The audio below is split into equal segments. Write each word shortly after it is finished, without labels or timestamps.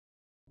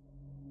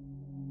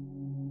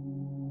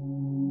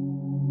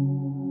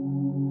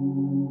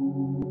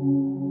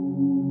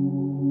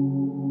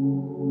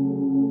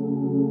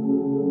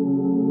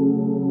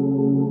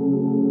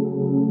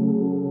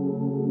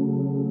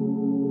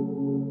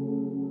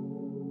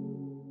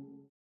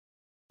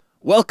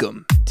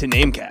Welcome to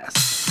Namecast.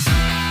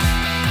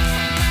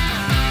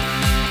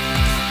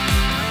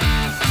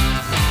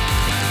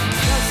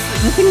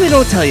 The thing they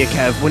don't tell you,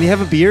 Kev, when you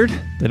have a beard...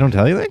 They don't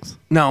tell you things?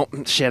 No,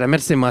 shit, I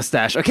meant to say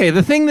mustache. Okay,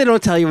 the thing they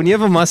don't tell you when you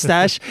have a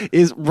mustache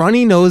is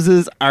runny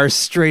noses are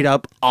straight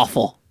up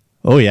awful.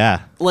 Oh,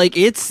 yeah. Like,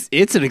 it's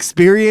an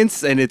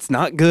experience, and it's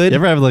not good. You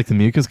ever have, like, the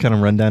mucus kind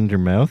of run down your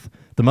mouth?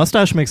 The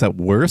mustache makes that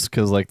worse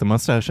because, like, the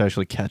mustache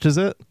actually catches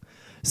it.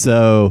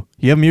 So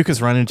you have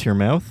mucus run into your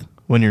mouth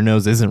when your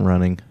nose isn't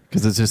running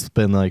because it's just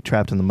been, like,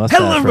 trapped in the mustache.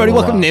 Hello, everybody.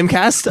 Welcome to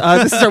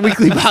Namecast. This is our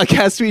weekly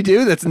podcast we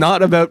do that's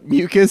not about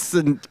mucus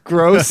and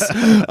gross.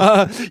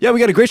 Yeah, we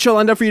got a great show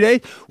lined up for you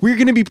today. We're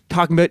going to be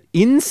talking about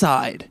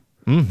Inside.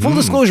 Full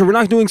disclosure, we're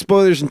not doing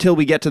spoilers until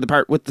we get to the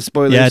part with the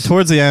spoilers. Yeah,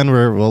 towards the end,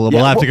 we'll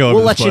have to go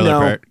over the spoiler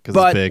part because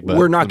it's big. But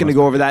we're not going to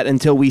go over that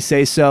until we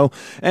say so.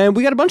 And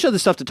we got a bunch of other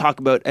stuff to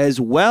talk about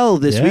as well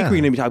this week. We're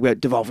going to be talking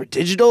about Devolver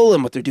Digital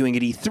and what they're doing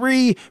at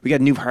E3. We got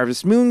a new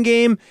Harvest Moon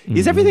game.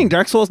 Is everything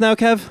Dark Souls now,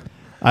 Kev?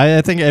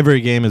 I think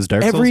every game is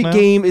Dark Souls Every now.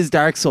 game is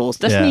Dark Souls.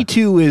 Destiny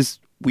 2 is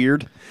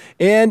weird.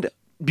 And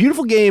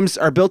beautiful games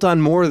are built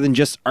on more than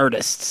just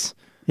artists.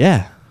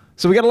 Yeah.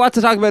 So we got a lot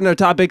to talk about in our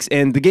topics,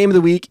 and the game of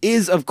the week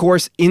is, of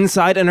course,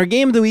 Inside. And our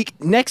game of the week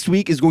next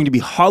week is going to be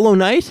Hollow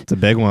Knight. It's a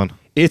big one.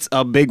 It's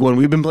a big one.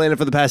 We've been playing it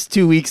for the past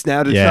 2 weeks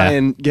now to try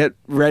and get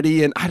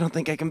ready, and I don't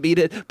think I can beat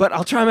it, but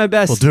I'll try my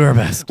best. We'll do our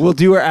best. We'll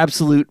do our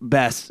absolute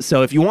best.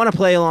 So if you want to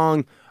play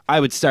along, I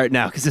would start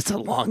now because it's a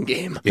long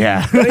game.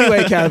 Yeah. But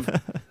anyway,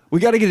 Kev, we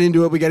got to get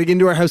into it. We got to get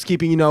into our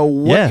housekeeping. You know,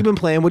 what you've been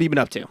playing, what have you been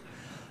up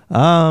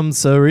to?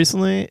 So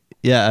recently,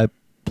 I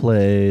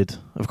played,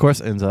 of course,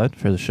 Inside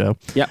for the show.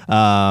 Yeah.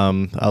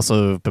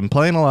 Also been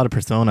playing a lot of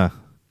Persona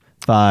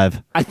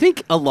 5. I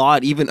think a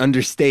lot even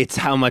understates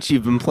how much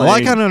you've been playing. Well,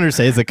 I kind of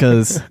understates it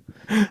because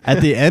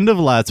at the end of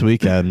last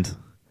weekend,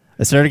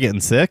 I started getting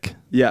sick.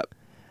 Yep.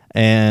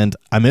 And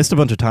I missed a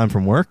bunch of time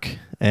from work.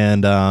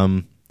 And,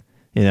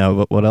 you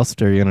know, what else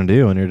are you going to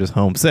do when you're just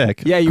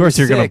homesick? Yeah, of course,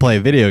 you're going to play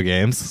video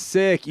games.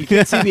 Sick. You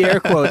can't see the air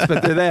quotes,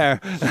 but they're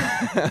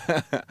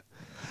there.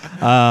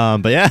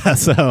 But yeah,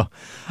 so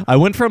I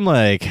went from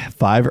like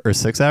 5 or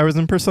 6 hours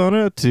in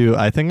Persona to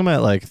I think I'm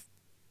at like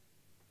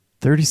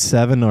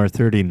 37 or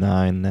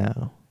 39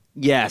 now.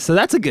 Yeah, so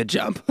that's a good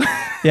jump.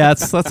 Yeah,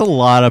 that's a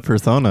lot of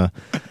Persona.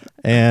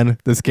 And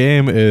this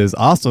game is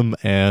awesome,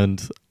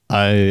 and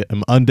I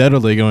am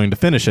undoubtedly going to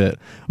finish it,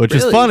 which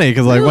is funny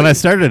because like when I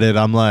started it,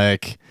 I'm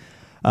like,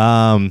 you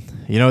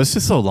know, it's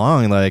just so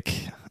long. Like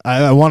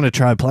I want to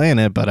try playing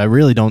it, but I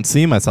really don't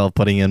see myself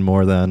putting in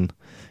more than,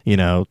 you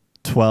know,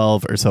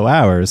 12 or so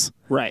hours.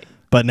 Right.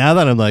 But now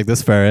that I'm like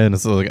this far in,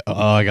 it's like, oh,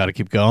 I got to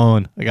keep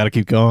going.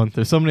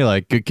 There's so many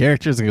like good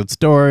characters and good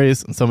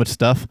stories and so much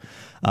stuff.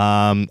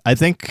 I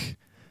think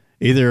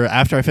either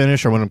after I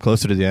finish or when I'm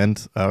closer to the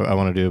end, I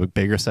want to do a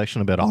bigger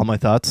section about all my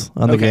thoughts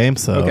on the game.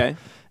 So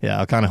yeah,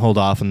 I'll kind of hold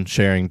off on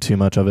sharing too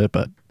much of it.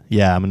 But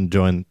yeah, I'm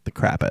enjoying the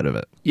crap out of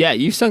it. Yeah,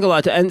 you've sunk a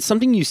lot to, and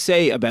something you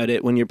say about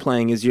it when you're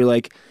playing is you're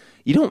like,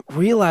 you don't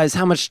realize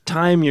how much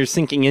time you're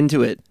sinking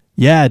into it.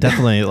 Yeah,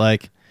 definitely.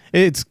 Like,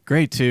 it's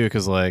great too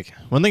because like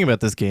one thing about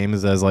this game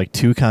is there's like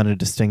two kind of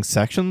distinct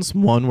sections.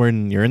 One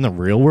when you're in the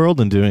real world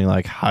and doing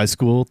like high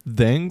school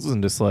things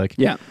and just like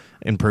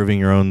improving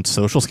your own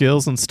social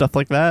skills and stuff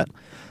like that.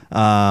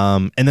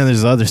 And then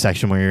there's the other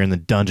section where you're in the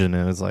dungeon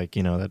and it's like,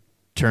 you know, that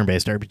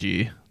turn-based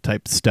RPG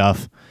type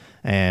stuff.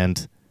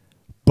 And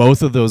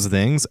both of those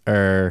things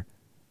are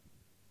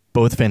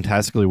both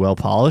fantastically well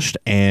polished,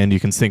 and you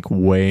can sink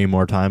way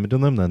more time into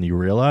them than you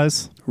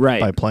realize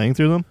by playing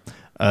through them.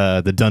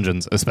 The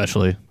dungeons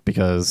especially,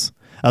 because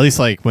at least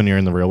like when you're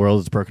in the real world,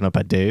 it's broken up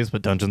by days,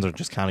 but dungeons are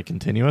just kind of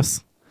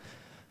continuous.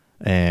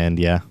 And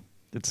yeah,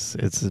 it's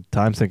a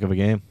time sink of a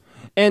game.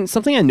 And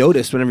something I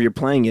noticed whenever you're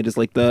playing it is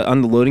like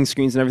on the loading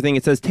screens and everything,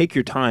 it says take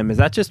your time. Is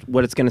that just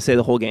what it's going to say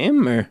the whole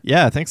game? Or?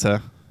 Yeah, I think so.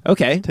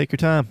 Okay. Take your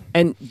time.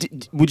 And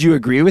would you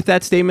agree with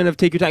that statement of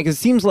take your time? Because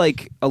it seems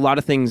like a lot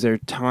of things are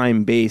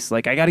time-based.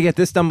 Like, I got to get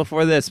this done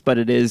before this, but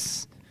it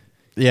is...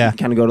 Yeah.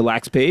 Kind of go to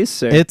lax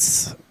pace? Or?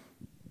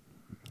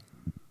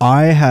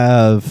 I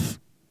have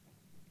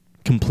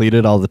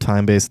completed all the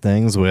time-based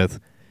things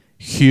with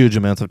huge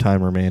amounts of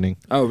time remaining.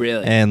 Oh,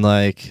 really? And,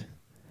 like...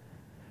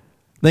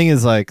 Thing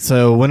is, like,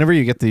 so whenever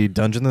you get the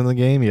dungeon in the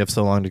game, you have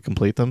so long to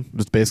complete them.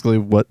 It's basically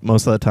what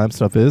most of that time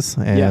stuff is.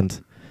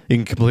 And... You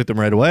can complete them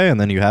right away,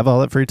 and then you have all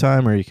that free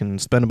time, or you can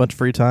spend a bunch of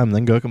free time and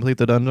then go complete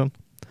the dungeon.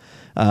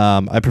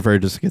 I prefer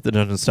just to get the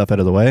dungeon stuff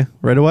out of the way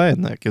right away,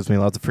 and that gives me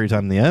lots of free time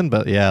in the end.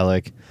 But yeah, I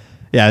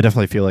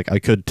definitely feel like I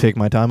could take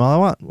my time all I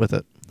want with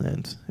it,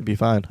 and it'd be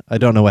fine. I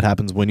don't know what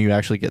happens when you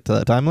actually get to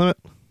that time limit.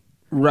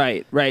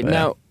 Right. But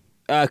now,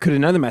 could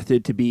another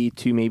method to be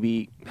to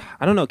maybe,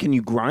 I don't know, can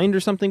you grind or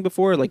something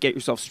before, like get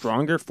yourself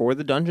stronger for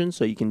the dungeon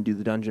so you can do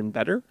the dungeon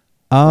better?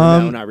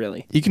 No, not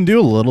really. You can do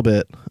a little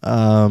bit.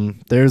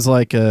 There's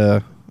like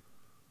a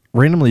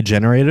randomly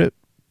generated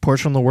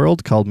portion of the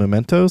world called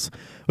Mementos,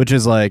 which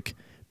is like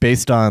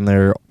based on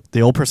the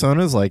old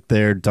Personas, like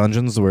their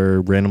dungeons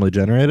were randomly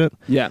generated.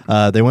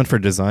 Yeah. They went for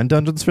design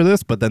dungeons for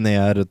this, but then they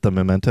added the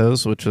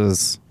Mementos, which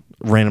is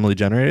randomly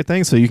generated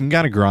things, so you can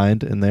kind of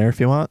grind in there if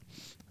you want.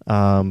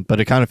 But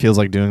it kind of feels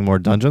like doing more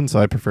dungeons, so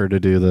I prefer to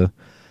do the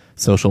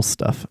social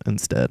stuff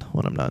instead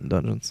when I'm not in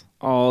dungeons.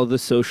 All the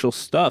social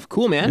stuff.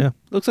 Cool, man. Yeah.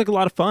 Looks like a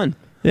lot of fun.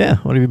 Yeah.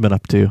 What have you been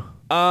up to?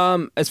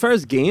 As far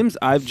as games,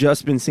 I've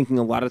just been sinking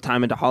a lot of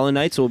time into Hollow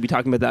Knight, so we'll be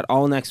talking about that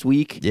all next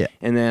week. Yeah.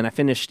 And then I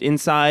finished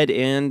Inside,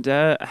 and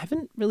I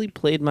haven't really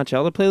played much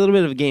else. I played a little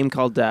bit of a game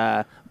called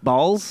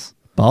Balls.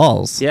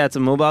 Balls? Yeah, it's a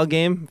mobile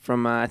game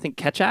from, I think,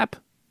 Ketchup.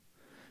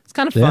 It's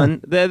kind of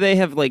fun. They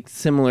have, like,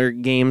 similar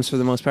games for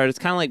the most part. It's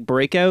kind of like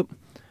Breakout.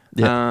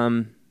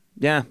 Yeah.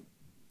 Yeah.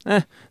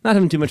 Not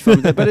having too much fun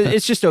with it, but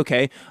it's just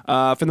okay.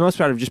 For the most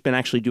part, I've just been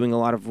actually doing a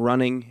lot of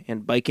running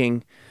and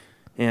biking.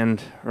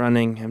 And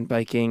running and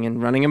biking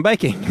and running and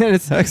biking. And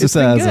it's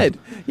been good.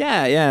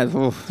 Yeah.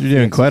 Oof. You're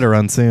doing quite a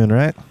run soon,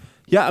 right?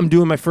 Yeah, I'm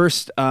doing my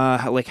first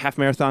half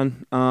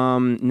marathon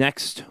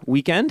next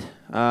weekend.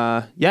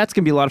 It's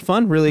gonna be a lot of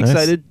fun. Really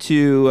excited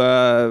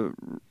to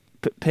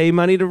pay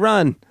money to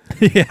run.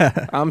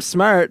 Yeah, I'm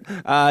smart.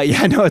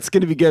 No, it's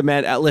gonna be good,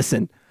 man.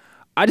 Listen,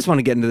 I just want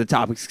to get into the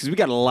topics because we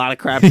got a lot of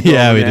crap.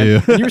 Yeah, we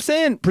do. You were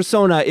saying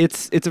Persona.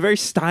 It's a very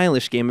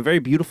stylish game, a very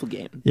beautiful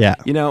game. Yeah.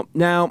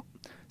 Now.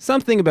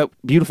 Something about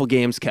beautiful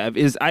games, Kev,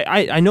 is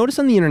I notice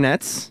on the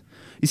internets,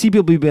 you see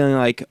people being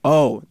like,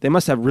 oh, they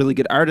must have really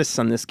good artists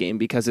on this game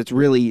because it's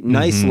really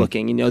nice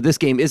looking. This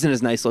game isn't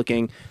as nice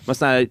looking.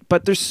 Must not.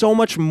 But there's so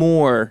much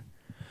more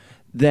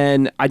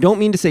than, I don't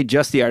mean to say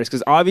just the artists,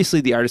 because obviously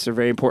the artists are a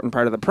very important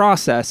part of the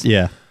process.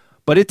 Yeah.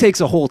 But it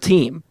takes a whole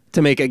team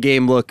to make a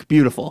game look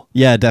beautiful.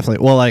 Yeah,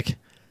 definitely. Well,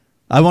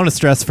 I want to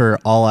stress for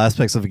all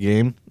aspects of a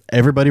game,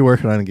 everybody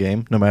working on a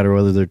game, no matter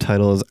whether their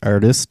title is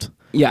artist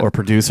or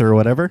producer or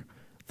whatever,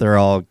 they're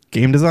all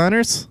game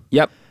designers.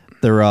 Yep.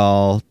 They're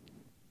all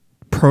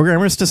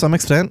programmers to some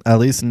extent, at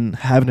least in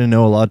having to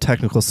know a lot of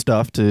technical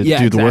stuff to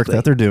do the work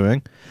that they're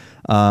doing.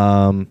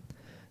 All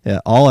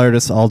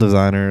artists, all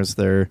designers,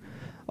 they're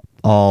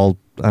all,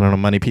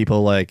 money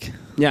people.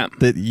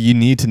 That you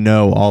need to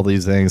know all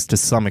these things to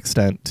some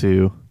extent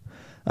to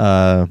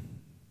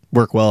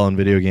work well in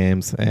video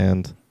games.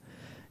 And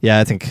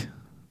I think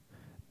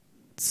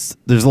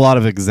there's a lot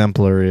of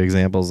exemplary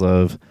examples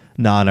of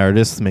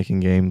non-artists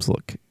making games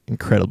look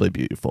incredibly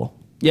beautiful.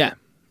 Yeah,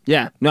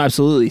 no,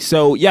 absolutely.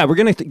 So we're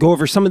gonna go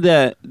over some of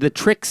the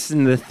tricks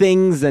and the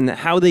things and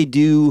how they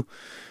do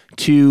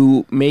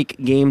to make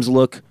games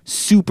look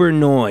super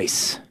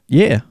nice.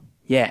 Yeah.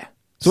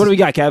 So what do we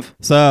got, Kev?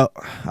 So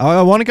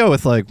I want to go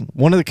with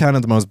one of the kind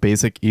of the most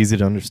basic, easy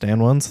to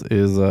understand ones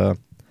is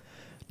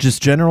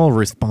just general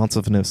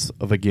responsiveness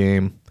of a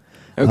game.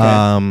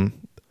 Okay.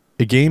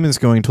 A game is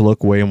going to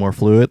look way more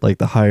fluid,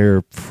 the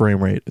higher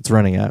frame rate it's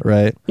running at,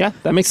 right? Yeah,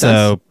 that makes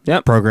sense.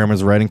 So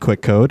programmers writing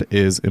quick code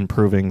is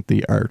improving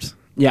the art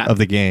of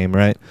the game,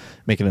 right?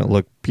 Making it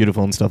look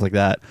beautiful and stuff like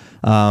that.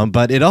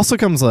 But it also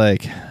comes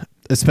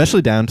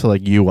especially down to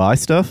UI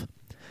stuff.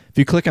 If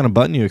you click on a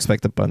button, you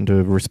expect the button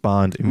to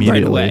respond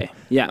immediately. Right away.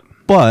 Yeah.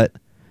 But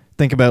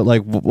think about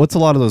what's a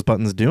lot of those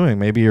buttons doing?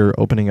 Maybe you're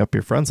opening up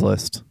your friends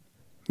list.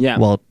 Yeah.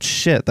 Well,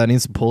 shit, that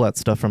needs to pull that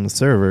stuff from the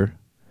server.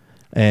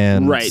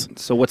 And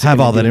so what's have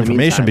all that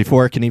information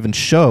before it can even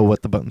show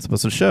what the button's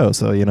supposed to show.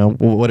 So,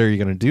 what are you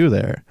going to do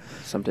there?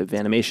 Some type of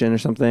animation or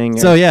something?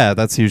 So,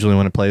 that's usually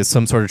when it plays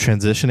some sort of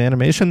transition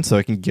animation so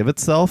it can give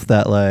itself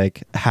that,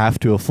 half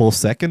to a full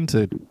second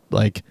to,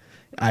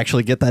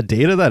 actually get that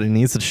data that it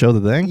needs to show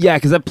the thing. Yeah,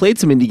 because I've played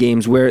some indie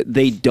games where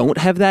they don't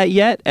have that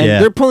yet, and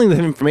they're pulling the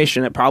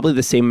information at probably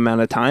the same amount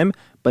of time,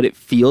 but it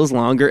feels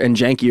longer and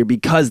jankier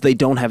because they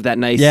don't have that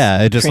nice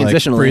it just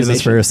transitional freezes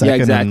animation. for a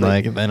second and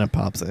then it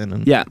pops in.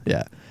 And yeah.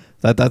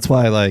 That's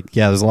why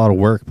there's a lot of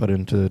work put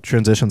into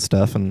transition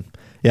stuff, and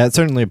it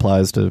certainly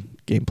applies to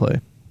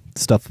gameplay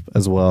stuff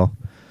as well.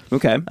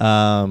 Okay.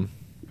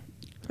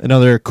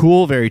 Another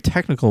cool, very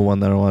technical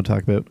one that I want to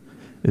talk about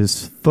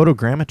is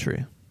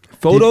photogrammetry.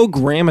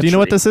 Photogrammetry. Do you know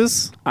what this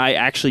is? I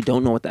actually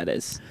don't know what that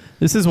is.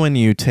 This is when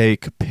you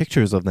take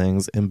pictures of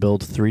things and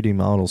build 3D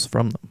models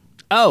from them.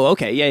 Oh,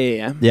 okay.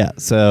 Yeah. Yeah.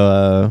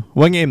 So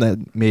one game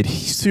that made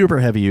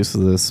super heavy use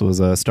of this was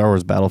Star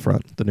Wars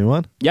Battlefront, the new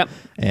one. Yep.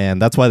 And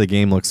that's why the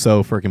game looks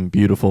so freaking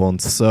beautiful and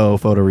so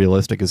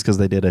photorealistic, is because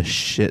they did a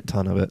shit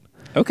ton of it.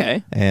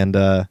 Okay. And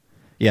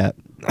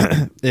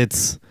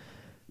it's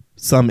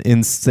some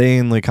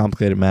insanely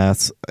complicated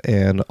maths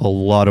and a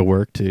lot of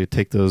work to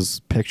take those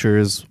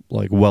pictures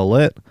well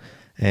lit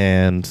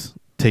and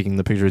taking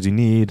the pictures you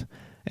need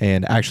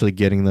and actually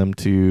getting them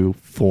to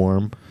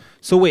form.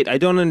 So wait, I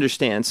don't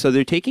understand. So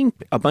they're taking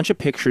a bunch of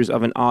pictures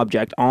of an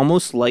object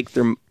almost like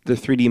they're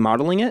 3D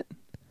modeling it?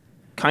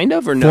 Kind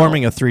of, or no?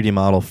 Forming a 3D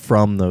model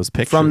from those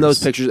pictures. From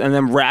those pictures, and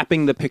then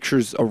wrapping the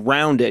pictures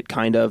around it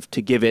kind of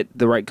to give it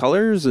the right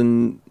colors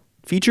and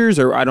features,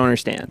 or I don't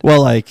understand.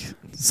 Well,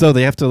 so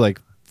they have to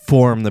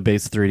form the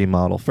base 3D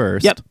model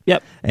first.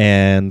 Yep.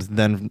 And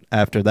then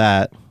after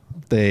that,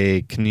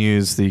 they can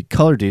use the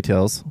color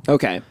details.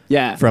 Okay.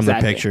 Yeah. From the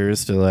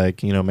pictures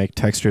to make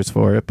textures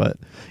for it, but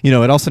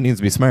it also needs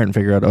to be smart and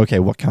figure out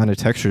what kind of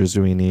textures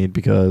do we need,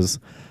 because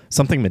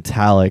something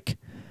metallic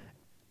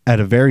at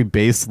a very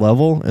base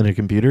level in a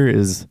computer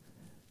is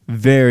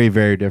very,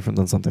 very different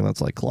than something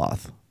that's like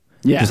cloth.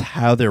 Yeah. Just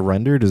how they're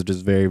rendered is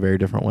just very, very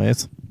different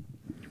ways.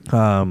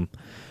 So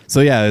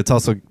yeah, it's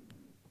also,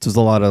 there's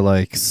a lot of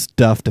like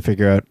stuff to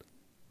figure out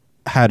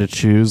how to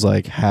choose,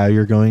 like how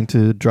you're going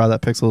to draw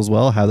that pixel as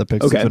well, how the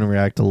pixel's going to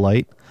react to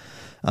light,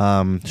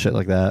 shit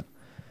like that.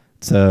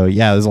 So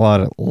yeah, there's a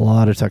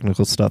lot of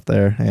technical stuff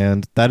there,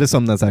 and that is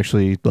something that's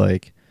actually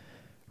like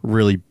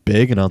really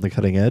big and on the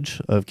cutting edge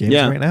of games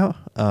right now.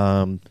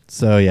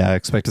 So yeah, I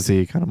expect to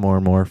see kind of more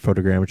and more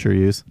photogrammetry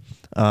use.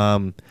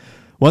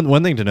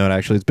 One thing to note,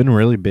 actually, it's been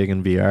really big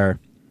in VR,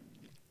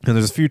 and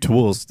there's a few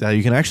tools that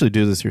you can actually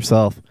do this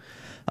yourself.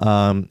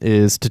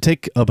 Is to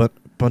take a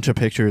bunch of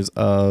pictures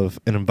of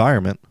an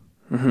environment,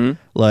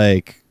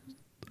 like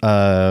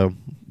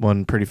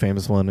one pretty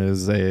famous one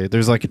is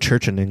there's like a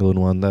church in England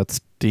one that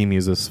Steam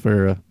uses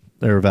for,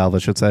 or Valve I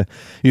should say,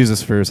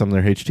 uses for some of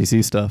their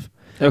HTC stuff.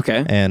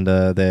 Okay. And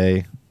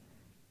they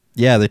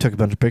took a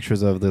bunch of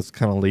pictures of this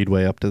kind of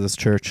leadway up to this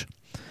church,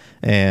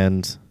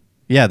 and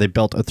yeah, they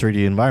built a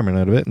 3D environment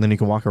out of it, and then you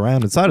can walk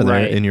around inside of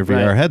there in your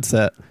VR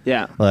headset.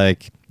 Yeah.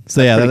 Like,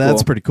 so yeah,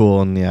 that's pretty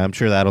cool, and yeah, I'm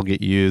sure that'll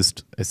get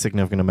used a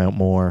significant amount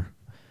more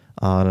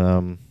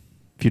on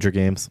future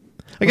games.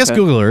 I guess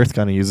Google Earth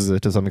kind of uses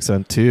it to some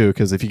extent too,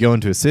 because if you go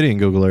into a city in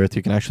Google Earth,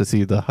 you can actually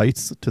see the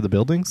heights to the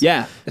buildings.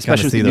 Yeah,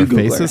 especially see with their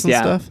Google faces Earth.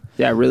 and stuff.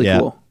 Yeah, really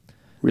cool.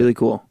 Really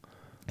cool.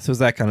 So it's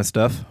that kind of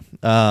stuff.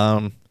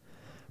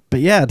 But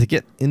yeah, to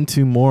get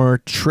into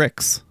more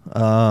tricks.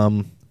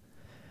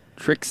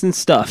 Tricks and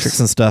stuff.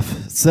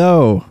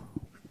 So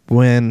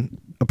when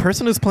a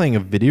person is playing a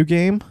video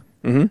game,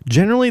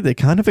 generally they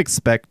kind of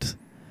expect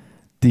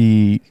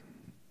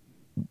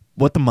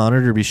what the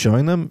monitor be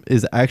showing them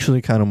is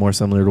actually kind of more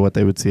similar to what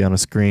they would see on a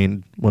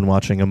screen when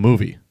watching a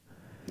movie.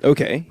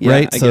 Okay. Yeah,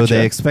 right? So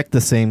they expect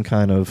the same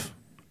kind of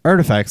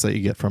artifacts that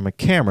you get from a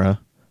camera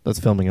that's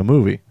filming a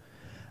movie.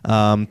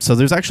 So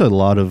there's actually a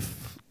lot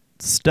of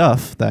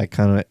stuff that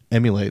kind of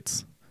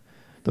emulates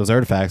those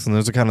artifacts, and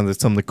those are kind of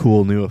some of the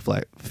cool new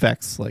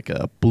effects, like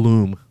a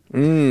bloom,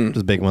 which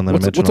is a big one that I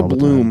mentioned all the time.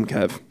 What's a bloom,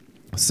 Kev?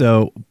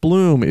 So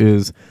bloom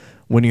is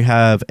when you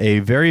have a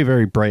very,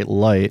 very bright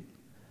light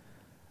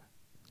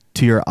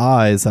to your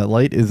eyes. That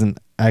light isn't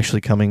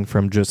actually coming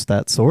from just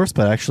that source,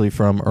 but actually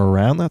from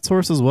around that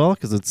source as well,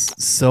 because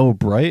it's so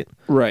bright,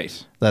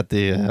 right, that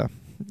the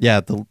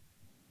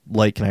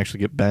light can actually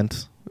get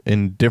bent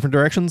in different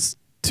directions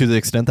to the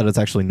extent that it's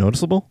actually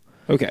noticeable.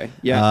 Okay.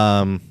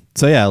 Yeah.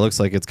 So yeah, it looks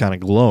like it's kind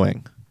of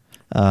glowing.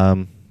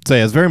 So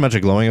yeah, it's very much a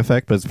glowing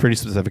effect, but it's pretty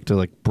specific to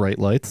like bright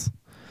lights.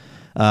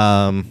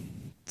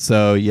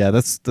 So yeah,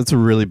 that's a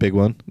really big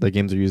one that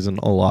games are using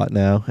a lot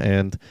now,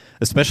 and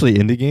especially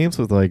indie games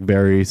with like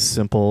very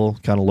simple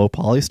kind of low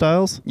poly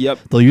styles. Yep.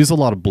 They'll use a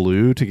lot of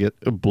bloom to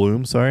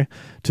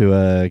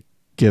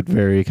get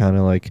very kind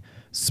of like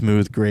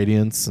smooth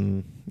gradients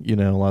and, you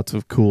know, lots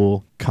of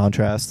cool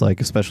contrast,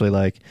 like especially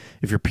like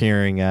if you're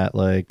peering at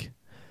like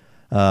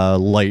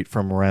light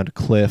from around a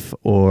cliff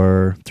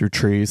or through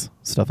trees,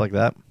 stuff like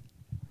that.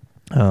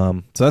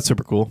 So that's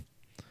super cool.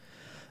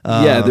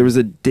 Yeah, there was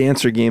a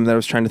dancer game that I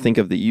was trying to think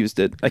of that used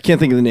it. I can't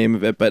think of the name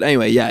of it, but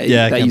anyway,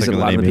 that used it a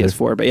lot on the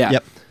PS4. But yeah,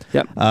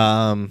 yep.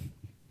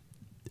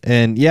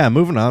 And yeah,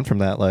 moving on from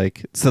that,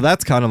 like, so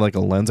that's kind of like a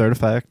lens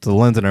artifact. The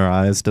lens in our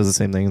eyes does the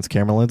same thing as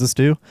camera lenses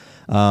do,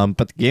 but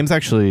the games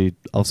actually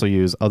also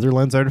use other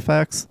lens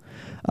artifacts.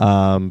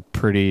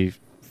 Pretty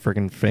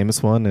freaking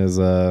famous one is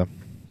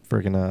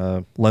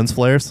lens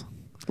flares.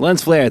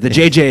 Lens flare, the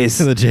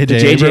JJs. the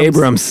JJ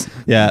Abrams.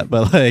 Yeah,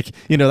 but like,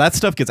 you know, that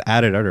stuff gets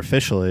added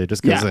artificially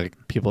just because like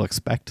people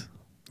expect.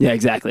 Yeah,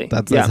 exactly.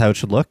 That's how it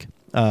should look.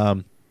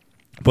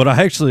 What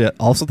I actually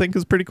also think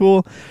is pretty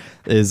cool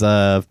is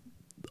a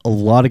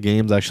lot of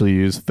games actually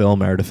use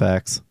film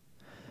artifacts.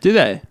 Do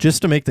they?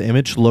 Just to make the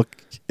image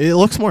it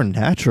looks more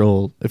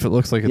natural if it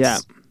looks like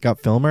it's got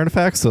film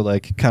artifacts. So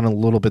like kind of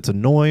little bits of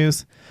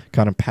noise,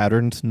 kind of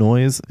patterned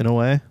noise in a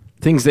way.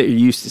 Things that you're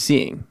used to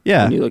seeing.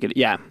 Yeah. When you look at it.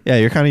 Yeah. Yeah,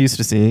 you're kind of used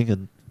to seeing,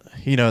 and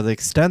you know, the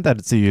extent that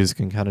it's used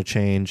can kind of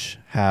change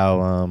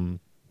how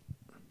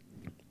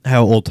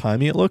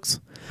old-timey it looks.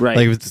 Right.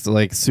 Like if it's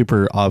like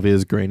super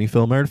obvious grainy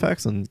film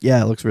artifacts, and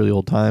yeah, it looks really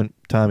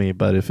old-timey,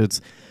 but if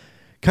it's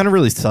kind of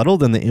really subtle,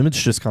 then the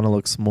image just kind of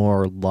looks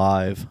more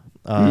live.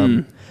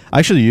 I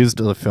actually used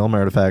a film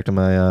artifact in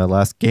my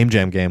last Game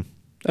Jam game.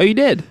 Oh, you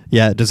did?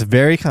 Yeah, just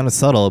very kind of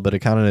subtle, but it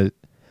kind of,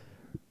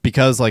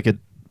 because like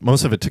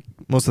most of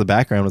the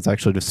background was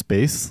actually just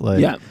space.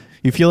 Like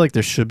you feel like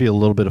there should be a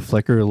little bit of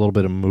flicker, a little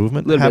bit of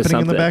movement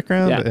happening in the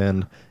background,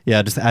 and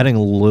just adding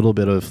a little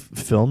bit of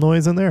film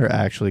noise in there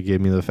actually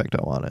gave me the effect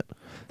I wanted.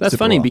 That's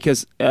funny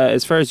because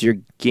as far as your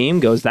game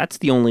goes, that's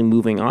the only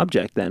moving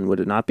object. Then would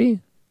it not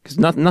be? Because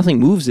nothing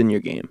moves in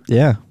your game.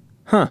 Yeah.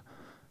 Huh.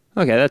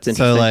 Okay, that's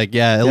interesting. So like,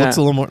 it looks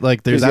a little more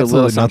like there's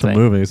absolutely nothing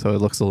moving, so it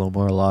looks a little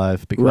more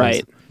alive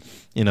because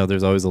you know,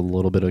 there's always a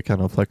little bit of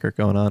kind of flicker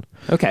going on.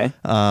 Okay.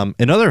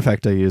 Another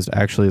effect I used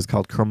actually is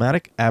called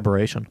chromatic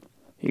aberration.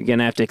 You're going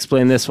to have to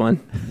explain this one.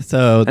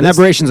 So an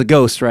aberration's a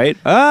ghost, right?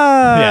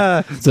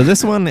 Yeah. So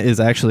this one is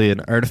actually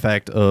an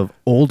artifact of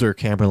older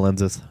camera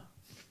lenses.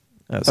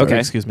 Sorry,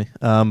 excuse me.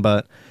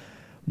 But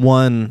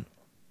one...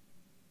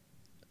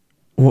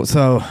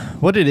 So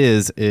what it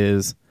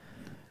is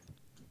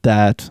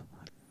that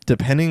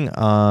depending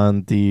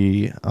on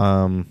the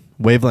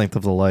wavelength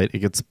of the light, it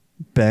gets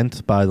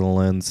bent by the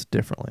lens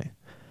differently.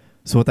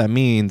 So what that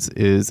means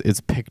is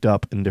it's picked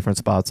up in different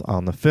spots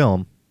on the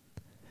film,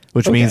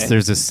 which means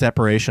there's a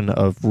separation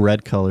of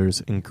red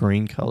colors and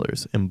green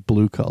colors and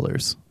blue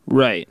colors.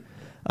 Right.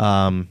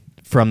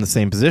 From the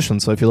same position.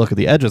 So if you look at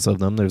the edges of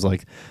them, there's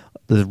like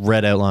the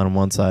red outline on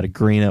one side, a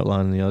green outline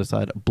on the other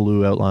side, a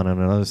blue outline on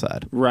another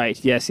side. Right.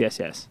 Yes.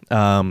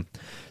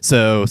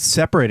 So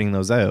separating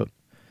those out,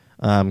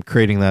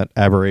 creating that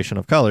aberration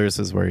of colors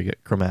is where you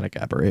get chromatic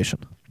aberration.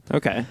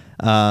 Okay.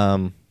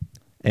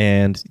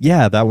 And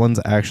yeah, that one's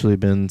actually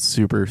been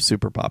super,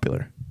 super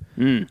popular.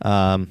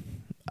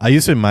 I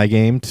used it in my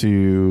game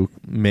to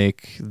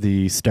make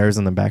the stars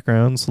in the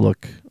backgrounds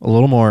look a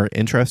little more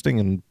interesting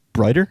and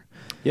brighter.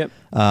 Yep.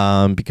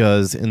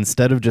 Because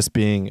instead of just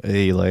being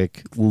a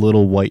like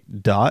little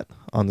white dot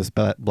on this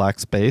black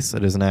space,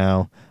 it is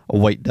now a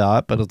white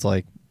dot, but it's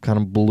like kind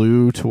of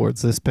blue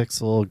towards this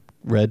pixel,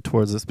 red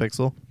towards this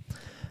pixel.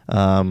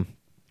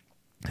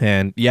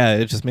 And yeah,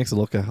 it just makes it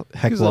look a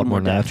heck of a lot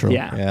more natural.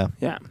 Yeah.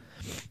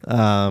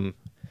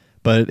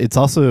 But it's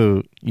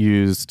also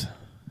used.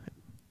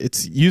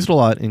 It's used a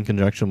lot in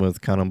conjunction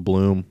with kind of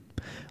bloom,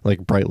 like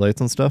bright lights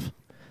and stuff.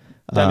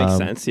 That makes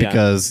sense, yeah.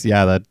 Because,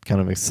 yeah, that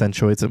kind of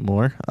accentuates it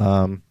more.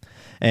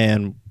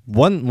 And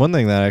one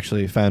thing that I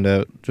actually found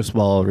out just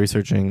while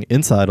researching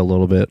Inside a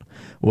little bit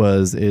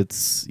was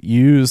it's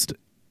used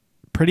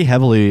pretty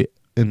heavily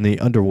in the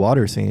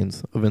underwater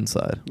scenes of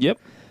Inside. Yep.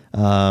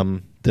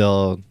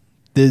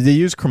 They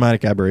use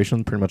chromatic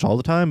aberration pretty much all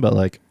the time, but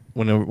like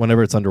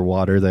whenever it's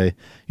underwater, they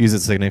use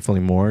it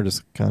significantly more,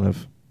 just kind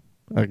of,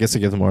 I guess it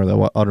gives more of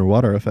that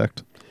underwater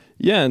effect.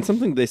 Yeah, and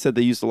something they said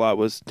they used a lot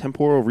was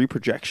temporal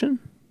reprojection.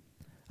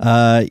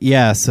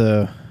 Yeah,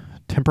 so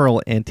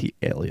temporal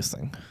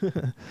anti-aliasing.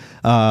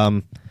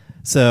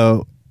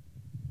 So,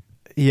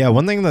 yeah,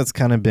 one thing that's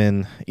kind of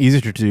been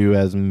easier to do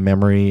as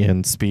memory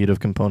and speed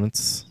of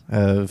components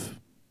have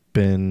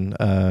been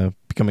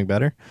becoming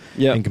better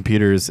in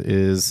computers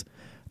is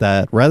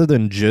that rather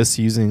than just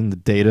using the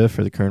data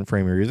for the current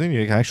frame you're using,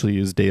 you can actually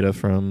use data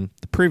from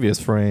the previous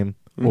frame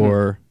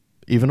or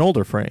even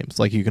older frames.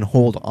 Like you can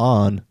hold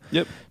on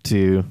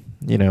to,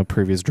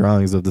 previous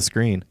drawings of the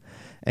screen.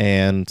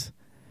 And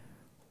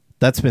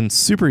that's been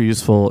super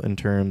useful in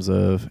terms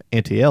of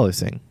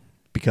anti-aliasing,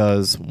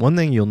 because one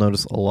thing you'll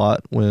notice a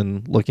lot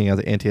when looking at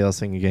the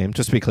anti-aliasing game,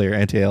 just to be clear,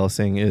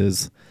 anti-aliasing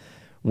is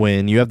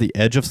when you have the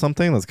edge of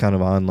something that's kind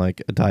of on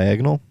like a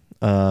diagonal.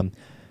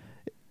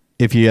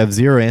 If you have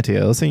zero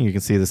anti-aliasing, you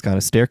can see this kind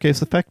of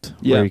staircase effect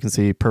where you can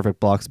see perfect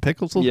blocks of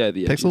pixels. Yeah,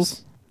 the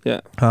edges. Yeah.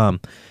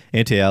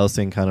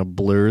 Anti-aliasing kind of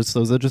blurs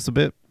those edges a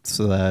bit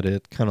so that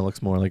it kind of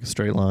looks more like a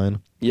straight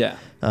line. Yeah.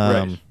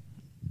 Right.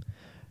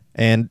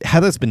 And how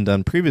that's been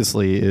done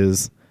previously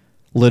is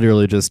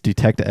literally just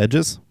detect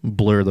edges,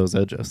 blur those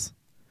edges.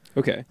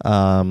 Okay.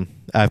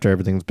 After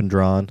everything's been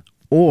drawn,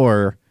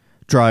 or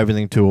draw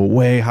everything to a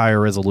way higher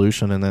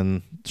resolution and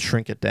then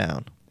shrink it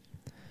down.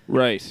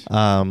 Right.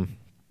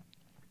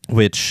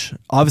 Which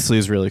obviously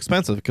is really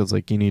expensive because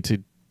like you need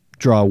to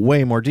draw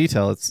way more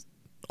detail. It's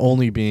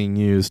only being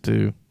used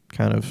to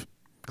kind of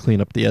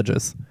clean up the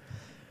edges.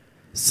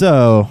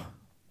 So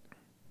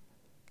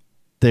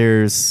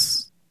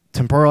there's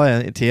temporal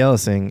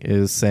anti-aliasing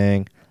is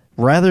saying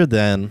rather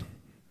than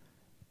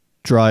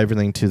draw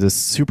everything to this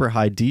super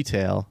high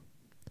detail,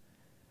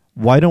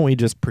 why don't we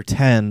just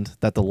pretend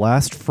that the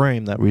last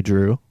frame that we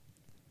drew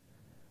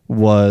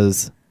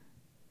was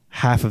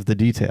half of the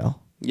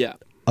detail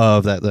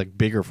of that like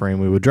bigger frame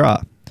we would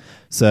draw.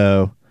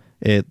 So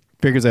it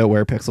figures out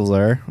where pixels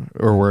are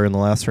or where in the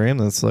last frame.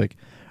 And it's like,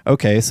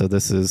 okay, so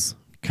this is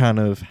kind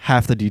of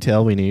half the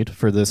detail we need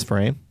for this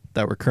frame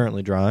that we're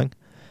currently drawing.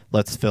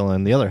 Let's fill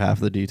in the other half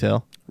of the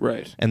detail.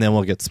 Right. And then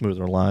we'll get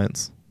smoother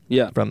lines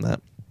from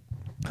that.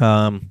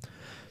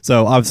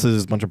 So obviously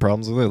there's a bunch of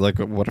problems with it. Like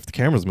what if the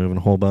camera's moving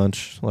a whole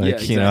bunch? Like,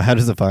 how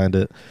does it find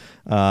it?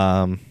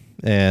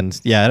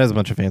 And yeah, it has a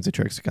bunch of fancy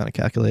tricks to kind of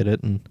calculate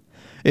it. And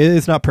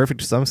it's not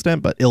perfect to some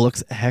extent, but it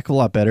looks a heck of a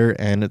lot better.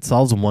 And it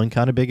solves one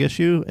kind of big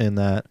issue in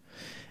that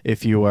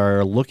if you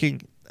are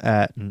looking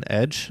at an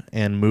edge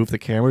and move the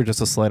camera just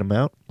a slight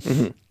amount,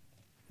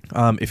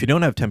 if you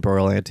don't have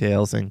temporal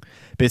anti-aliasing,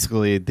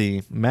 basically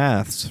the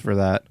maths for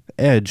that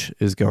edge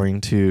is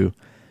going to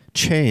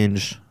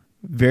change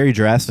very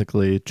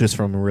drastically just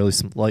from a really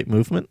slight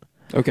movement.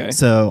 Okay.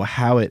 So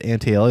how it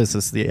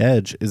anti-aliases the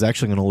edge is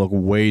actually going to look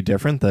way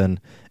different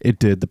than it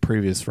did the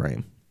previous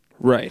frame.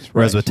 Right.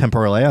 Whereas with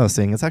temporal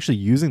aliasing, it's actually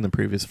using the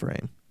previous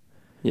frame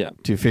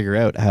to figure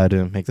out how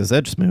to make this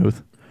edge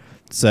smooth.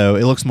 So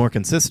it looks more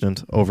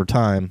consistent over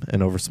time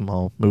and over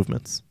small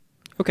movements.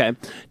 Okay.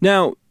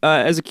 Now,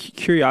 as a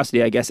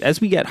curiosity, I guess,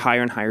 as we get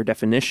higher and higher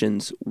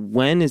definitions,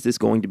 when is this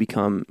going to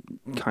become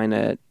kind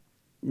of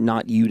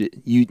not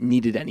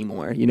needed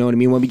anymore? You know what I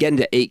mean? When we get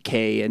into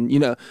 8K and, you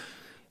know,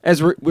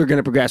 as we're going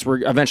to progress,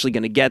 we're eventually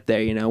going to get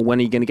there, you know. When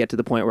are you going to get to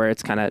the point where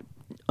it's kind of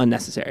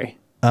unnecessary?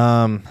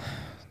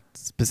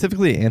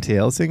 Specifically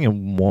anti-aliasing, it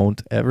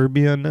won't ever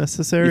be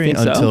unnecessary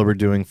until we're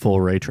doing full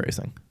ray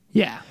tracing.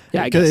 Yeah.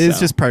 Yeah, I guess it's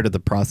just part of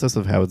the process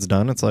of how it's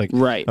done. It's like,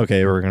 right.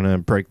 Okay, we're going to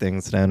break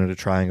things down into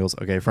triangles.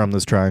 Okay, from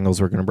those triangles,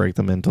 we're going to break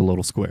them into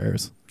little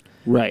squares.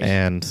 Right.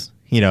 And,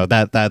 you know,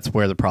 that's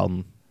where the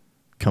problem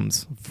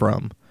comes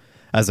from,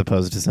 as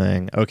opposed to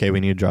saying, okay, we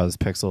need to draw this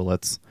pixel.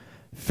 Let's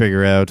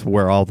figure out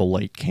where all the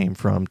light came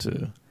from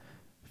to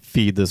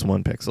feed this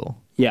one pixel.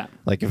 Yeah.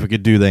 Like, if we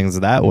could do things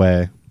that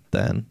way,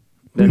 then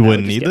we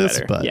wouldn't need this.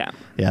 Better. But,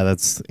 yeah,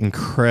 that's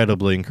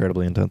incredibly,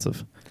 incredibly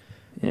intensive.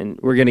 And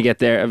we're gonna get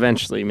there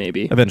eventually,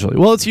 maybe. Eventually,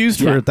 well, it's used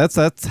for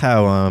that's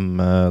how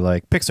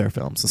like Pixar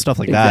films and stuff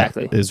like that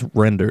is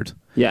rendered.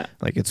 Yeah,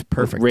 like it's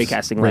perfect.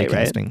 Raycasting light,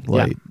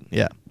 light.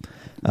 Yeah.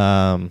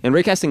 And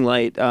raycasting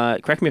light.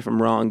 Correct me if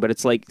I'm wrong, but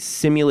it's like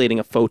simulating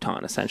a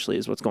photon. Essentially,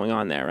 is what's going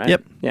on there, right?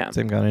 Yep. Yeah.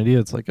 Same kind of idea.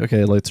 It's like,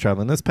 okay, light's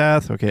traveling this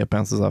path. Okay, it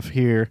bounces off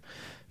here,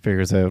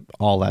 figures out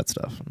all that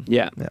stuff.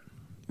 Yeah. Yeah.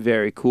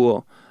 Very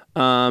cool.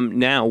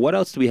 Now, what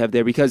else do we have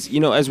there? Because, you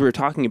know, as we were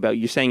talking about,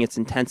 you're saying it's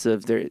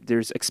intensive.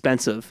 There's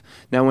expensive.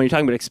 Now, when you're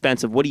talking about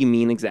expensive, what do you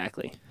mean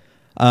exactly?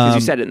 Because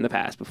you said it in the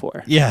past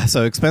before. Yeah,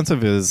 so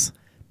expensive is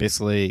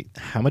basically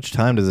how much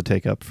time does it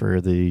take up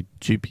for the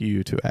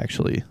GPU to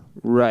actually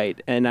Right,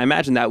 and I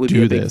imagine that would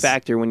be a big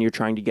factor when you're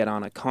trying to get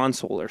on a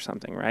console or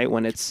something, right?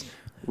 When it's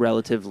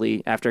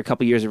relatively, after a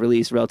couple years of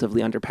release,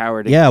 relatively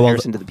underpowered in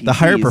comparison to the PCs. The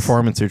higher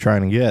performance you're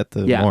trying to get,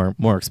 the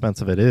more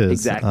expensive it is.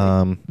 Exactly.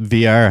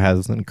 VR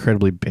has an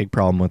incredibly big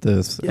problem with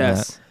this.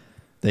 Yes.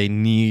 They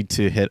need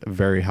to hit a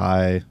very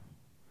high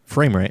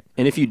frame rate.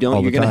 And if you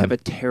don't, you're going to have a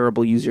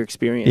terrible user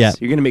experience. Yeah.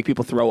 You're going to make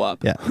people throw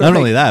up. Yeah. Not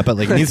only that, but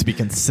like it needs to be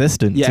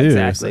consistent too.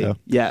 Exactly. So,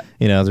 yeah.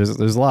 You know, there's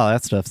a lot of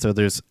that stuff. So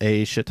there's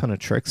a shit ton of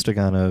tricks to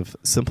kind of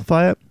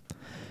simplify it.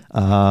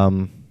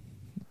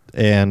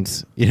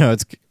 And you know,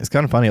 it's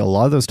kind of funny. A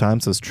lot of those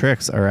times, those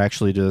tricks are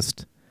actually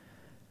just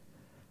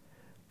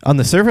on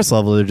the surface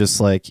level. They're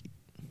just like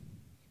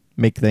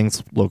make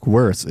things look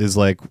worse. Is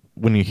like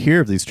when you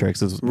hear of these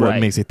tricks, is what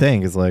makes you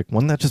think is like,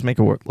 wouldn't that just make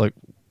it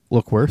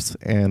look worse?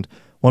 And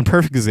one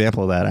perfect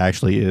example of that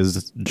actually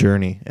is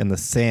Journey and the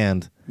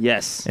sand.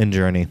 Yes. In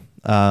Journey.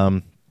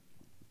 So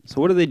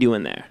what are they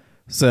doing there?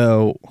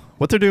 So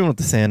what they're doing with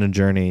the sand in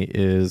Journey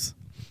is,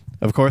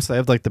 of course, they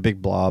have like the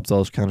big blobs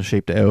all kind of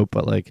shaped out,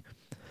 but like,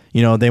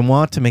 you know, they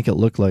want to make it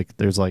look like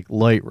there's like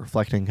light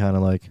reflecting kind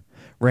of like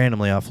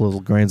randomly off little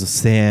grains of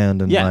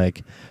sand, and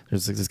like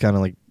there's this kind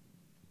of like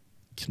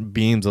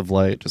beams of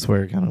light just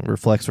where it kind of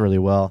reflects really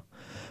well,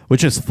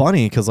 which is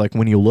funny because like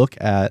when you look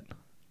at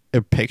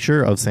a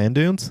picture of sand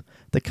dunes,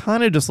 they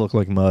kind of just look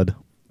like mud.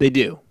 They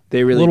do.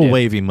 They really do.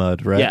 Wavy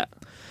mud, right? Yeah.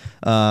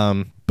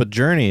 But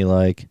Journey,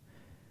 like,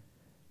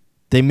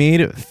 they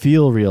made it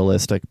feel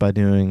realistic by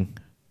doing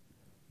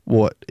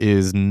what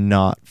is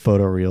not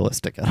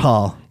photorealistic at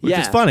all, which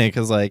is funny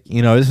because, like,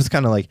 you know, it's just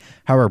kind of like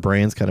how our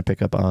brains kind of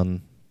pick up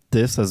on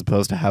this as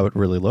opposed to how it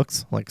really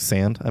looks, like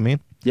sand, I mean.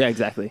 Yeah,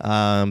 exactly.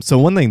 So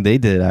one thing they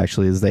did,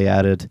 actually, is they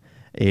added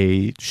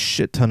a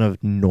shit ton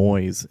of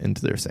noise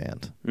into their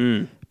sand.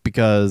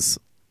 Because,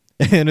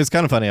 and it's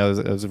kind of funny, I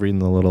was reading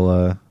the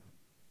little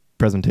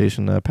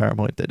presentation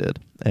PowerPoint they did,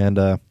 and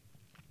I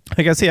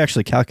guess he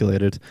actually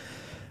calculated,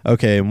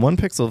 okay, 1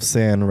 pixel of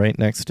sand right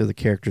next to the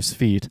character's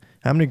feet,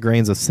 how many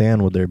grains of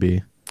sand would there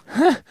be?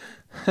 The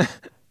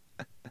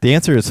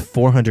answer is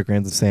 400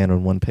 grains of sand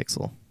on 1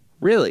 pixel.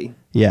 Really?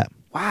 Yeah.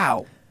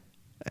 Wow.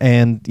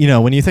 And, you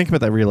know, when you think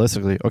about that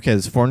realistically, okay,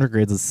 there's 400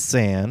 grains of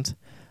sand.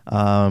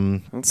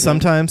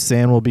 Sometimes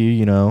sand will be,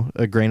 you know,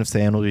 a grain of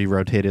sand will be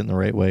rotated in the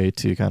right way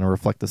to kind of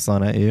reflect the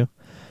sun at you.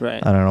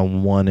 Right. I don't know,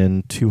 1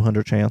 in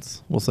 200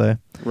 chance, we'll say.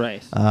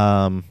 Right.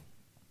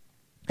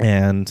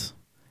 And,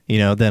 you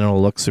know, then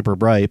it'll look super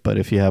bright, but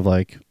if you have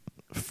like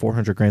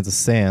 400 grains of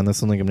sand,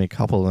 that's only going to be a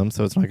couple of them,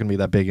 so it's not going to be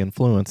that big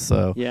influence.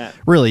 So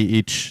really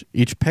each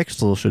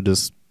pixel should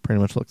just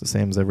pretty much look the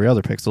same as every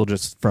other pixel,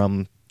 just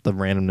from the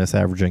randomness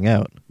averaging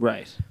out.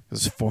 Right.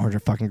 There's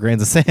 400 fucking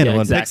grains of sand in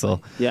 1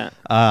 pixel. Yeah.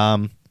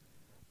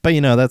 But,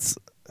 you know, it's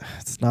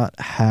not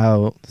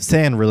how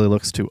sand really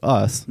looks to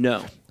us.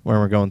 No. When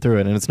we're going through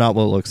it, and it's not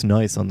what looks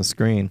nice on the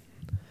screen.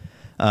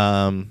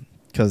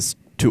 Because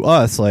to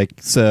us, like,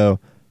 so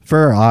for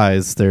our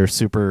eyes, they're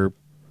super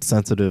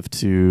sensitive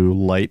to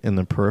light in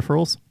the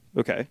peripherals.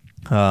 Okay.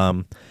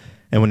 And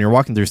when you're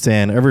walking through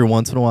sand, every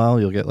once in a while,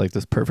 you'll get like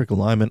this perfect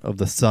alignment of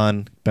the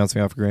sun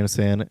bouncing off a grain of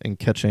sand and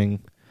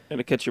catching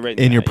it'll catch you right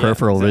in your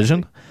peripheral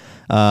vision.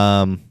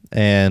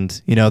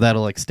 And, you know,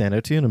 that'll like stand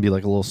out to you and it'll be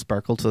like a little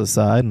sparkle to the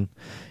side and,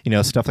 you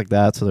know, stuff like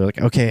that. So they're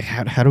like, okay,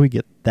 how do we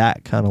get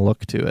that kind of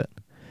look to it?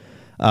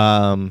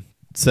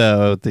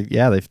 So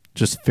they've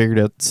just figured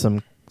out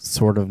some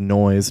sort of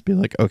noise, be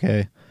like,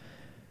 okay,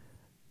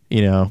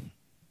 you know,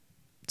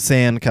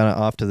 sand kind of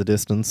off to the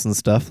distance and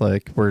stuff.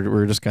 Like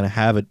we're just gonna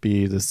have it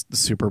be this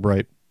super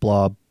bright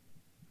blob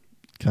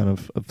kind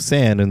of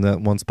sand in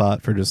that one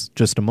spot for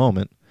just a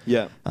moment.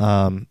 Yeah.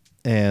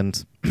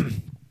 And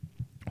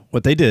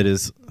what they did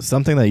is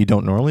something that you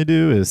don't normally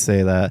do is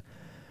say that,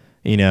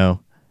 you know,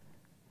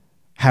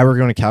 how we're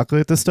going to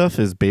calculate this stuff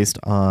is based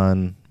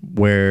on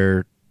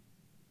the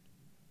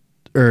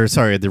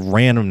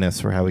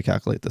randomness for how we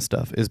calculate this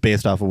stuff is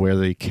based off of where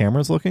the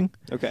camera's looking.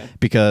 Okay.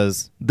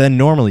 Because then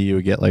normally you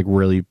would get like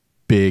really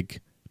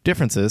big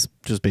differences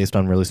just based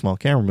on really small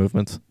camera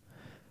movements.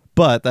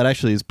 But that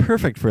actually is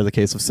perfect for the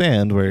case of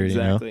sand where, you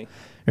know,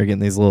 you're getting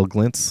these little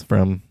glints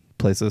from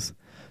places.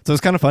 So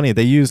it's kind of funny.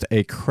 They used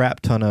a crap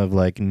ton of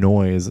like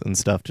noise and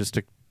stuff just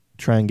to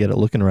try and get it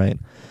looking right.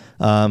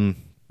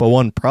 But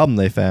one problem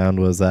they found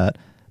was that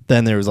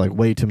then there was like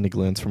way too many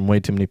glints from way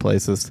too many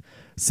places.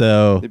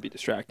 So it'd be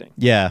distracting.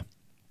 Yeah.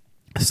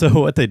 So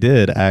what they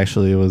did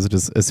actually was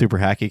just a super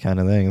hacky kind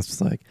of thing. It's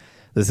just like,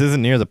 this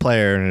isn't near the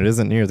player and it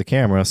isn't near the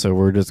camera, so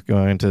we're just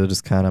going to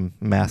just kind of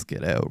mask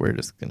it out. We're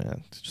just going to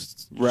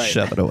just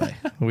shove it away.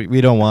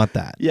 we don't want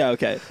that. Yeah,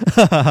 okay.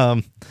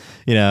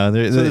 You know,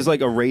 so there's like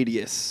a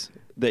radius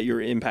that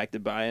you're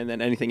impacted by, and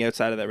then anything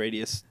outside of that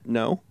radius,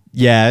 no?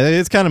 Yeah,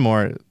 it's kind of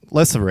more,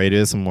 less of a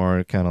radius and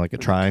more kind of like a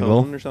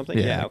triangle. Cone or something?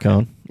 Yeah, okay.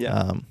 Cone.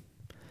 Yeah.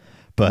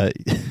 But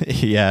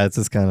yeah, it's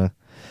just kind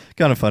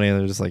of funny.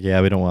 They're just like,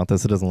 yeah, we don't want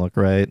this. It doesn't look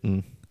right.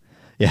 And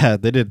yeah,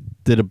 they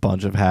did a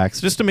bunch of hacks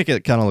just to make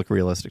it kind of look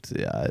realistic to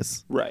the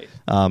eyes. Right.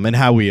 And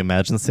how we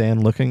imagine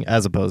sand looking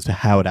as opposed to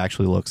how it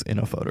actually looks in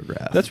a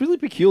photograph. That's really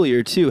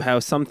peculiar, too, how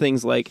some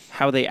things, like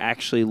how they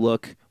actually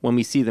look when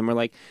we see them, we're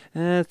like,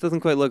 it doesn't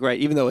quite look right,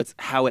 even though it's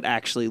how it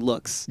actually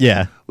looks.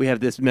 Yeah. We have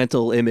this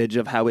mental image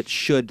of how it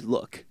should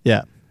look.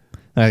 Yeah.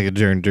 I think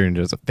Jordan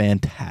does a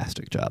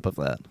fantastic job of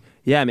that.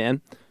 Yeah,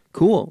 man.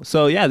 Cool.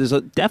 So, yeah, there's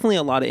definitely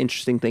a lot of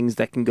interesting things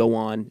that can go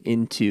on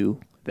into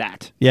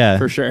that. Yeah.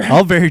 For sure.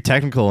 All very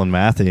technical and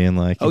mathy, and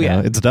like, you know,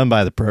 yeah. it's done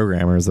by the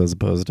programmers as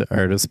opposed to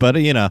artists. But,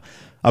 you know,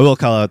 I will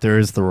call out there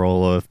is the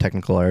role of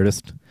technical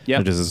artist. Yeah.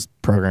 Which is this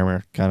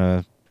programmer kind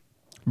of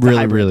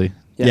really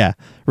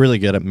really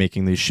good at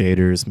making these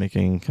shaders,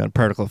 making kind of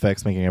particle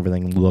effects, making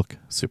everything look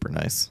super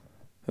nice.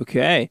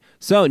 Okay.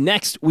 So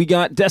next we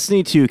got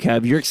Destiny 2,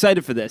 Kev. You're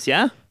excited for this,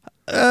 yeah?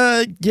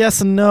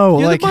 Yes and no.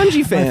 You're like, the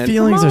Bungie fan. My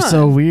feelings are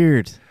so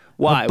weird.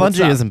 Why? Well,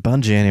 Bungie isn't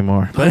Bungie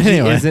anymore. But Bungie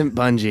anyway. isn't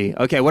Bungie.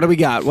 Okay, what do we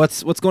got?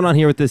 What's going on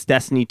here with this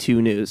Destiny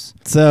 2 news?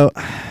 So,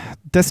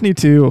 Destiny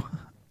 2,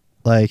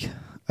 like,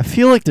 I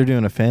feel like they're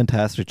doing a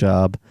fantastic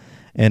job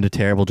and a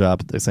terrible job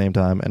at the same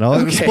time. And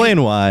I'll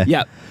explain why.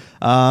 Yeah.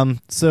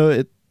 So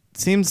it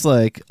seems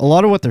like a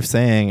lot of what they're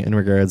saying in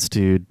regards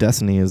to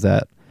Destiny is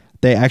that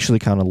they actually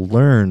kind of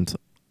learned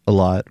a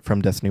lot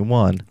from Destiny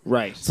 1.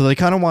 Right. So they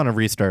kind of want to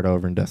restart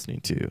over in Destiny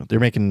 2. They're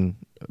making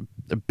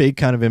a big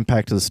kind of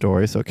impact to the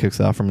story, so it kicks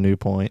off from a new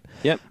point.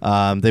 Yep.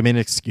 They made an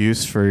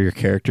excuse for your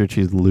character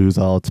to lose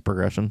all its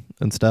progression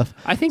and stuff.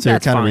 I think so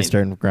that's you're kind fine. of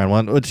restarting from ground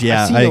one, which,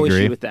 yeah, I see I no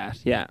agree issue with that.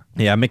 Yeah.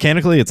 Yeah,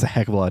 mechanically, it's a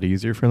heck of a lot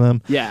easier for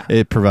them. Yeah.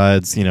 It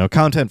provides, you know,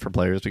 content for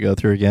players to go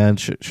through again.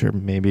 Sure,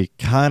 maybe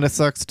kind of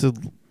sucks to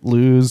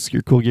lose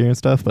your cool gear and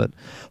stuff, but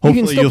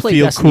hopefully you'll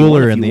feel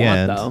cooler in the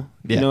end. Though.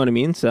 Yeah. You know what I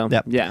mean? So,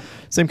 yep. yeah.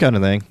 Same kind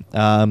of thing.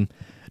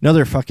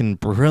 Another fucking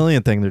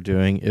brilliant thing they're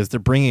doing is they're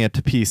bringing it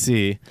to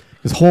PC.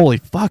 Because holy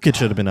fuck, it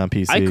should have been on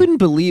PC. I couldn't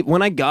believe,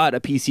 when I got a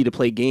PC to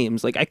play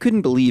games, like, I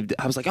couldn't believe,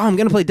 I was like, oh, I'm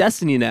going to play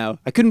Destiny now.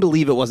 I couldn't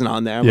believe it wasn't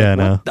on there. I'm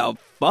like, what the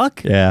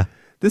fuck? Yeah.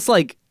 This,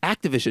 like,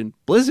 Activision,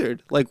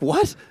 Blizzard, like,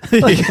 what?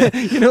 Like,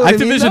 you know what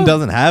Activision I mean,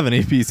 doesn't have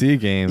any PC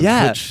games,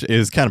 which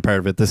is kind of part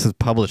of it. This is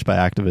published by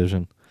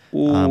Activision,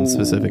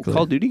 specifically.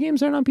 Call of Duty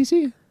games aren't on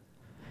PC?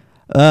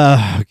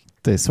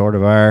 They sort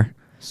of are.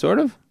 Sort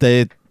of?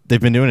 They've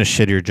been doing a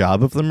shittier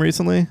job of them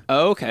recently.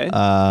 Oh, okay.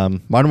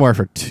 Modern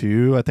Warfare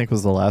 2, I think,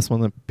 was the last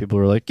one that people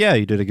were like, yeah,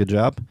 you did a good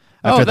job.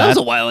 After that was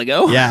a while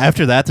ago. Yeah,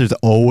 after that, there's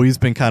always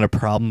been kind of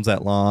problems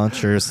at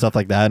launch or stuff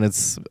like that, and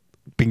it's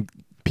been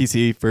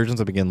PC versions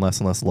have been getting less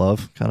and less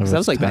love. Kind of. That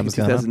was like back in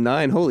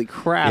 2009. Holy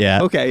crap.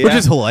 Yeah. Okay. Yeah. Which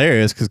is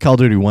hilarious because Call of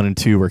Duty 1 and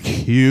 2 were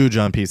huge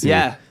on PC.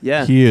 Yeah.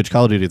 Yeah. Huge.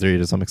 Call of Duty 3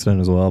 to some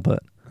extent as well,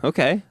 but.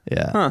 Okay.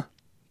 Yeah. Huh.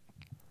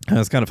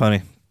 It's kind of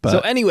funny. But so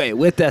anyway,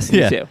 with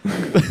Destiny 2.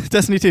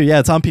 Destiny 2, yeah,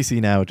 it's on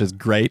PC now, which is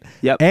great.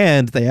 Yep.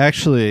 And they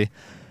actually,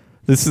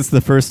 this is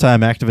the first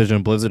time Activision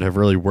and Blizzard have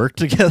really worked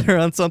together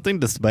on something,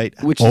 despite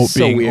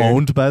being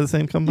owned by the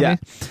same company.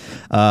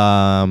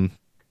 Yeah.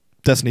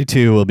 Destiny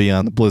 2 will be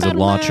on the Blizzard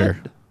launcher,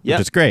 which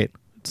is great.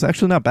 It's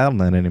actually not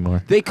Battle.net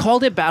anymore. They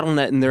called it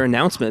Battle.net in their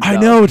announcement, though, I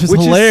know, which is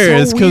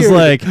hilarious, because,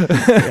 like,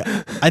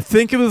 I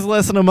think it was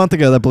less than a month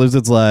ago that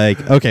Blizzard's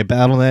like, okay,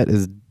 Battle.net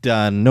is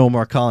done. No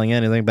more calling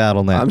anything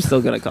Battle.net. I'm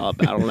still going to call it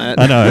Battle.net.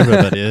 I know,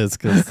 everybody is,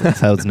 because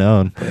that's how it's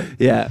known.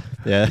 Yeah.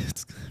 Yeah,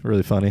 it's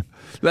really funny.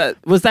 But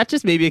was that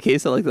just maybe a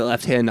case of, like, the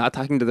left hand not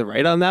talking to the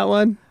right on that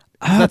one?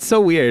 That's so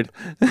weird.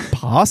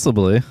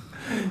 Possibly.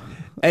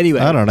 Anyway.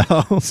 I don't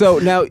know. So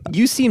now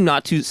you seem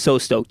not so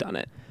stoked on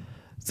it.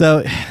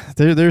 So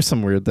there's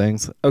some weird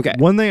things. Okay.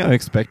 One thing I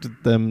expected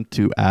them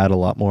to add a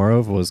lot more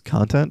of was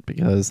content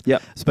because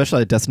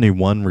especially at Destiny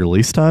 1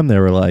 release time, they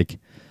were like,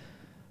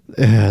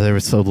 there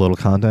was so little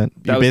content.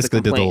 You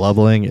basically did the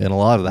leveling, and a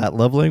lot of that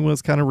leveling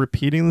was kind of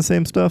repeating the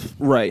same stuff.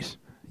 Right.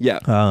 Yeah.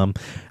 And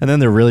then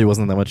there really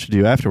wasn't that much to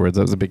do afterwards.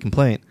 That was a big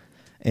complaint.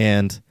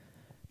 And,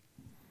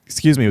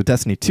 with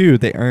Destiny 2,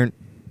 they aren't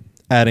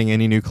adding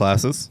any new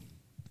classes.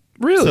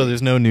 Really? So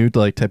there's no new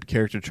type of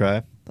character to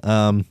try.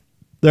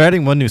 They're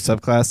adding one new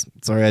subclass.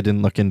 Sorry, I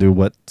didn't look into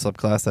what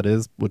subclass that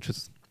is, which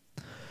is,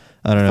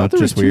 I don't know,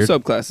 just weird. There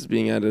were 2 subclasses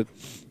being added.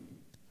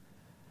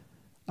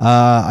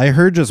 I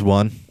heard just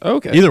one.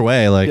 Okay. Either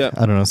way, I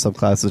don't know,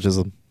 subclass is just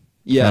a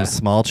kind of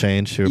small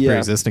change to a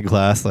pre-existing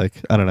class. I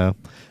don't know.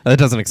 That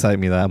doesn't excite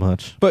me that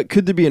much. But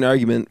could there be an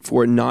argument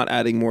for not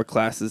adding more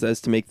classes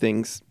as to make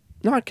things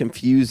not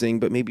confusing,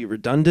 but maybe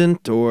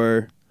redundant,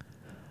 or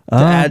to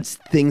add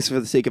things for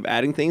the sake of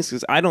adding things?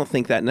 Because I don't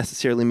think that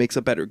necessarily makes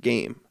a better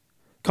game.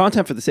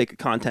 Content for the sake of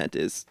content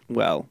is,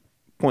 well,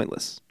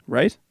 pointless,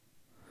 right?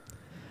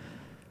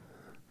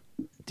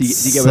 Do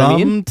you get what I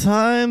mean?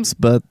 Sometimes,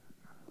 but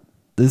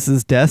this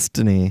is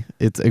Destiny.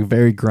 It's a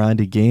very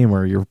grindy game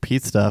where you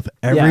repeat stuff.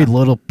 Every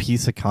little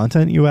piece of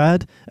content you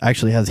add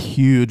actually has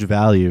huge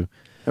value.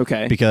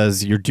 Okay.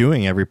 Because you're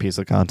doing every piece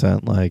of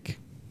content, I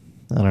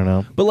don't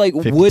know. But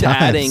would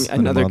adding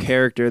another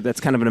character that's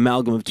kind of an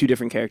amalgam of 2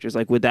 different characters,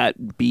 would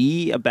that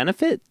be a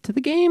benefit to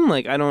the game?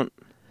 I don't...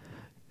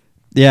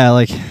 Yeah,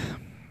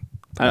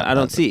 I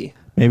don't see.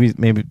 Maybe.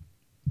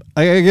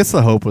 I guess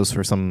the hope was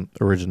for some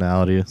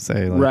originality.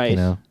 Say,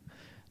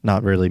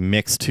 not really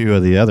mix 2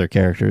 of the other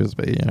characters,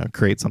 but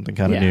create something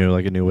kind of new,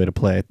 a new way to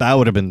play. That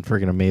would have been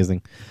freaking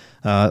amazing.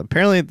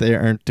 Apparently, they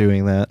aren't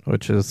doing that,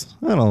 which is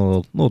I don't know,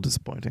 a little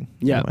disappointing.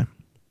 Yeah.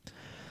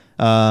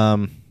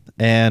 Anyway.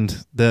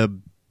 And the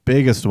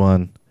biggest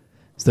one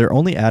is they're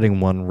only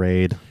adding 1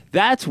 raid.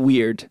 That's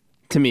weird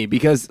to me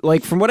because,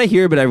 from what I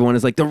hear about everyone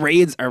is the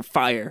raids are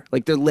fire,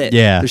 they're lit,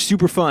 they're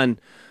super fun.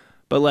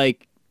 But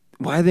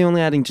why are they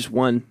only adding just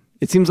 1?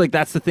 It seems like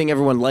that's the thing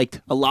everyone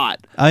liked a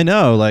lot. I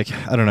know, I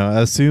don't know.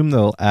 I assume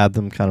they'll add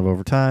them kind of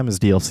over time as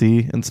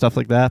DLC and stuff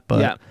like that.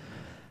 But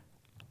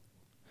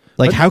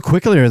how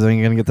quickly are they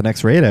going to get the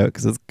next raid out?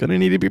 Because it's going to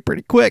need to be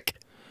pretty quick.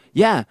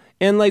 Yeah,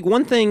 and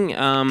one thing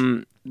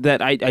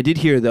that I did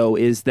hear though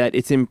is that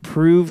it's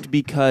improved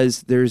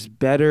because there's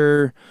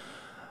better.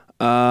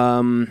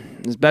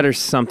 There's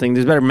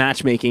better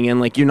matchmaking,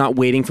 and you're not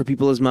waiting for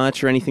people as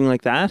much or anything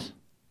like that.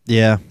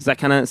 Yeah. Is that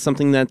kind of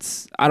something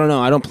that's... I don't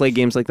know. I don't play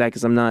games like that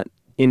because I'm not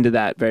into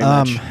that very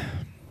much.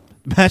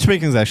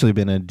 Matchmaking's actually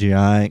been a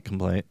giant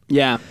complaint.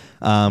 Yeah.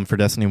 For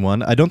Destiny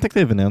 1. I don't think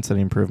they've announced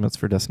any improvements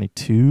for Destiny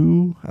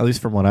 2, at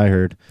least from what I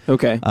heard.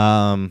 Okay.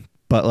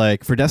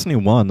 But for Destiny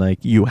 1,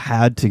 you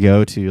had to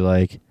go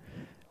to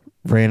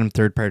random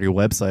third-party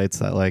websites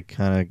that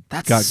kind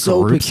of got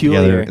so groups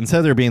peculiar. Together instead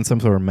of there being some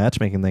sort of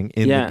matchmaking thing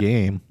in the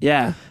game.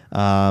 Yeah.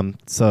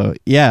 So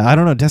yeah, I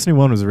don't know. Destiny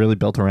 1 was really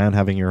built around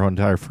having your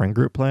entire friend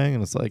group playing,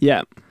 and it's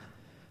yeah.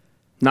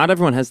 Not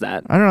everyone has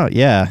that. I don't know.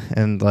 Yeah,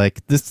 and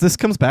this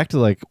comes back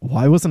to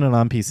why wasn't it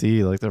on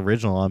PC, the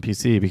original on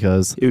PC?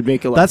 Because it would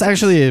make a lot. That's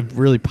actually a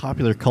really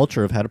popular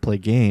culture of how to play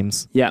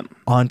games. Yeah.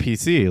 On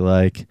PC,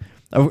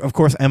 of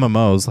course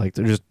MMOs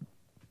they're just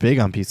big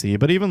on PC,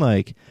 but even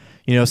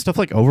stuff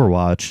like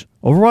Overwatch.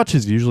 Overwatch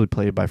is usually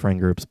played by friend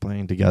groups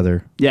playing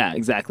together. Yeah,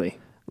 exactly.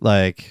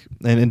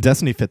 And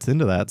Destiny fits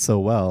into that so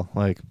well.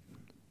 I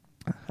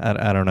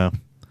don't know.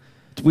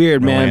 It's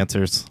weird, man.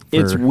 Answers.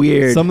 It's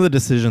weird. Some of the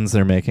decisions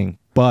they're making,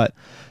 but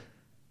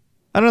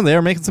I don't know. They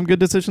are making some good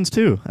decisions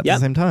too at the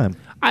same time.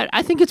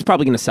 I think it's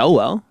probably going to sell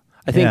well.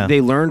 I think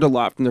they learned a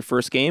lot from their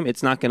first game.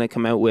 It's not going to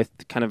come out with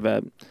kind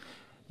of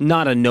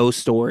not a no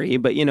story,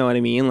 but you know what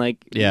I mean?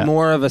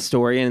 More of a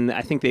story, and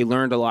I think they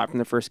learned a lot from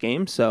the first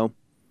game, so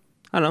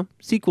I don't know.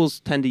 Sequels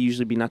tend to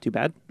usually be not too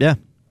bad. Yeah.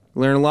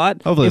 Learn a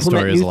lot. Hopefully the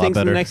story is a lot things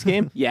better. In the next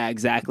game. Yeah,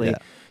 exactly. Yeah.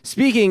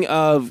 Speaking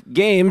of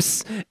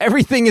games,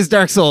 everything is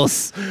Dark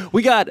Souls.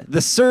 We got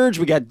The Surge,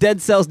 we got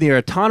Dead Cells, Nier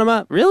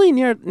Automata. Really?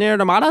 Nier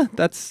Automata?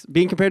 That's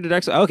being compared to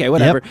Dark Souls? Okay,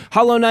 whatever. Yep.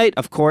 Hollow Knight,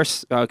 of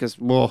course,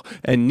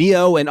 and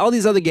Neo, and all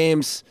these other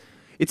games.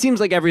 It seems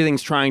like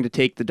everything's trying to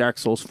take the Dark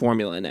Souls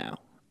formula now.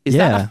 Is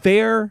that a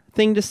fair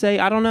thing to say?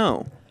 I don't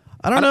know.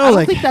 I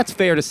don't think that's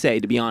fair to say,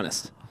 to be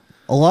honest.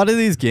 A lot of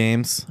these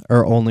games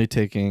are only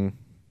taking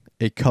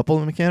a couple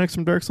of mechanics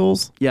from Dark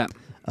Souls. Yeah.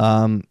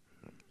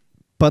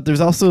 But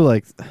there's also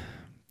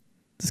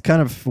this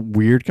kind of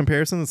weird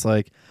comparison. It's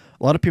a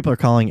lot of people are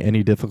calling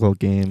any difficult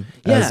game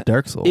as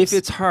Dark Souls. If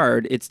it's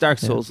hard, it's Dark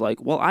Souls.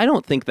 Well, I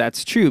don't think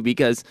that's true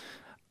because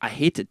I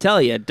hate to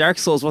tell you, Dark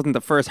Souls wasn't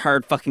the first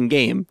hard fucking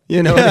game.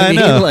 You know what I mean?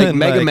 Know.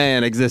 Mega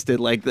Man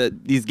existed.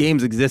 These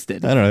games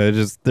existed. I don't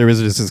know. There was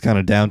just this kind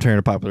of downturn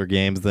of popular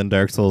games. Then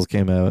Dark Souls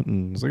came out,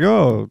 and it's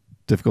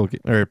difficult.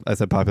 Or I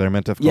said popular, I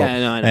meant difficult. Yeah,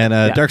 I know.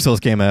 And Dark Souls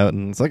came out,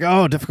 and it's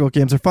difficult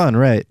games are fun,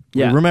 right?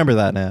 Yeah. We remember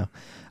that now.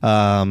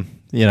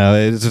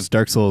 It's just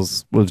Dark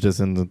Souls was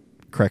just in the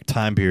correct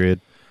time period.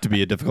 to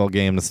be a difficult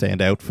game to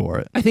stand out for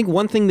it. I think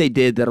one thing they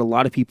did that a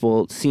lot of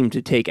people seem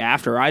to take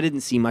after, I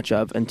didn't see much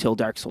of until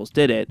Dark Souls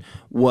did it,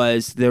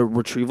 was the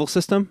retrieval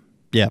system.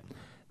 Yeah.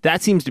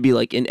 That seems to be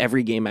like in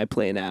every game I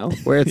play now,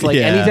 where it's like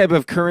any type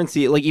of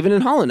currency, like even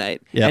in Hollow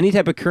Knight, any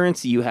type of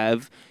currency you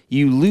have,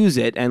 you lose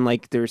it, and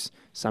like there's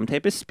some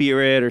type of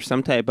spirit or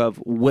some type of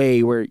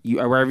way where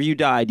wherever you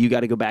died, you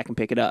got to go back and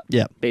pick it up.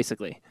 Yeah,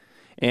 basically.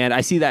 And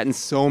I see that in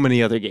so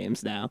many other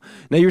games now.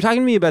 Now you're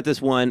talking to me about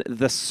this one,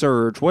 The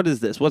Surge. What is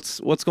this? What's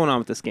going on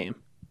with this game?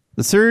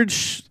 The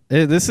Surge.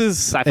 This is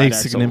Sci-fi a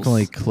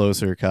significantly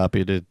closer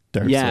copy to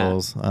Dark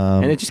Souls,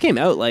 and it just came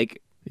out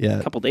like.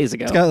 A couple days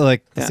ago. It's got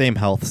like the same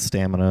health,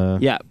 stamina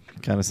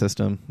kind of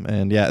system.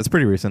 And it's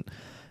pretty recent.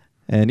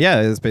 And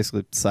it's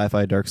basically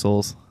sci-fi Dark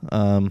Souls.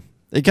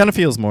 It kind of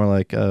feels more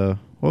like, what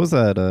was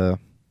that?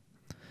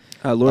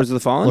 Lords of the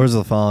Fallen? Lords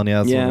of the Fallen,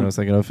 that's what I was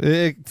thinking of.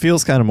 It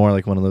feels kind of more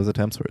like one of those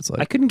attempts where it's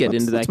like, I couldn't get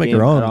into that let's game make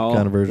our own at all.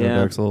 kind of version of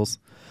Dark Souls.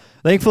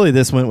 Thankfully,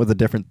 this went with a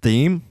different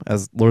theme,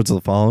 as Lords of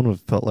the Fallen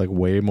would felt like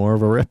way more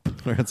of a rip,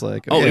 where it's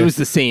like, it was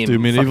the same. Do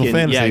medieval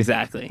fantasy. Yeah,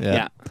 exactly.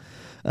 Yeah.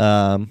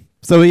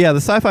 So the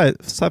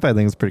sci-fi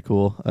thing is pretty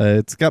cool.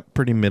 It's got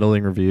pretty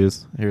middling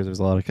reviews. There's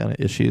a lot of kind of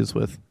issues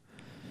with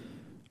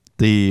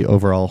the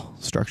overall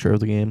structure of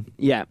the game.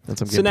 Yeah.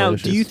 So now,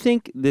 do you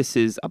think this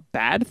is a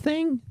bad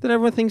thing that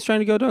everyone thinks trying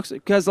to go Dark Souls?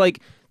 Because like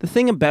the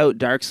thing about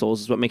Dark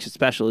Souls is what makes it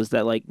special is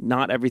that like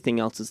not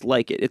everything else is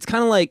like it. It's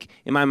kind of like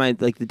in my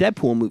mind like the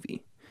Deadpool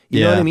movie.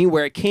 You know what I mean?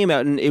 Where it came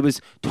out and it was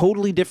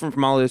totally different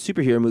from all other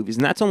superhero movies,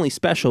 and that's only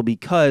special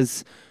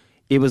because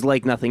it was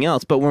like nothing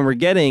else. But when we're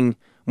getting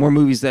more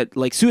movies that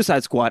like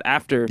Suicide Squad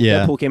after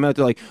Deadpool came out,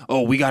 they're like,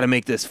 oh, we got to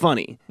make this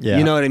funny. Yeah.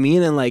 You know what I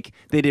mean? And like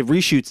they did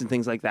reshoots and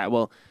things like that.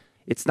 Well,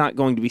 it's not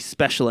going to be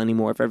special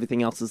anymore if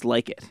everything else is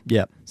like it.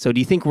 Yeah. So do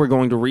you think we're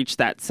going to reach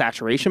that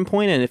saturation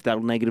point, and if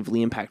that'll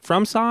negatively impact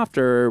FromSoft,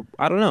 or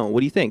I don't know?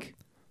 What do you think?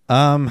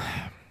 I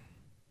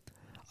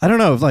don't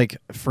know. Like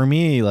for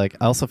me, like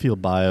I also feel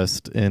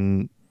biased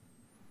in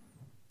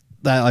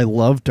that I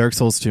love Dark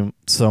Souls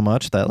so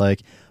much that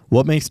like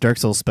what makes Dark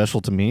Souls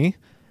special to me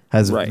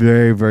has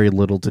very, very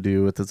little to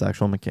do with its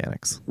actual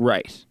mechanics.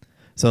 Right.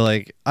 So,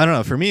 like, I don't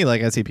know. For me,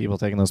 like, I see people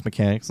taking those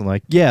mechanics and,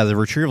 like, the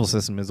retrieval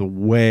system is a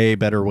way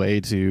better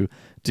way to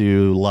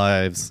do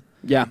lives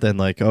than,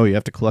 like, oh, you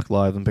have to collect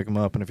lives and pick them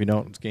up, and if you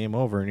don't, it's game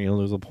over, and, you know,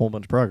 there's a whole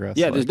bunch of progress.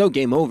 Yeah, like, there's no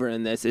game over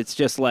in this. It's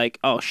just like,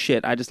 oh,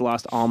 shit, I just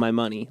lost all my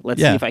money.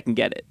 Let's see if I can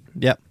get it.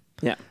 Yep.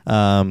 Yeah.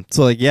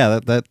 So, like,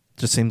 that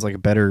just seems like a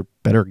better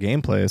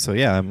gameplay. So,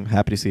 I'm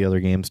happy to see other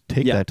games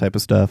take that type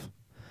of stuff.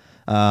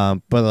 But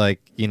like,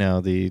 you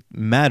know, the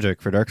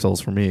magic for Dark Souls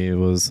for me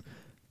was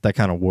that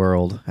kind of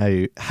world,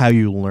 how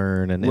you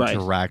learn and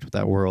interact with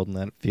that world, and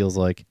that it feels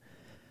like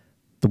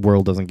the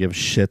world doesn't give a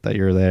shit that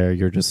you're there.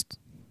 You're just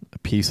a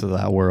piece of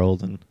that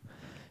world, and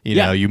you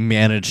know, you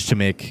manage to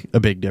make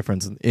a big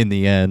difference in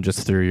the end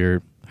just through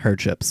your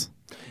hardships.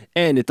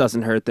 And it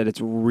doesn't hurt that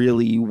it's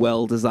really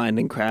well designed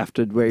and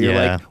crafted where you're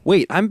like,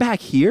 wait, I'm back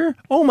here?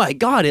 Oh my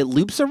God, it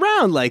loops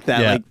around like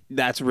that. Like,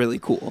 that's really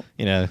cool.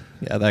 You know,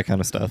 that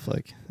kind of stuff.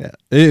 Like,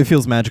 it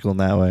feels magical in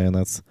that way. And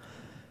that's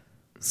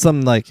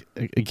something like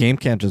a game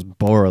can't just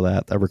borrow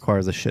that. That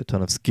requires a shit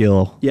ton of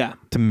skill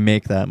to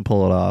make that and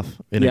pull it off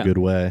in a good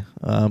way.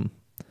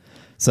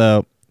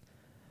 So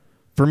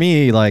for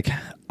me, like,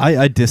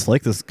 I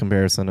dislike this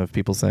comparison of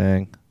people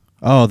saying,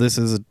 oh, this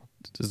is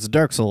a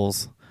Dark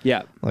Souls.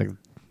 Yeah. Like,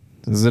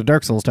 this is a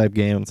Dark Souls type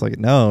game. It's like,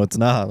 no, it's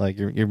not. Like,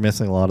 you're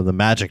missing a lot of the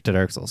magic to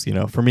Dark Souls, you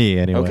know, for me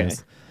anyways. Okay.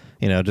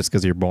 You know, just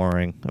because you're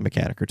boring a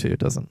mechanic or two, it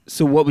doesn't.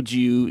 So what would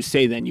you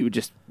say then? You would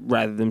just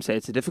rather them say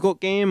it's a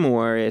difficult game,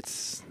 or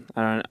it's,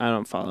 I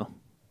don't follow.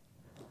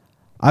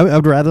 I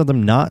would rather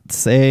them not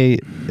say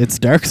it's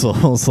Dark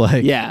Souls.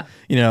 Like,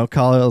 you know,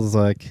 call it as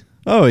like,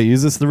 oh, it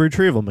uses the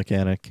retrieval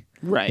mechanic.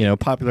 Right. You know,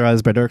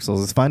 popularized by Dark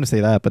Souls. It's fine to say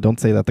that, but don't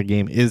say that the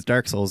game is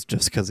Dark Souls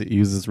just because it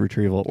uses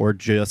retrieval or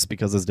just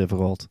because it's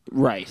difficult.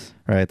 Right.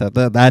 Right.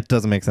 That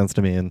doesn't make sense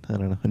to me, and I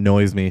don't know,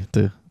 annoys me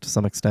to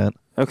some extent.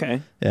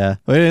 Okay. Yeah.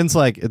 But it's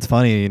like, it's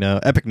funny, you know,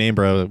 Epic Name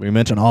Bro, we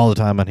mention all the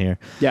time on here.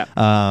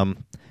 Yeah.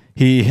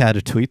 He had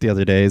a tweet the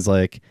other day. He's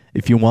like,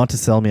 if you want to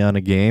sell me on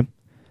a game,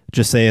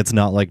 just say it's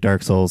not like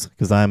Dark Souls,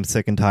 because I'm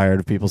sick and tired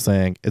of people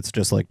saying it's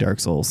just like Dark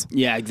Souls.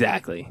 Yeah,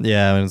 exactly.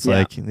 Yeah, and it's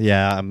like,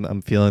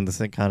 I'm feeling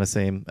the kind of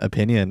same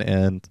opinion,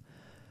 and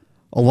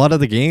a lot of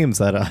the games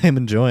that I'm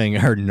enjoying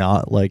are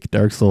not like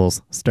Dark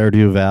Souls.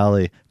 Stardew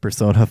Valley,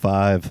 Persona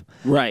 5.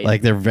 Right.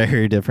 Like, they're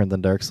very different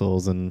than Dark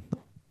Souls in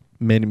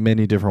many,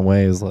 many different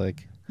ways.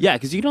 Like, yeah,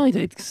 because you can only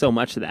take so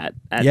much of that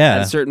at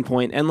a certain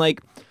point. And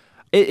like,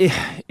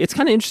 it's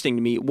kind of interesting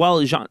to me.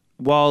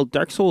 While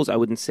Dark Souls, I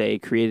wouldn't say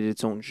created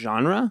its own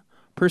genre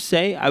per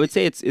se, I would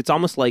say it's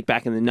almost like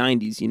back in the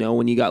 90s, you know,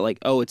 when you got like,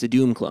 oh, it's a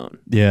Doom clone.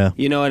 Yeah.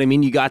 You know what I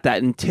mean? You got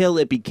that until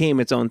it became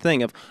its own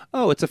thing of,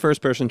 oh, it's a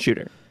first-person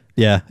shooter.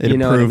 Yeah, it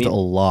improved a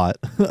lot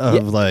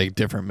of like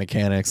different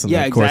mechanics, and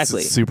of course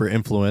it's super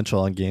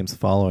influential on games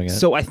following it.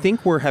 So I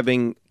think we're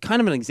having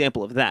kind of an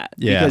example of that.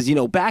 Yeah. Because, you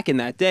know, back in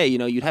that day, you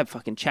know, you'd have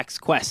fucking Chex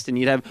Quest and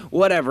you'd have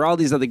whatever, all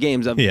these other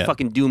games of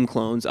fucking Doom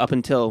clones up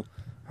until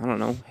I don't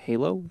know,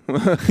 Halo.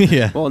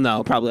 Yeah. Well,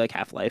 no, probably like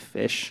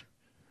Half-Life-ish.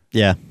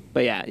 Yeah.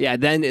 But yeah.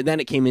 Then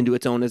it came into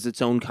its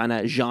own kind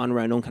of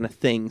genre and own kind of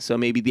thing. So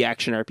maybe the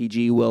action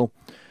RPG will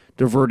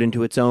divert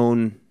into its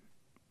own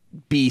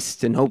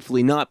beast and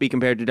hopefully not be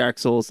compared to Dark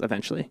Souls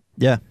eventually.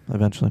 Yeah,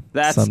 eventually.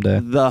 That's someday.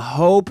 The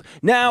hope.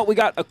 Now we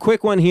got a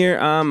quick one here.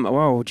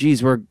 Oh,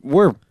 geez, we're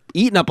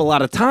eating up a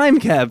lot of time,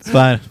 Kev. It's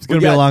fine. It's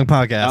gonna be a long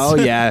podcast. Oh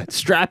yeah,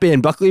 strap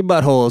in, buckle your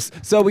buttholes.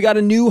 So we got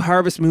a new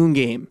Harvest Moon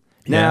game.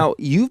 Now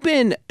you've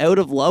been out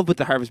of love with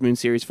the Harvest Moon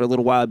series for a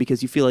little while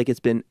because you feel like it's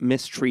been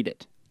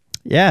mistreated.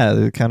 Yeah,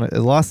 it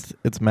lost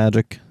its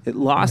magic. It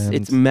lost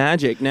its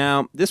magic.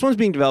 Now, this one's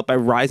being developed by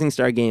Rising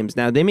Star Games.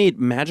 Now, they made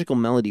Magical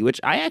Melody,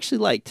 which I actually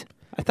liked.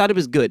 I thought it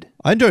was good.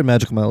 I enjoyed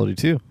Magical Melody,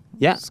 too.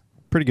 Yeah. It's a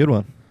pretty good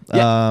one.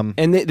 Yeah.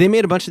 And they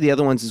made a bunch of the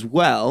other ones as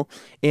well.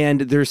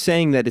 And they're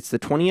saying that it's the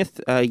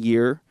 20th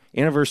year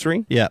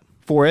anniversary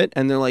for it.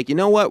 And they're like, you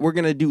know what? We're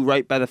going to do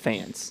right by the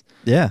fans.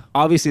 Yeah.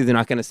 Obviously, they're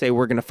not going to say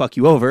we're going to fuck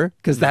you over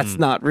because that's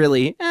not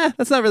really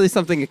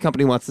something a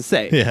company wants to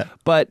say. Yeah.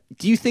 But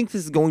do you think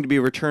this is going to be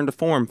a return to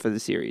form for the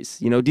series?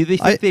 You know, do they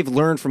think they've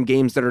learned from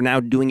games that are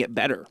now doing it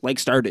better, like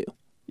Stardew?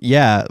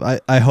 Yeah,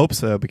 I hope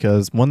so,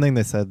 because one thing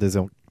they said is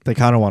they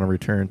kind of want to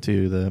return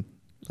to the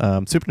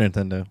Super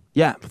Nintendo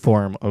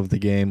form of the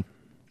game,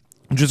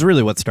 which is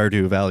really what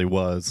Stardew Valley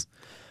was.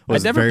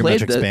 I've never very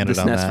played much expanded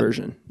the on SNES that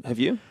version. Have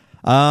you?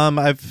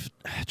 I've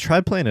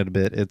tried playing it a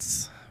bit.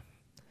 It's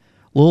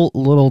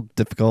little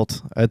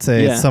difficult. I'd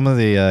say some of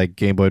the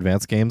Game Boy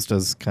Advance games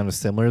does kind of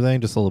similar thing,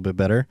 just a little bit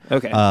better.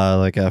 Okay.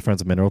 Like Friends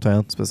of Mineral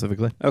Town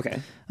specifically.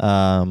 Okay.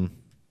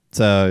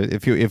 So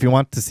if you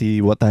want to see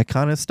what that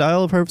kind of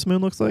style of Harvest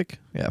Moon looks like,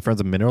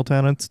 Friends of Mineral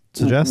Town I'd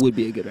suggest would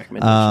be a good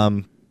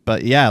recommendation.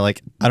 But yeah,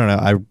 like I don't know,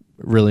 I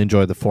really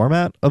enjoyed the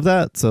format of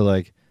that. So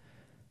like,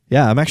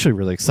 yeah, I'm actually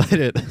really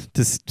excited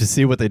to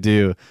see what they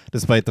do,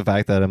 despite the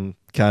fact that I'm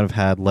kind of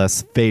had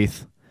less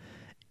faith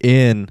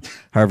in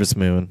Harvest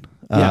Moon.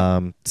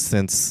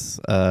 Since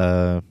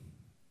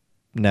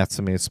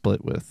Natsume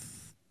split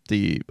with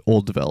the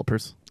old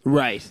developers.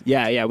 Right.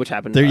 Yeah, which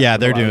happened.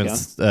 They're doing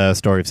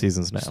Story of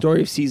Seasons now.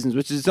 Story of Seasons,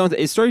 which is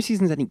Story of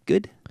Seasons any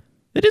good?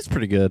 It is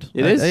pretty good.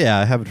 It is? Yeah,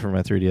 I have it for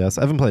my 3DS.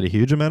 I haven't played a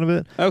huge amount of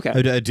it. Okay.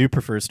 I do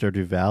prefer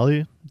Stardew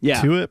Valley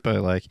to it,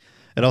 but like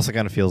it also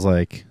kind of feels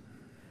like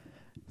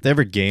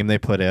every game they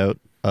put out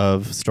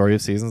of Story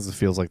of Seasons, it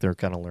feels like they're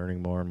kind of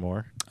learning more and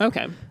more.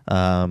 Okay.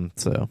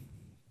 So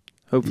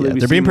hopefully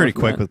they're being pretty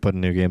quick with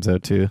putting new games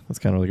out too. That's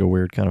kind of like a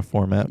weird kind of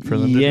format for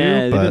them to do.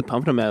 Yeah, they've been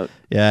pumping them out.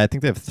 Yeah, I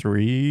think they have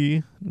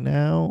 3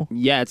 now.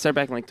 Yeah, it started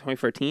back in like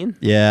 2014.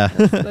 Yeah.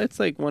 That's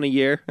like one a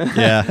year.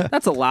 Yeah.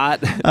 That's a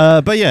lot.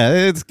 But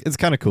yeah, it's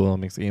kind of cool. It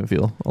makes the game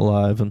feel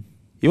alive. And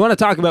you want to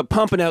talk about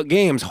pumping out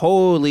games?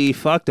 Holy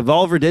fuck,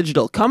 Devolver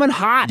Digital coming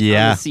hot on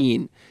the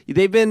scene.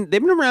 They've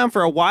been around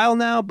for a while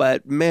now,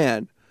 but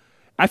man,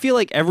 I feel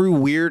like every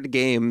weird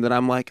game that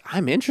I'm like,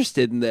 I'm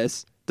interested in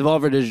this,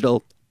 Devolver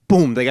Digital,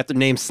 boom, they got their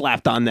name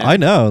slapped on there. I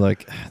know,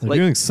 like they're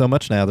doing so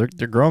much now.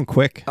 They're growing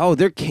quick. Oh,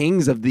 they're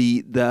kings of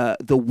the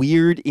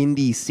weird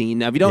indie scene.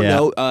 Now, if you don't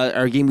know,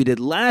 our game we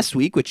did last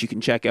week, which you can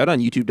check out on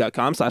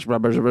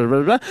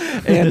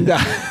youtube.com/and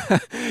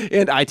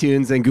and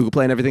iTunes and Google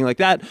Play and everything like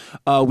that,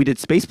 we did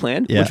Space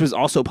Plan, which was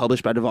also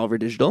published by Devolver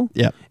Digital.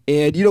 Yeah.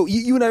 And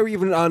you and I were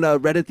even on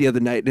Reddit the other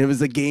night, and it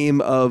was a game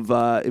of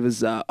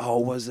was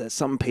it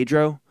something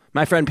Pedro?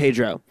 My friend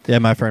Pedro. Yeah,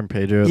 my friend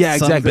Pedro. Yeah,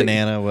 Some exactly.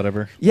 banana,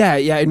 whatever. Yeah,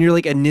 and you're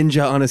like a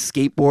ninja on a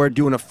skateboard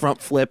doing a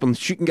front flip and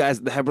shooting guys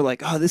in the head. We're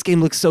like, oh, this game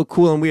looks so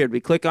cool and weird.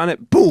 We click on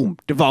it, boom,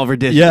 Devolver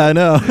Digital. Yeah, I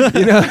know.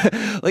 You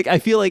know, like I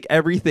feel like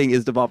everything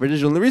is Devolver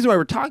Digital. And the reason why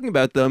we're talking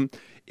about them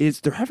is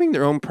they're having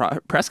their own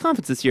press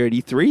conference this year at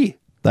E3.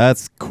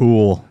 That's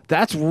cool.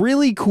 That's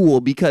really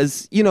cool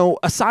because, you know,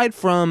 aside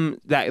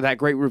from that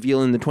great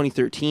reveal in the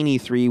 2013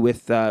 E3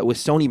 with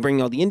Sony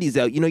bringing all the indies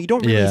out, you know, you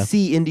don't really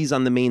see indies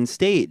on the main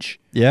stage.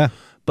 Yeah.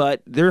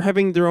 But they're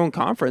having their own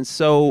conference.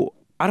 So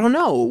I don't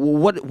know.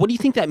 What do you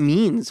think that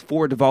means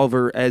for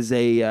Devolver as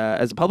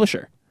a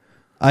publisher?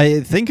 I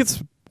think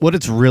what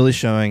it's really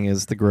showing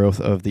is the growth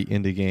of the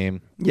indie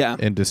game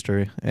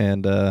industry.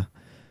 And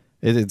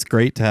it's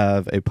great to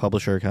have a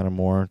publisher kind of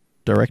more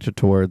directed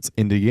towards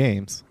indie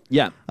games.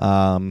 Yeah.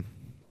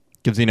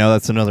 Because, you know,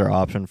 that's another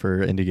option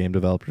for indie game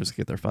developers to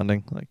get their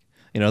funding. Like,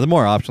 you know, the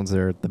more options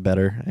there, the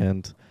better.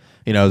 And,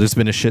 you know, there's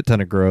been a shit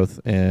ton of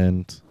growth.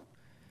 And,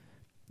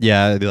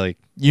 yeah, like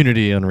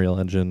Unity, Unreal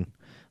Engine,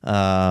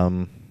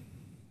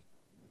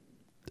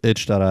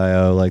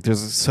 itch.io. Like,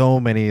 there's so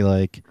many,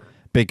 like,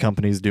 big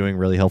companies doing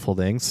really helpful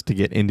things to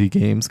get indie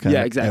games kind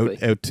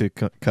of out to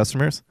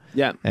customers.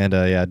 Yeah. And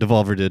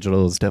Devolver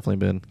Digital has definitely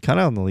been kind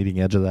of on the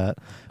leading edge of that.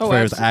 As far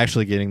as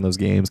actually getting those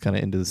games kind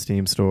of into the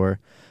Steam store.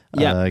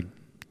 Yeah.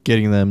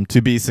 Getting them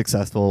to be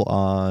successful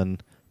on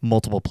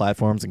multiple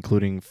platforms,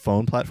 including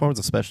phone platforms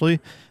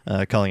especially.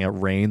 Calling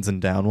out Reigns and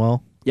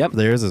Downwell. Yep.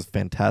 Theirs is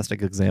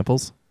fantastic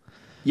examples.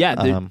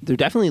 Yeah, they're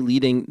definitely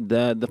leading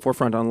the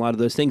forefront on a lot of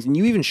those things. And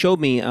you even showed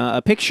me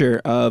a picture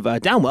of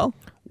Downwell.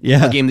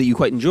 Yeah. A game that you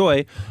quite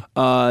enjoy.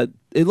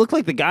 it looked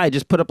like the guy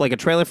just put up like a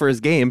trailer for his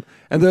game,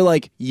 and they're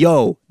like,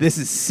 "Yo, this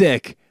is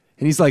sick,"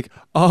 and he's like,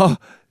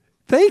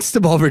 thanks,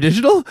 Devolver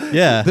Digital.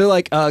 Yeah. They're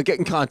like, get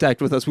in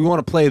contact with us. We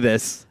want to play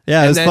this.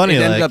 Yeah, it's funny.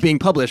 It ended up being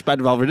published by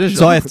Devolver Digital.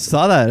 So I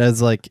saw that as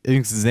like an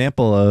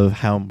example of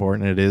how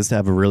important it is to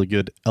have a really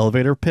good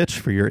elevator pitch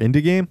for your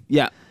indie game.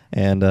 Yeah.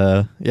 And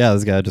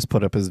this guy just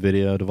put up his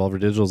video. Devolver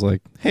Digital's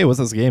like, hey, what's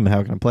this game and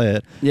how can I play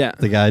it? Yeah.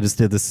 The guy just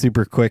did this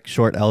super quick,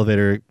 short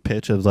elevator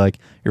pitch of like,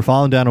 you're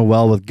falling down a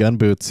well with gun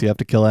boots. You have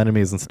to kill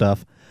enemies and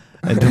stuff.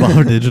 And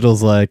Devolver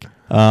Digital's like,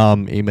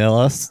 email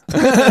us.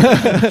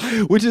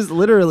 Which is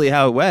literally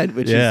how it went.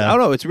 Which is, I don't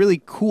know, it's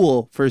really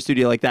cool for a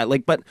studio like that.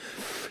 Like, but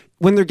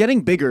when they're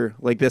getting bigger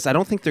like this, I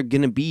don't think they're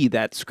gonna be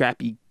that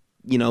scrappy,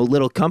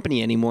 little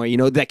company anymore,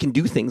 that can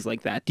do things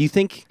like that. Do you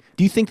think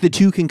the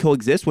two can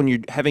coexist when you're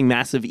having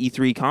massive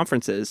E3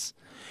 conferences?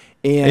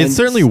 And it's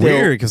certainly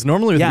weird because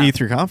normally with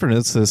E3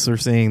 conferences, we're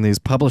seeing these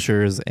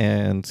publishers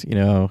and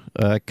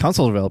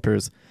console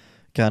developers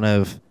kind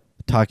of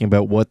talking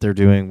about what they're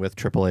doing with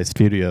AAA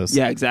studios.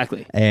 Yeah,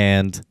 exactly.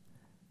 And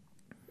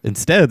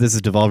instead, this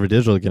is Devolver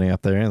Digital getting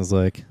up there and it's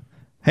like,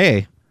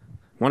 hey,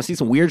 want to see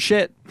some weird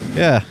shit?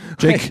 Yeah,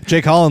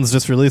 Jake Hollins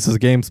just released his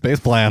game Space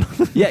Plan.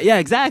 yeah,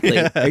 exactly,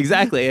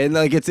 exactly. And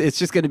like it's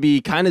just going to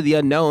be kind of the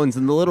unknowns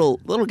and the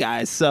little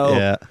guys.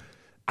 So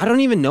I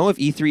don't even know if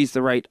E3 is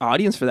the right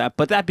audience for that.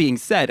 But that being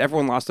said,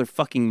 everyone lost their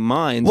fucking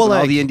minds when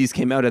all the indies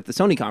came out at the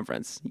Sony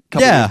conference a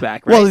couple years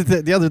back, right? Well,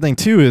 the other thing,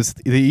 too, is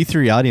the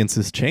E3 audience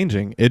is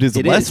changing. It is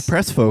less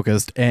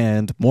press-focused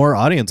and more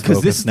audience-focused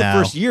now. Because this is the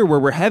first year where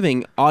we're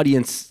having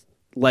audience,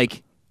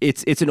 like,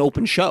 it's an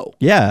open show.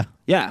 Yeah.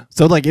 Yeah.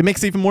 So, like, it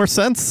makes even more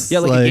sense. Yeah,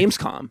 like a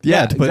Gamescom.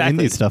 Yeah, to put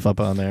indie stuff up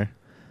on there.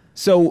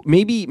 So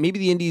maybe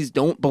the indies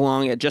don't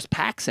belong at just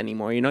PAX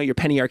anymore, your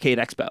Penny Arcade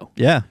Expo.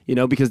 Yeah.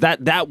 Because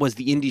that was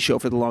the indie show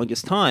for the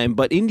longest time,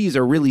 but indies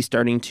are really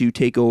starting to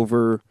take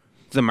over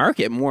the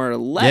market more or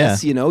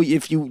less,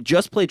 If you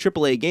just play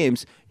AAA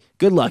games,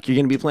 good luck. You're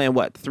going to be playing,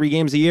 3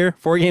 games a year,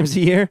 4 games a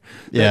year?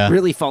 Yeah. That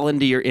really fall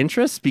into your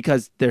interests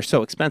because they're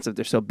so expensive,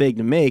 they're so big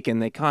to make,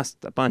 and they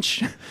cost a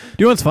bunch. You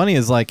know what's funny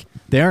is, like,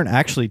 they aren't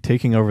actually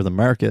taking over the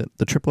market.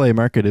 The AAA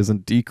market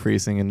isn't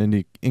decreasing and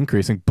indie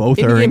increasing. Both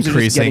indie are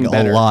increasing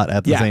a lot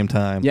at the same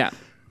time. Yeah.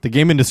 The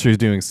game industry is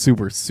doing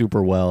super,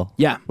 super well.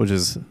 Yeah. Which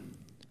is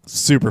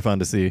super fun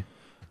to see.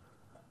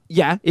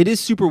 Yeah, it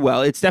is super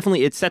well. It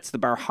sets the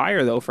bar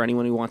higher, though, for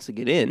anyone who wants to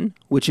get in,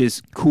 which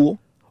is cool.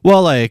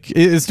 Well, like,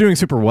 it's doing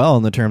super well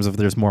in the terms of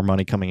there's more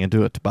money coming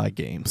into it to buy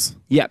games.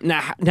 Yeah.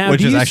 Now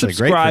which do is you actually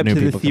great for subscribe new to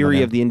the people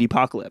theory of the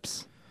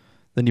indie-apocalypse?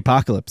 The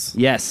indie-apocalypse.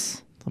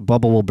 Yes. A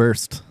bubble will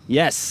burst.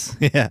 Yes.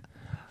 Yeah.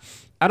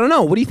 I don't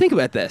know. What do you think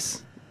about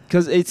this?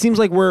 Because it seems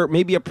like we're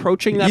maybe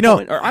approaching that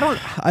point. Or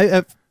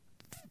I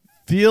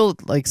feel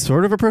like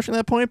sort of approaching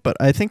that point, but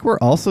I think we're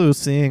also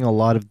seeing a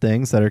lot of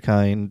things that are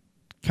kind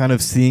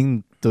of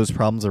seeing those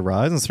problems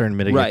arise and starting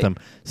to mitigate them.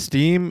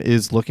 Steam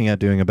is looking at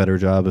doing a better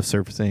job of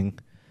surfacing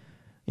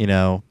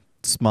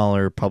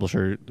smaller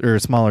publisher or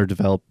smaller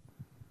develop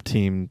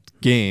team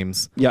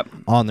games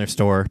on their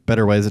store.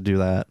 Better ways to do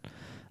that.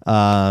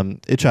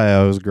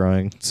 itch.io is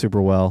growing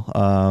super well.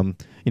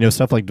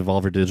 Stuff like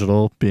Devolver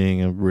Digital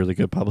being a really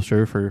good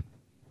publisher for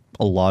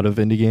a lot of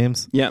indie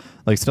games. Yeah.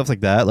 Like stuff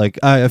like that. Like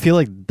I feel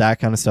like that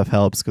kind of stuff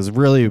helps because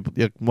really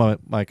what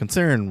my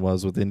concern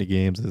was with indie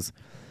games is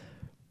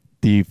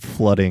the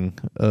flooding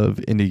of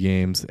indie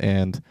games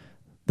and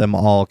them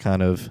all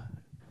kind of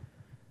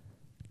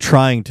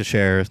trying to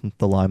share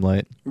the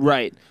limelight.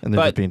 Right. And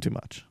there just being too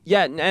much.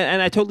 Yeah,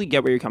 and I totally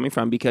get where you're coming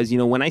from because,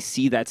 when I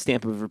see that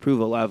stamp of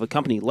approval of a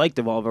company like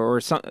Devolver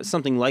or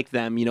something like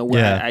them,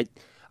 where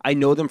I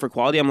know them for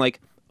quality, I'm like,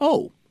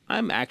 oh,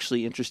 I'm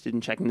actually interested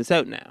in checking this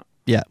out now.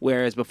 Yeah.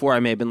 Whereas before I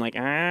may have been like,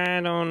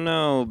 I don't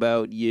know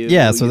about you.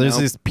 Yeah, so there's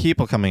these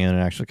people coming in and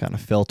actually kind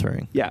of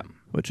filtering. Yeah.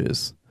 Which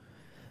is,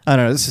 I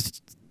don't know, this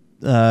is,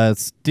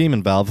 Steam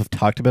and Valve have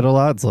talked about it a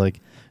lot. It's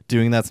like,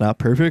 doing that's not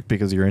perfect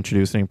because you're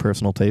introducing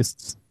personal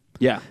tastes.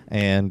 Yeah.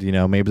 And,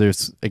 maybe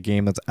there's a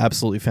game that's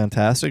absolutely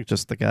fantastic,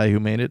 just the guy who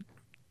made it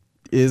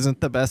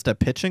isn't the best at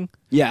pitching.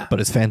 Yeah. But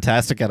is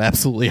fantastic at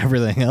absolutely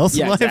everything else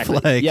in life. Exactly.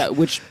 Like, yeah,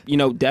 which,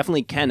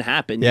 definitely can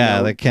happen.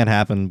 Yeah, that can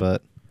happen,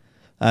 but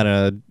I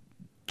don't know.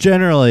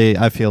 Generally,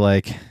 I feel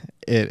like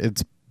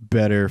it's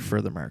better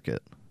for the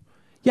market.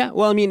 Yeah,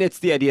 well, I mean, it's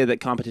the idea that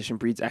competition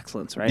breeds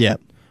excellence, right? Yeah.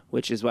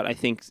 Which is what I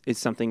think is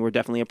something we're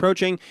definitely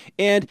approaching.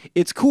 And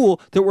it's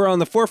cool that we're on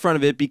the forefront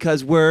of it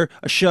because we're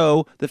a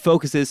show that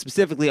focuses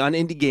specifically on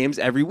indie games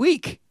every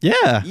week.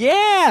 Yeah.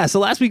 Yeah. So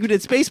last week we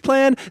did Space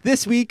Plan.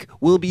 This week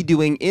we'll be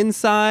doing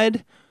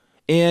Inside.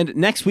 And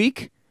next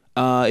week,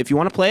 if you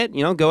want to play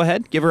it, go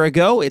ahead, give her a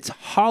go. It's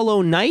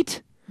Hollow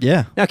Knight.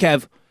 Yeah. Now,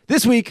 Kev,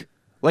 this week,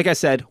 like I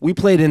said, we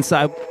played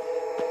Inside.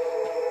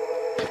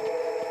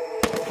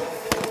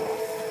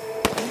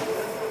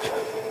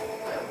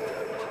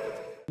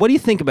 What do you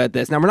think about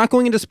this? Now, we're not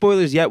going into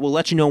spoilers yet. We'll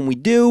let you know when we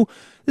do.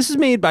 This is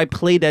made by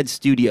Playdead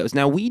Studios.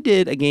 Now, we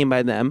did a game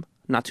by them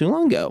not too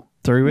long ago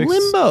 3 weeks.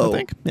 Limbo. I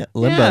think. Yeah,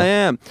 Limbo.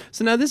 Yeah.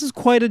 So now this is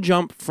quite a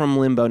jump from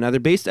Limbo. Now they're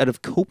based out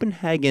of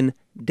Copenhagen,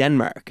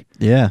 Denmark.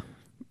 Yeah.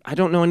 I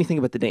don't know anything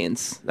about the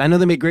Danes. I know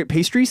they make great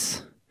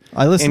pastries.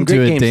 I listened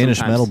to a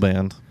Danish metal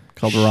band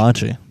called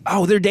Raunchy.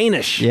 Oh, they're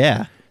Danish.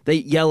 Yeah. They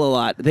yell a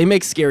lot. They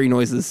make scary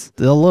noises.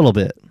 A little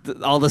bit.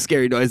 All the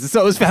scary noises.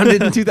 So it was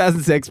founded in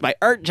 2006 by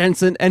Arnt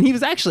Jensen, and he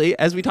was actually,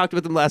 as we talked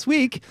about them last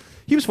week,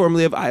 he was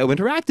formerly of IO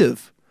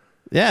Interactive.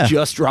 Yeah.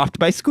 Just dropped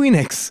by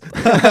Squeenix.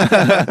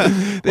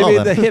 They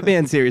made the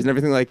Hitman series and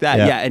everything like that.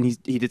 Yeah, and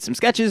he did some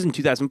sketches in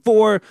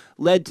 2004,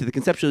 led to the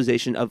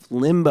conceptualization of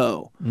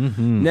Limbo.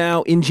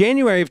 Now, in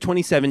January of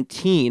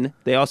 2017,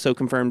 they also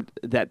confirmed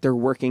that they're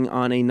working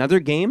on another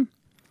game.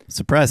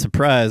 Surprise,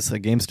 surprise. A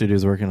game studio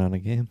is working on a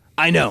game.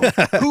 I know.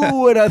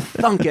 Who would have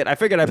thunk it? I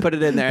figured I'd put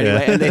it in there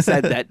anyway. And they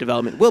said that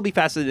development will be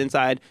faster than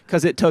Inside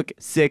because it took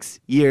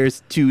 6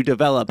 years to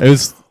develop. It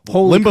was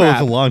Limbo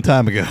crap. was a long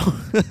time ago.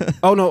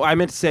 Oh, no, I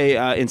meant to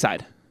say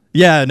Inside.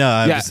 Yeah, no,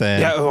 I'm just saying.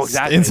 Yeah, oh,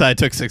 exactly. Inside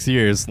took 6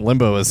 years.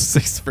 Limbo was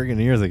 6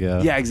 freaking years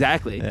ago. Yeah,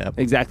 exactly.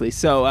 Exactly.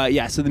 So,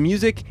 so the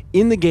music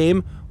in the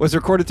game was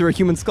recorded through a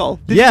human skull.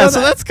 Did yeah, you know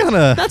so that? that's kind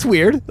of... That's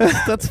weird.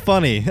 That's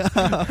funny.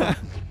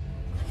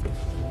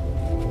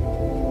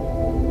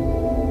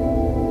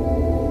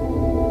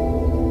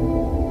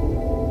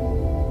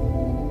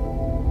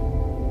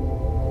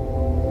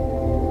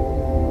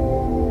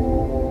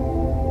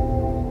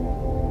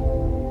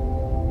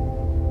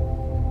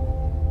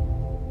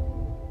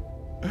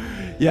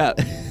 Yeah.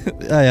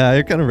 Yeah,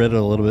 I kind of read it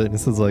a little bit, and it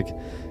says, like,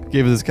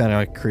 gave it this kind of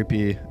like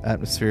creepy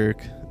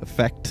atmospheric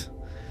effect.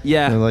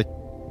 Yeah. And I'm like,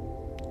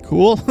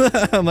 cool.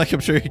 I'm like, I'm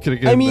sure you could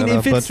have given that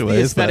if a bunch it's of the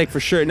ways. aesthetic for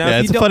sure. Now, yeah,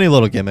 if it's you a funny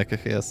little gimmick, I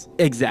guess.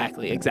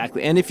 Exactly.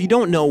 And if you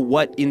don't know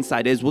what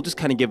Inside is, we'll just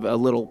kind of give a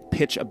little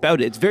pitch about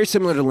it. It's very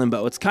similar to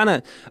Limbo. It's kind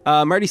of,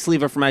 Marty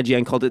Sleva from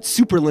IGN called it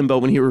Super Limbo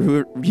when he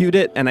reviewed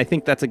it, and I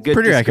think that's a good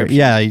Pretty accurate.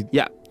 description.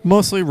 Yeah.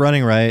 Mostly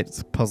running right.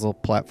 It's a puzzle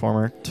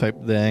platformer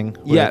type thing.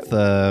 With,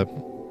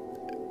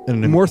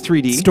 more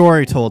 3D.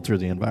 Story told through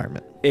the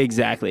environment.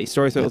 Exactly.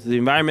 Story told through the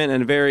environment,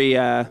 and a very...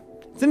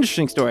 it's an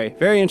interesting story.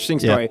 Very interesting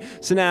story. Yeah.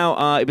 So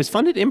now, it was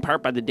funded in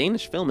part by the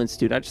Danish Film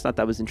Institute. I just thought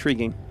that was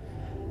intriguing.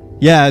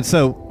 Yeah,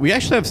 so we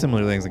actually have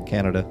similar things in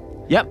Canada.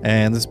 Yep.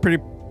 And this is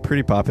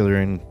pretty popular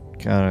in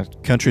kind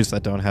of countries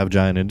that don't have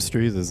giant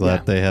industries, is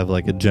that they have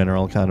like a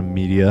general kind of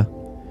media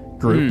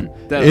group.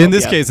 In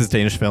this case, it's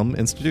Danish Film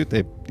Institute.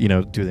 They,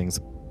 do things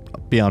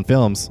beyond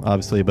films,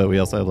 obviously, but we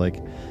also have like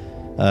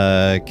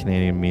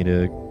Canadian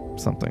Media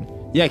something.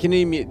 Yeah,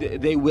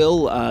 they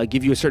will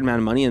give you a certain amount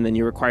of money, and then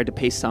you're required to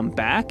pay some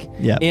back.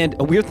 Yeah. And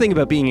a weird thing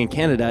about being in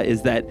Canada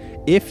is that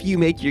if you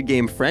make your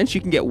game French,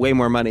 you can get way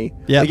more money.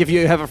 Yeah. Like if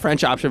you have a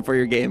French option for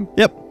your game.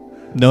 Yep.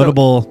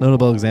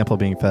 Notable example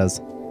being Fez.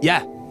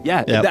 Yeah.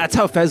 Yep. That's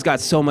how Fez got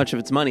so much of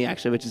its money,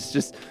 actually, which is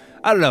just...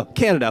 I don't know,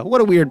 Canada, what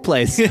a weird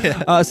place.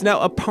 So now,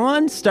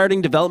 upon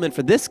starting development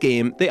for this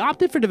game, they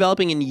opted for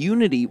developing in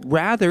Unity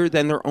rather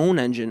than their own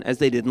engine, as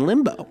they did in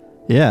Limbo.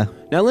 Yeah.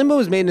 Now, Limbo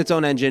was made in its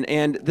own engine,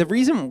 and the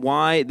reason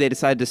why they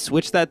decided to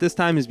switch that this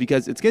time is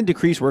because it's going to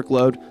decrease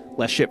workload,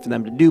 less shit for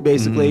them to do,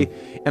 basically.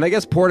 And I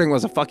guess porting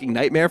was a fucking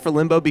nightmare for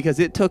Limbo because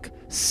it took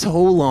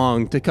so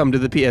long to come to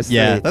the PS3.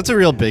 Yeah, that's a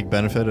real big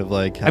benefit of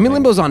like... I mean,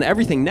 Limbo's on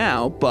everything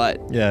now,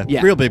 but... Yeah,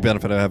 real big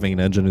benefit of having an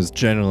engine is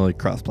generally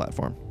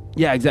cross-platform.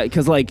 Yeah, exactly.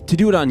 Because, like, to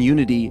do it on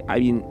Unity, I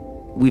mean,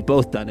 we've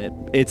both done it.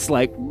 It's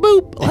like,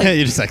 boop. Like,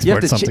 you just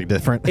export something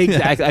different.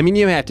 Exactly. I mean,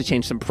 you may have to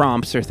change some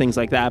prompts or things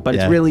like that, but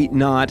it's really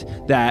not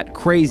that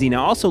crazy.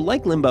 Now, also,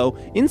 like Limbo,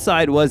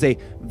 Inside was a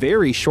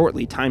very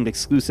shortly timed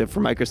exclusive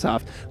for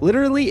Microsoft.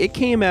 Literally, it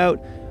came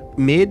out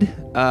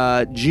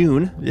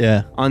mid-June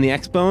on the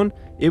Xbone.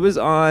 It was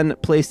on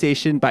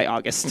PlayStation by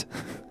August.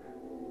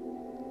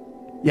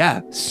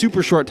 Yeah,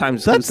 super short time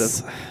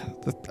exclusive.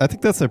 I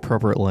think that's the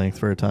appropriate length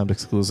for a timed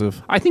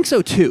exclusive. I think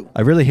so, too.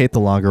 I really hate the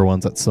longer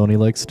ones that Sony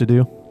likes to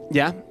do.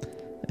 Yeah?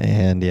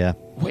 And,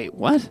 Wait,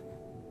 what?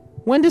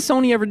 When does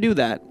Sony ever do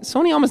that?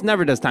 Sony almost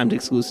never does timed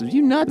exclusives.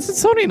 You nuts?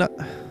 Is it Sony not?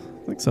 I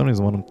think Sony's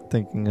the one I'm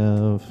thinking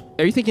of.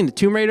 Are you thinking of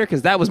Tomb Raider?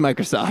 Because that was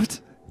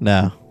Microsoft.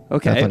 No.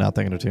 Okay. Definitely not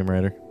thinking of Tomb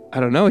Raider. I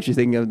don't know what you're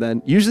thinking of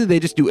then. Usually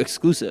they just do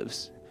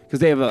exclusives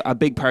because they have a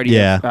big party.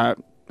 Yeah.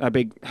 A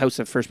big house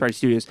of first-party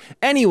studios.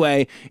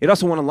 Anyway, it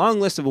also won a long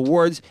list of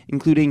awards,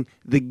 including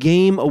the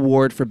Game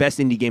Award for Best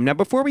Indie Game. Now,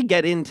 before we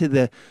get into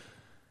the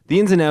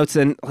ins and outs,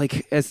 and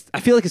like, I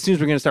feel like as soon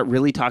as we're going to start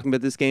really talking about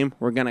this game,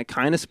 we're going to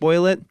kind of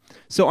spoil it.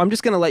 So I'm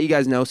just going to let you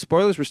guys know.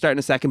 Spoilers, we're starting in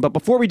a second. But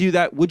before we do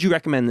that, would you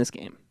recommend this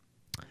game?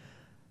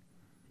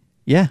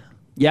 Yeah.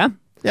 Yeah?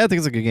 Yeah, I think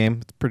it's a good game.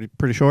 It's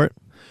pretty short.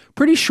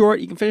 Pretty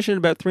short. You can finish it in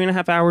about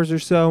 3.5 hours or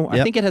so. Yep.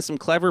 I think it has some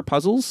clever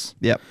puzzles.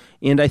 Yep.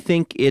 And I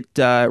think it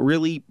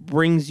really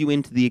brings you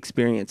into the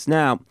experience.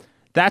 Now,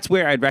 that's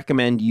where I'd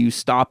recommend you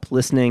stop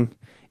listening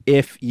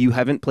if you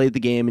haven't played the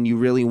game and you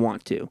really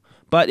want to.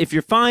 But if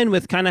you're fine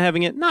with kind of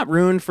having it not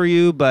ruined for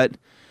you, but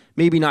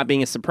maybe not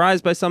being as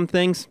surprised by some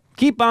things,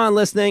 keep on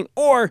listening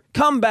or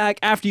come back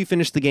after you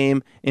finish the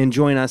game and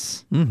join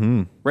us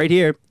right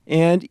here.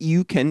 And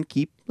you can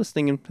keep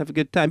listening and have a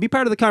good time. Be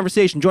part of the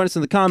conversation. Join us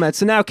in the comments.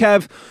 So now,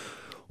 Kev,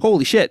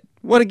 holy shit,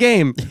 what a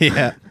game.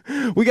 Yeah.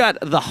 We got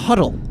The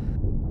Huddle.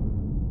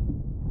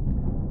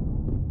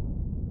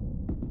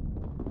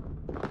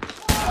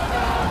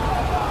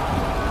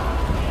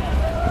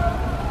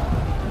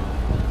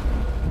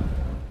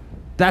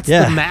 That's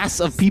the mass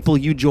of people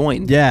you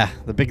joined. Yeah,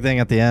 the big thing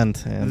at the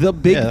end. And the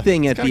big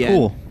thing at the end.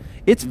 Cool.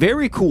 It's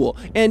very cool.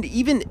 And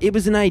even it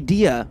was an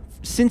idea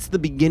since the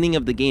beginning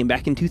of the game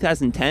back in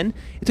 2010.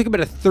 It took about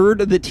a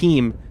third of the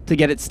team to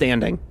get it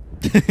standing.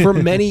 For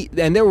many,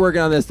 and they were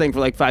working on this thing for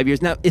like 5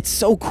 years. Now, it's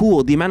so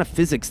cool, the amount of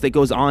physics that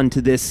goes on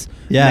to this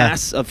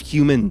mass of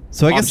human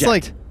So I object. guess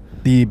like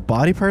the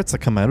body parts that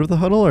come out of the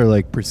huddle are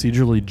like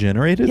procedurally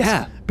generated.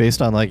 Yeah.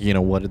 Based on like,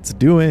 what it's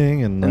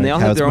doing and they like all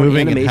how have it's their own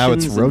moving and how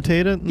it's animations and-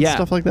 rotated and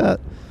stuff like that.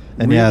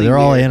 And Really they're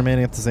all weird.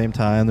 animating at the same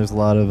time. There's a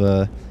lot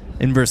of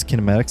inverse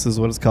kinematics is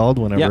what it's called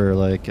whenever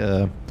like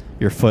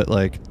your foot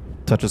like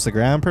touches the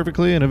ground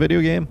perfectly in a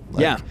video game.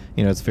 Like,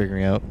 it's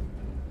figuring out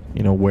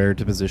where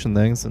to position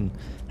things and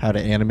how to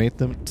animate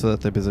them so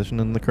that they position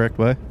in the correct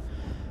way.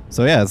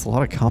 So yeah, it's a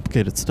lot of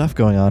complicated stuff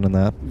going on in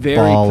that Very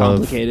ball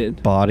complicated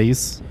of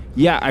bodies.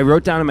 Yeah, I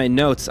wrote down in my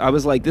notes, I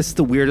was like, this is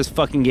the weirdest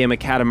fucking game of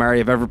Katamari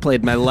I've ever played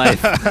in my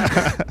life.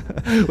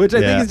 Which I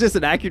think is just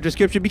an accurate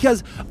description,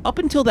 because up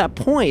until that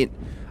point,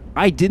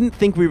 I didn't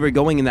think we were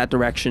going in that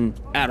direction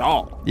at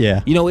all.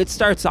 Yeah. It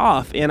starts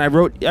off, and I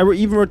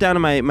even wrote down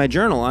in my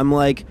journal, I'm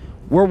like,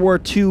 World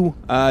War II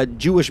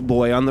Jewish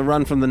boy on the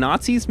run from the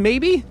Nazis,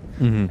 maybe?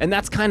 Mm-hmm. And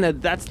that's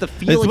the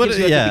feel it gives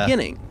you at the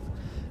beginning.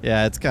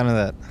 Yeah, it's kind of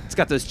that. It's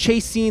got those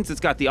chase scenes, it's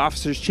got the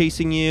officers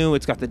chasing you,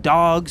 it's got the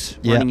dogs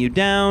running you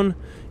down.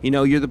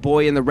 You're the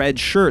boy in the red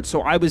shirt.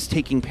 So I was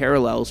taking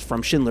parallels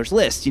from Schindler's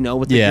List,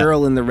 with the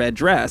girl in the red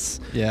dress.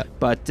 Yeah.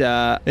 But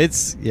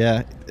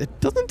it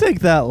doesn't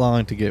take that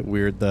long to get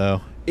weird,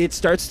 though. It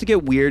starts to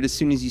get weird as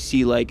soon as you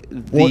see, like,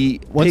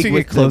 the once pig you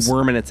with get close, the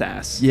worm in its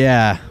ass.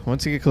 Yeah.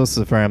 Once you get close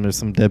to the farm, there's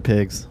some dead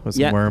pigs with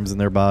some worms in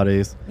their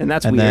bodies. And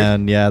that's weird.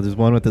 And then, there's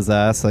one with his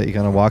ass that you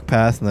kind of walk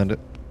past, and then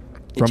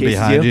from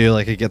behind you,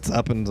 like, it gets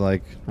up and,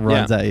 like,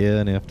 runs at you,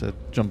 and you have to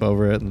jump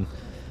over it and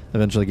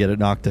eventually get it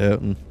knocked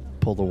out and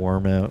pull the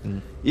worm out.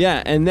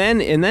 And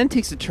then it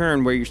takes a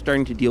turn where you're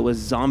starting to deal with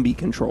zombie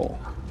control.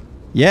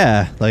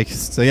 Yeah,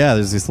 there's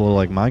this little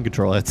like mind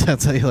control.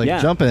 That's how you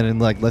jump in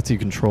and like lets you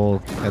control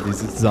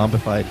these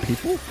zombified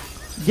people.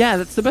 Yeah,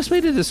 that's the best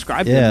way to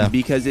describe them,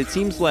 because it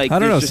seems like I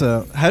don't know.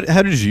 So how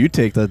did you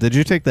take that? Did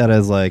you take that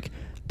as like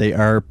they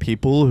are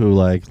people who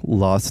like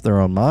lost their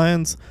own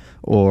minds,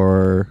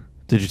 or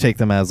did you take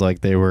them as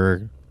like they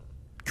were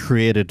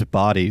created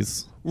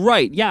bodies?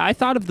 Right. Yeah, I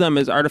thought of them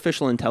as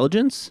artificial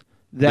intelligence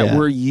that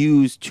were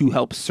used to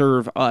help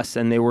serve us,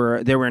 and they were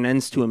an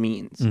ends to a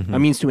means, a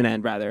means to an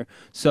end, rather.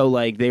 So,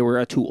 like, they were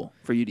a tool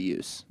for you to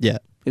use. Yeah,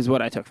 is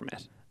what I took from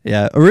it.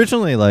 Yeah,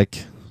 originally,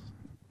 like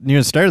near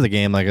the start of the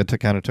game, like I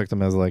kind of took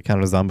them as like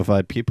kind of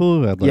zombified people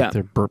who had like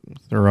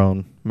their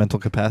own mental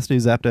capacity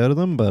zapped out of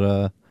them.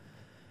 But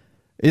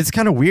it's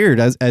kind of weird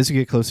as you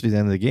get closer to the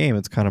end of the game.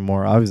 It's kind of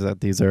more obvious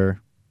that these are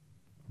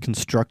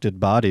constructed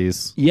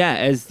bodies. Yeah,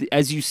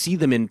 as you see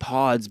them in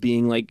pods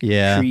being like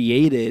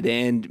created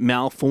and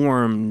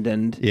malformed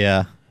and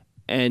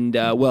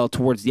well,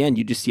 towards the end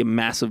you just see a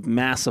mass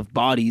of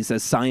bodies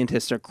as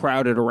scientists are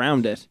crowded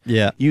around it.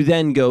 Yeah. You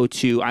then go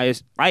to I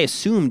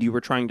assumed you were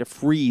trying to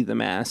free the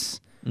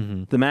mass.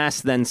 Mm-hmm. The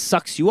mass then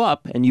sucks you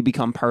up and you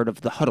become part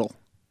of the huddle.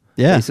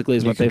 Yeah. Basically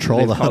is what they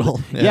control the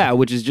huddle. Yeah,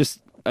 which is just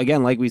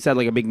again like we said,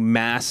 like a big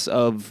mass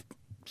of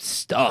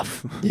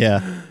stuff.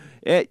 Yeah.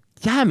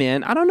 Yeah,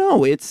 man, I don't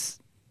know.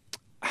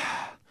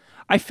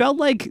 I felt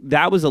like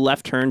that was a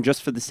left turn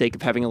just for the sake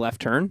of having a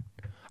left turn.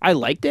 I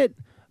liked it,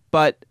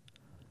 but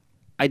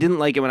I didn't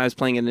like it when I was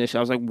playing it initially. I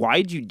was like,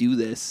 why'd you do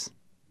this?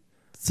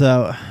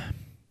 So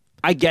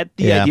I get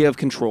the idea of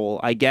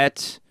control. I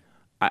get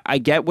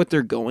what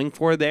they're going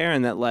for there,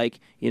 and that like,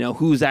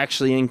 who's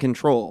actually in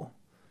control.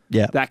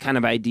 Yeah. That kind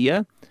of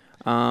idea.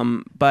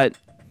 But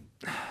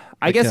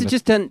I guess it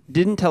just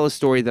didn't tell a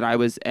story that I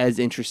was as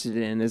interested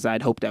in as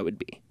I'd hoped I would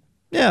be.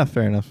 Yeah,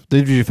 fair enough.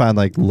 Did you find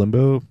like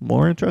Limbo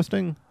more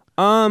interesting?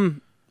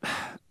 Kind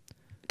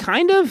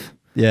of.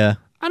 Yeah.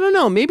 I don't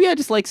know. Maybe I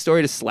just like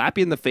story to slap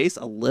you in the face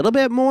a little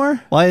bit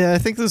more. Well, I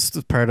think this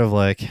is part of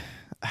like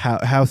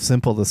how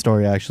simple the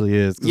story actually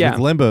is. With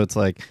Limbo, it's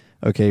like,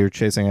 okay, you're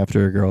chasing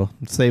after a girl,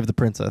 save the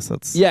princess.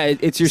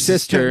 It's your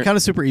sister. Kind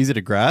of super easy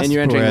to grasp. And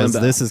you're entering whereas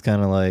Limbo. This is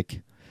kind of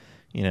like,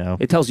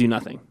 it tells you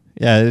nothing.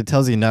 Yeah, it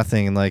tells you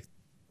nothing, and like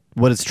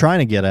what it's trying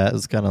to get at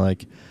is kind of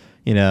like,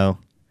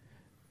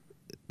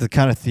 the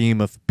kind of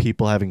theme of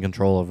people having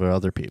control over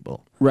other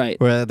people.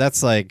 Right. Where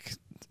that's like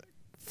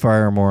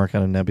far more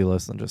kind of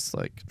nebulous than just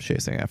like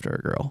chasing after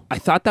a girl. I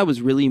thought that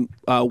was really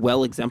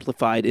well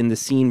exemplified in the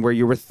scene where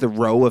you're with the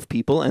row of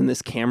people and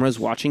this camera's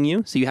watching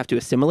you, so you have to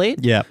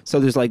assimilate. Yeah. So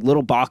there's like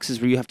little boxes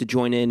where you have to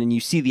join in and you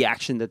see the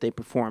action that they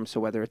perform.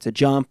 So whether it's a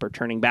jump or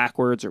turning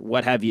backwards or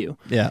what have you,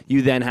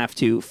 you then have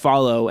to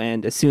follow,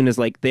 and as soon as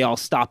like they all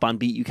stop on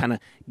beat, you kind of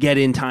get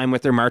in time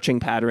with their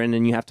marching pattern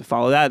and you have to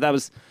follow that.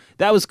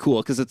 that was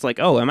cool because it's like,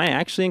 oh, am I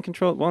actually in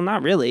control? Well,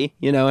 not really.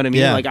 You know what I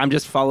mean? Yeah. Like, I'm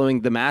just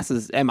following the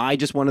masses. Am I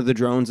just one of the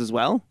drones as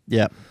well?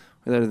 Yeah.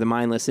 Or they're the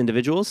mindless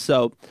individuals.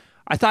 So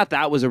I thought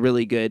that was a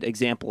really good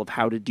example of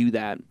how to do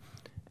that.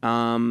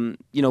 You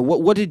know,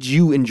 what did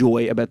you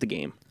enjoy about the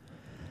game?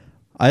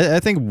 I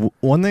think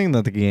one thing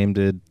that the game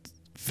did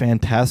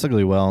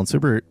fantastically well and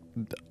super,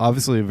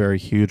 obviously a very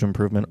huge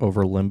improvement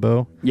over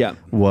Limbo. Yeah.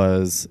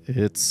 Was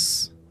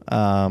its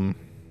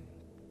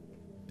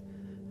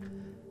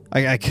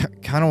I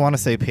kind of want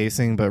to say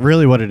pacing, but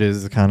really what it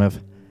is kind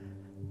of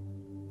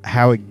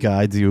how it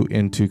guides you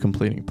into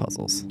completing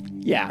puzzles.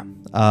 Yeah.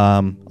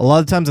 A lot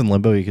of times in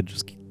Limbo, you could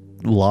just get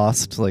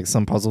lost. Like,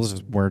 some puzzles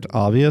just weren't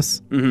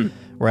obvious. Mm-hmm.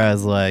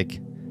 Whereas, like,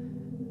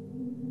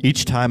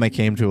 each time I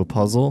came to a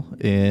puzzle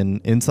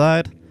in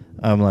Inside,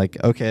 I'm like,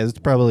 okay, there's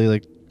probably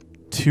like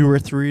 2 or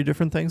 3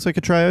 different things I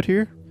could try out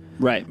here.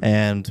 Right.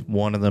 And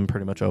one of them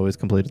pretty much always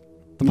completed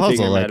the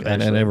puzzle. Like,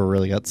 and I never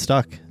really got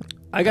stuck.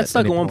 I got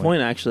stuck at one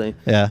point, actually.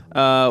 Yeah.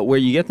 Where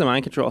you get the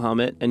mind control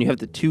helmet and you have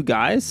the 2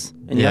 guys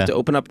and you have to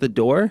open up the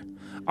door.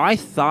 I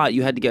thought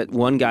you had to get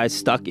one guy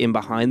stuck in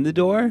behind the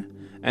door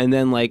and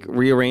then like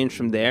rearrange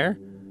from there.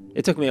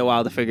 It took me a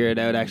while to figure it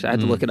out, actually. I had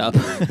to look it up.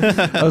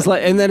 I was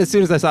like, and then as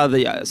soon as I saw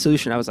the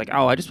solution, I was like,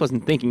 oh, I just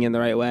wasn't thinking in the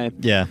right way.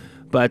 Yeah.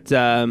 But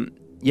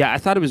yeah, I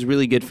thought it was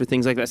really good for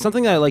things like that.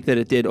 Something that I like that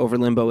it did over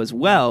Limbo as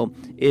well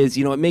is,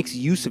 you know, it makes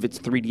use of its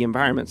 3D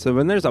environment. So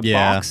when there's a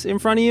box in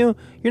front of you,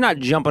 you're not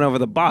jumping over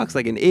the box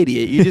like an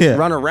idiot. You just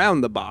run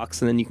around the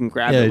box and then you can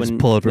grab it when just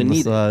pull it from the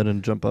needed. side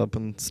and jump up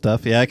and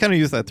stuff. Yeah, I kind of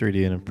use that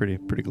 3D in a pretty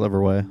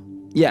clever way.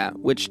 Yeah,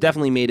 which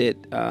definitely made it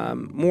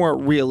more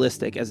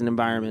realistic as an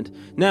environment.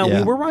 Now,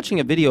 we were watching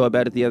a video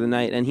about it the other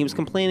night, and he was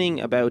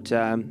complaining about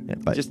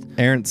just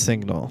Arnt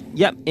Signal.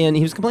 Yep, and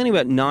he was complaining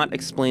about not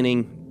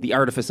explaining the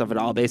artifice of it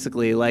all,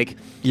 basically. Like,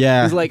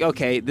 he's like,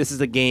 okay, this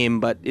is a game,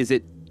 but is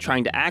it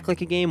trying to act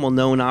like a game? Well,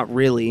 no, not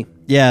really.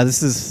 Yeah,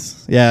 this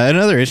is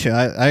another issue.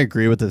 I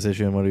agree with this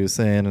issue and what he was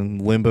saying,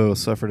 and Limbo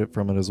suffered it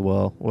from it as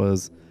well.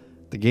 Was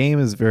the game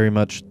is very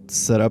much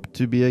set up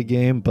to be a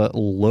game, but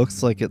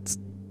looks like it's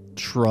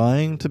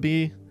trying to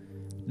be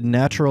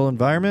natural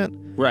environment,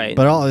 right?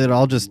 But it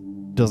all just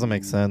doesn't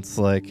make sense.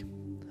 Like,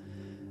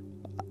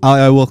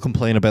 I will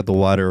complain about the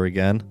water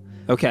again.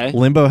 Okay.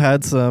 Limbo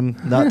had some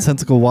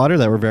nonsensical water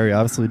that were very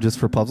obviously just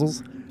for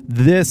puzzles.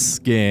 This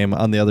game,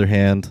 on the other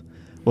hand,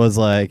 was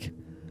like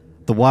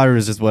the water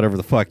is just whatever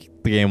the fuck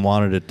the game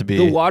wanted it to be.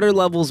 The water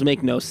levels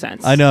make no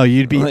sense. I know,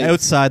 you'd be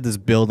outside this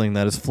building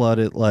that is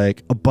flooded,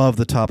 like above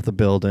the top of the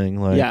building,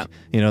 like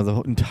you know,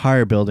 the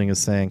entire building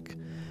is sank,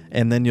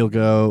 and then you'll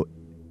go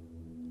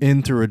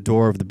in through a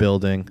door of the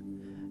building,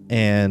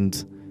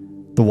 and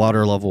the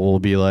water level will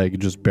be like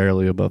just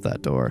barely above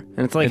that door.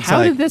 And it's like,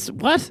 how did this,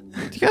 what?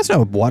 Do you guys know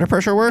how water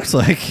pressure works?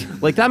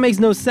 Like that makes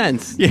no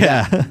sense.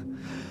 Yeah.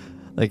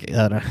 Like,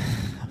 I don't know.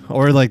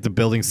 Or like the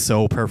building's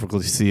so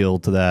perfectly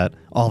sealed to that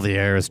all the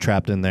air is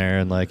trapped in there,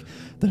 and like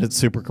then it's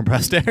super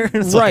compressed air.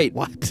 It's right.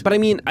 Like, what? But I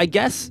mean, I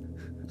guess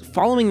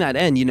following that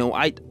end, you know,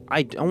 I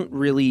don't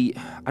really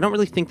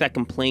think that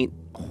complaint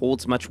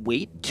holds much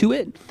weight to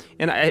it.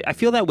 And I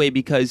feel that way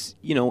because,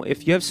 you know,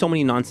 if you have so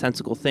many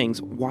nonsensical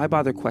things, why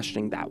bother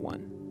questioning that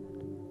one?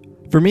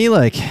 For me,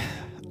 like,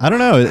 I don't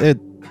know, it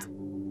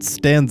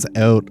stands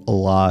out a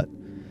lot.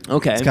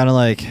 Okay. It's kind of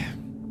like,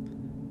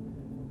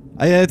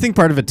 I think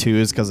part of it too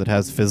is because it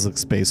has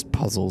physics-based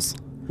puzzles.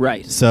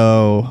 Right.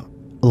 So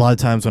a lot of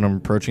times when I'm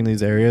approaching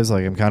these areas,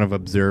 like, I'm kind of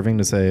observing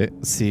to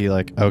see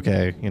like,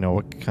 okay, you know,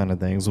 what kind of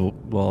things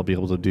will I be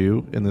able to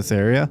do in this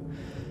area?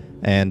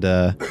 And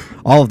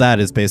all of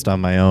that is based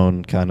on my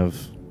own kind of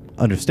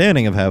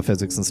understanding of how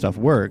physics and stuff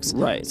works.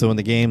 Right. So when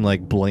the game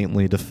like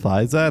blatantly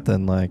defies that,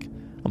 then like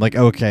I'm like,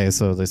 okay,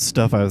 so the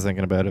stuff I was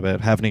thinking about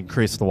having to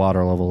increase the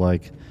water level,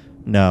 like,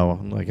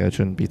 no, like I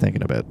shouldn't be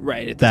thinking about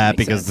that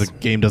because the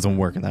game doesn't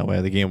work in that way.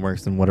 The game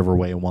works in whatever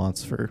way it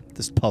wants for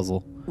this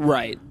puzzle.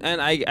 Right.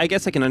 And I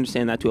guess I can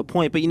understand that to a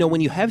point. But, you know, when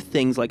you have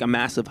things like a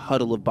massive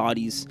huddle of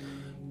bodies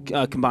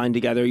combined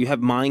together, you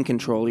have mind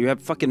control, you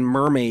have fucking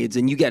mermaids,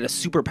 and you get a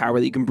superpower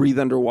that you can breathe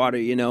underwater,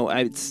 you know,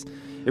 it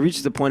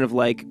reaches a point of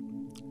like,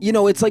 you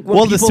know, it's like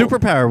when the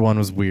superpower one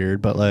was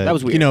weird, but like, that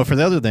was weird. You know, for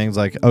the other things,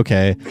 like,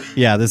 okay,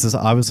 yeah, this is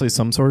obviously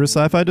some sort of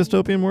sci-fi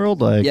dystopian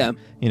world. Like,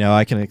 you know,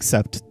 I can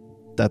accept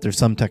that there's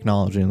some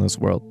technology in this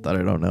world that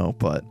I don't know,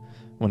 but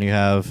when you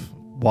have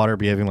water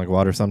behaving like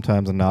water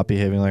sometimes and not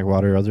behaving like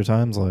water other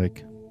times,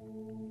 like,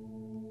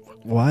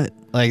 what?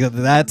 Like,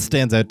 that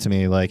stands out to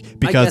me, like,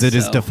 because it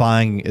is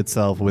defying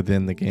itself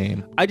within the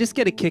game. I just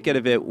get a kick out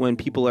of it when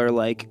people are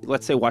like,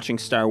 let's say watching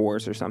Star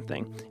Wars or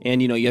something,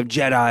 and, you know, you have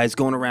Jedis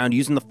going around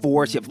using the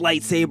Force, you have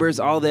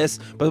lightsabers, all this,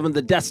 but when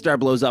the Death Star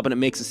blows up and it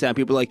makes a sound,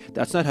 people are like,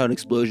 that's not how an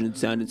explosion would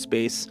sound in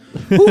space.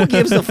 Who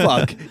gives a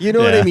fuck? You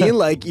know what I mean?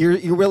 Like,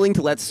 you're willing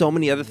to let so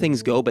many other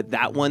things go, but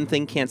that one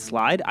thing can't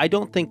slide? I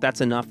don't think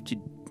that's enough to...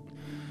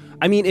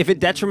 I mean, if it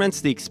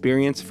detriments the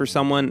experience for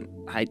someone,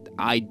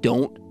 I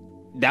don't...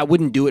 That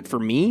wouldn't do it for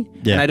me.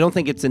 Yeah. And I don't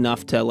think it's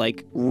enough to,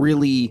 like,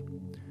 really...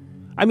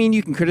 I mean,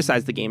 you can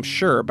criticize the game,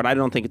 sure, but I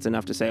don't think it's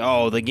enough to say,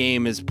 oh, the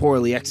game is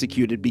poorly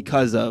executed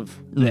because of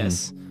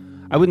this.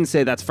 I wouldn't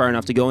say that's far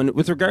enough to go. And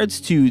with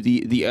regards to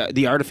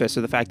the artifice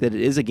or the fact that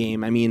it is a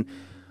game, I mean,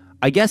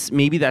 I guess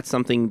maybe that's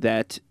something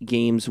that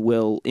games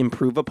will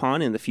improve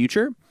upon in the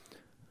future.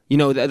 You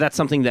know, that's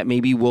something that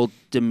maybe we'll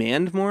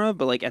demand more of.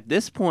 But like at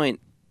this point,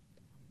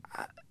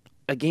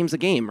 a game's a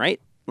game, right?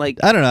 Like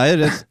I don't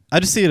know. I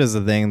just see it as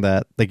a thing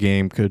that the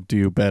game could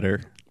do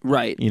better.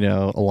 Right. You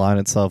know, align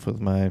itself with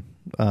my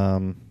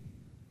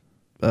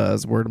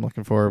is the word I'm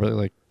looking for, but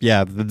like,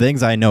 yeah, the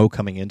things I know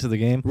coming into the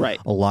game, right,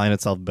 align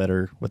itself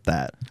better with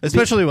that.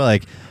 Especially with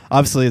like,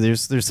 obviously,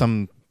 there's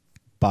some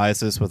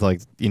biases with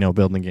like, you know,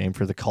 building a game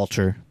for the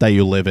culture that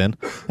you live in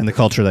and the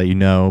culture that you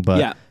know, but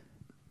yeah,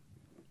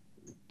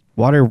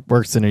 water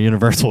works in a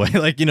universal way,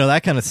 like, you know,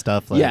 that kind of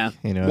stuff. Like, yeah,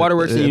 you know, water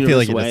works in a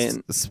universal way,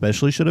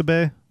 especially should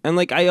obey. And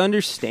like, I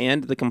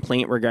understand the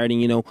complaint regarding,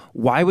 you know,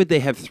 why would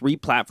they have 3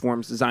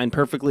 platforms designed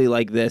perfectly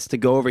like this to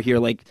go over here,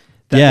 like.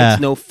 That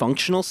makes no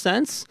functional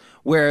sense.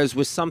 Whereas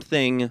with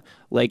something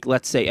like,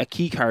 let's say, a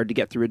key card to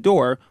get through a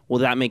door, well,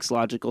 that makes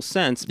logical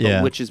sense,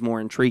 but which is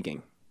more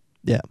intriguing?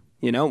 Yeah.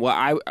 You know,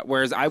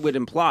 whereas I would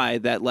imply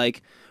that,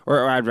 like,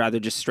 or I'd rather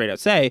just straight out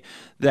say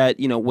that,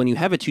 you know, when you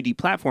have a 2D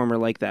platformer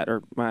like that,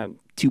 or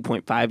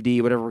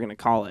 2.5D, whatever we're going to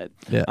call it,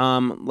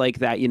 like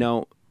that, you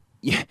know,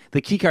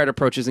 the keycard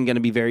approach isn't going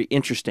to be very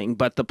interesting,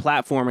 but the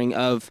platforming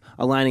of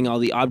aligning all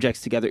the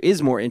objects together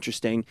is more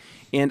interesting,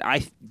 and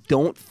I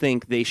don't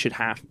think they should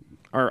have...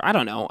 Or I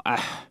don't know.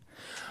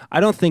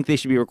 I don't think they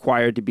should be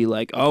required to be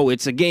like, oh,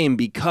 it's a game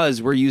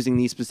because we're using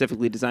these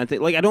specifically designed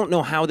things. Like, I don't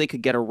know how they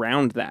could get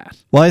around that.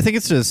 Well, I think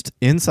it's just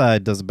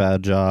Inside does a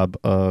bad job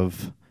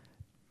of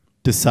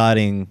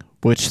deciding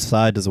which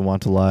side does it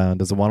want to lie on.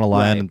 Does it want to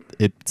lie on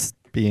it's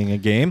being a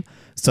game,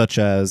 such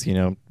as, you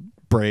know,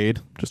 Braid?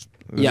 This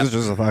is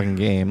just a fucking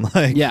game.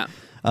 Like,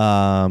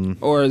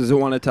 or does it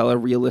want to tell a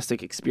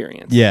realistic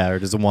experience? Yeah, or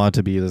does it want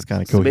to be this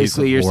kind of cohesive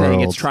basically, you're world? saying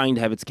it's trying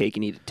to have its cake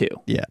and eat it too.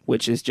 Yeah,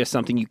 which is just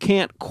something you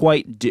can't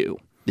quite do.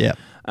 Yeah.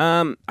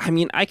 I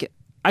mean, I can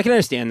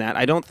understand that.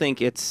 I don't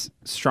think it's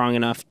strong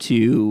enough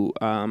to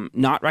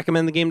not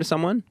recommend the game to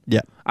someone.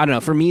 Yeah. I don't know.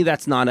 For me,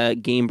 that's not a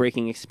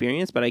game-breaking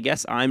experience, but I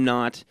guess I'm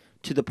not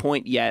to the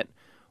point yet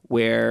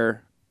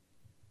where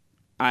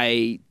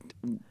I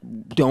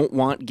don't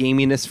want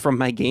gaminess from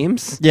my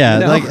games. Yeah, you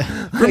know?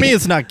 like for me,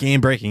 it's not game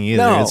breaking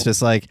either. No. It's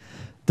just like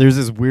there's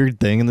this weird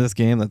thing in this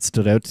game that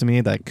stood out to me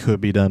that could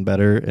be done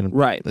better, and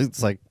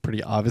it's like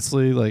pretty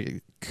obviously like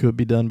it could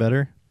be done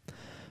better,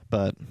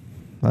 but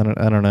I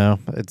don't know.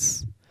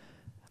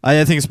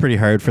 I think it's pretty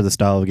hard for the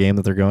style of game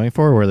that they're going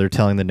for, where they're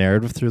telling the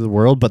narrative through the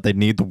world, but they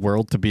need the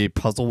world to be a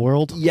puzzle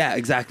world. Yeah,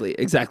 exactly.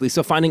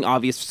 So finding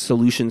obvious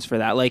solutions for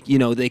that, like, you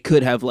know, they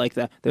could have like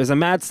there's a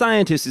mad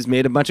scientist who's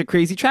made a bunch of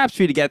crazy traps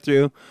for you to get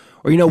through,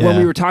 or, you know, when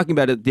we were talking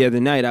about it the other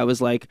night, I was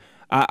like,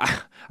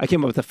 I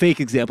came up with a fake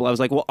example. I was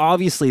like, well,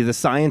 obviously the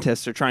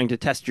scientists are trying to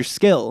test your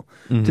skill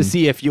to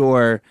see if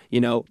you're,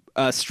 you know,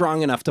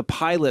 strong enough to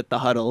pilot the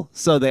huddle.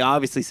 So they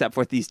obviously set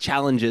forth these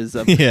challenges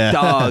of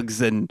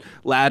dogs and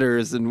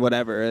ladders and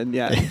whatever. And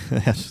I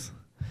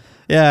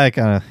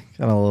kind of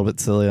a little bit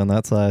silly on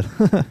that side.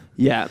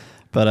 Yeah.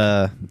 But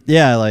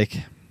like,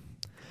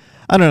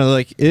 I don't know,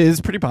 like it is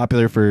pretty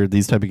popular for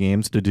these type of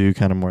games to do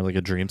kind of more like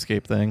a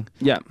dreamscape thing.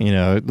 Yeah. You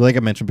know, like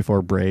I mentioned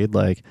before, Braid,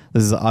 like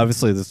this is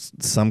obviously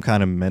some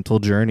kind of mental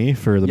journey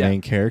for the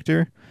main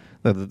character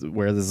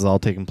where this is all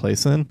taking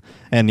place in.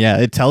 And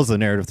it tells the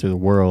narrative through the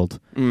world.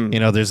 You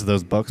know, there's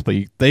those books, but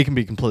they can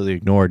be completely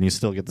ignored and you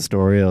still get the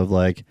story of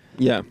like,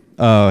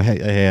 oh,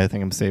 hey, I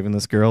think I'm saving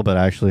this girl, but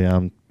actually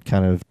I'm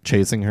kind of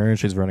chasing her and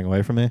she's running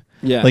away from me.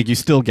 Yeah. Like you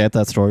still get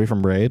that story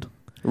from Braid.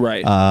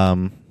 Right.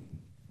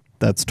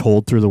 That's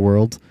told through the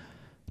world,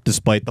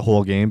 despite the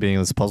whole game being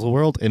this puzzle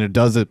world, and it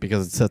does it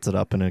because it sets it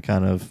up in a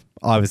kind of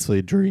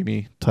obviously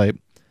dreamy type.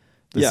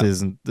 This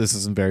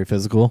isn't very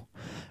physical,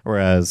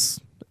 whereas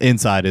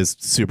Inside is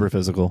super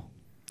physical.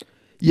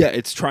 Yeah,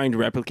 it's trying to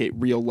replicate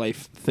real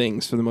life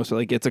things for the most part.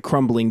 Like it's a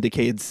crumbling,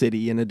 decayed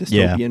city in a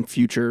dystopian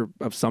future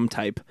of some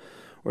type,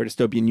 or a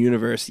dystopian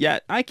universe. Yeah,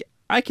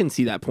 I can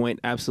see that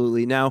point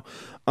absolutely. Now,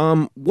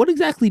 what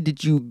exactly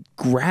did you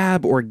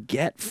grab or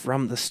get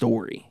from the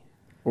story?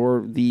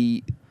 Or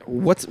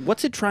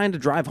what's it trying to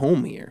drive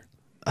home here?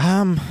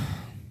 I'm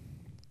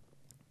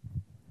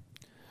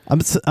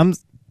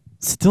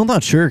still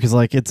not sure because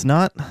like it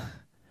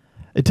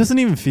doesn't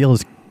even feel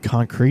as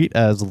concrete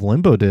as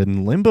Limbo did,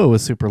 and Limbo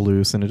was super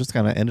loose and it just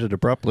kind of ended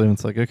abruptly. And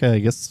it's like, okay, I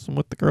guess I'm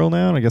with the girl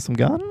now, and I guess I'm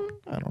gone.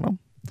 I don't know.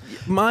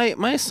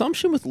 My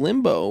assumption with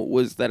Limbo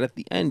was that at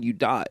the end you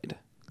died.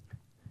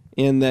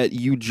 And that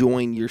you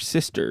join your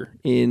sister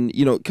in,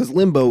 you know, because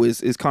Limbo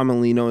is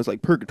commonly known as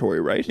like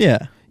purgatory, right?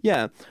 Yeah.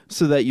 Yeah.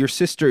 So that your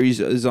sister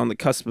is on the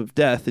cusp of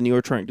death and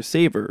you're trying to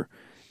save her.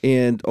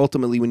 And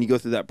ultimately, when you go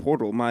through that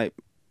portal,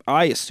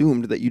 I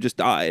assumed that you just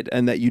died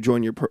and that you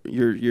join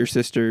your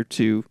sister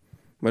to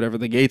whatever,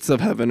 the gates of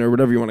heaven or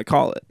whatever you want to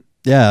call it.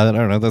 Yeah, I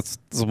don't know. That's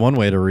one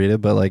way to read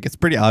it, but like it's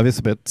pretty obvious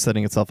about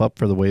setting itself up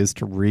for the ways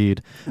to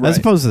read, as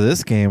opposed to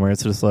this game where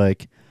it's just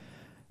like,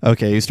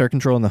 okay, you start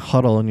controlling the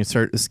huddle and you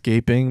start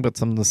escaping, but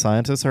some of the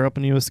scientists are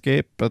helping you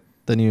escape, but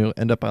then you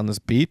end up on this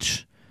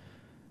beach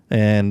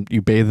and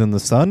you bathe in the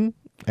sun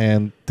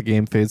and the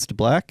game fades to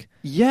black.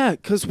 Yeah,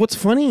 because what's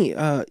funny,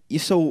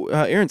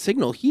 Aaron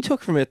Signal, he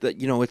took from it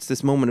that, it's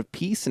this moment of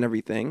peace and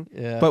everything.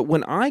 Yeah. But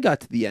when I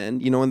got to the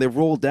end, and they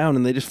rolled down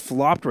and they just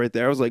flopped right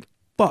there, I was like,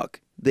 fuck,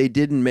 they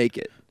didn't make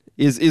it,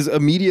 is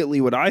immediately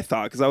what I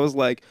thought. Because I was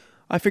like,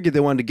 I figured they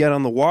wanted to get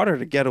on the water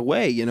to get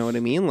away, you know what I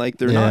mean? Like,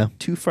 they're not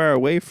too far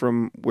away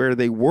from where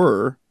they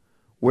were.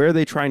 Where are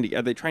they trying to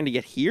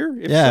get here?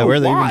 If so, where are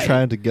they why? even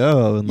trying to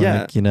go?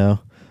 And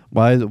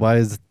why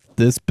is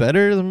this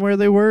better than where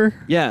they were?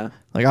 Yeah.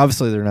 Like,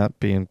 obviously they're not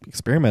being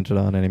experimented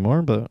on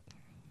anymore, but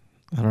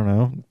I don't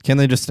know. Can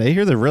they just stay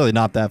here? They're really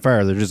not that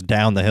far. They're just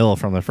down the hill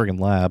from the friggin'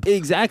 lab.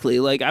 Exactly.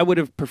 Like, I would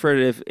have preferred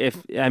it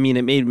if it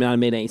may not have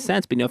made any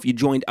sense, but if you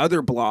joined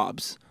other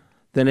blobs,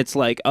 then it's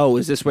like, oh,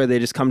 is this where they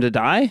just come to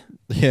die?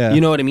 Yeah.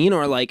 You know what I mean?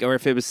 Or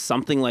if it was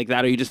something like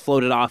that, or you just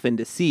floated off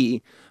into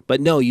sea.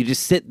 But no, you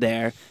just sit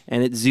there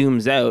and it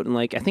zooms out. And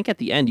I think at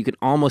the end you can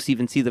almost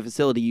even see the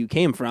facility you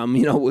came from,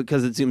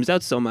 because it zooms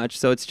out so much.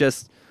 So it's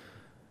just,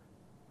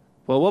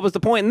 well, what was the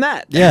point in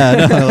that?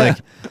 Yeah, no,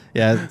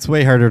 it's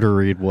way harder to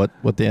read what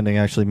the ending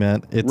actually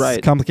meant.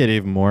 It's complicated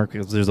even more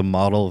because there's a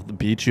model of the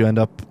beach you end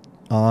up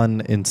on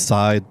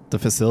inside the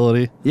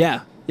facility.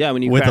 Yeah. Yeah,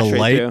 when you with crash the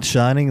right light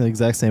shining the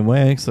exact same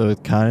way, so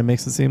it kind of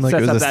makes it seem like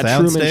it was a that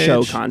sound Truman stage.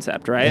 Show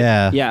concept, right?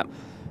 Yeah. Yeah.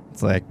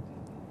 It's like,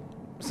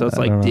 so it's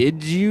like,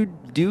 did you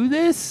do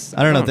this?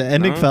 I don't know. The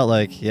ending felt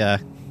like,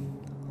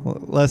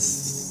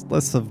 less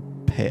of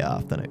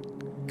payoff than it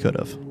could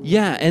have.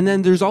 Yeah, and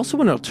then there's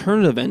also an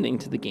alternative ending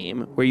to the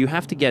game where you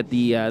have to get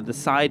the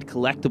side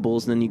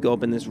collectibles, and then you go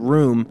up in this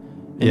room,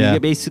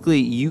 and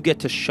you get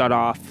to shut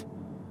off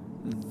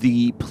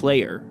the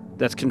player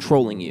that's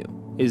controlling you.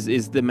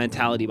 Is the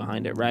mentality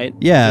behind it, right?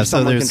 Yeah,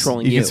 so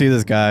controlling you. You can see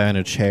this guy in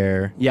a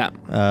chair.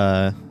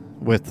 Yeah.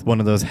 With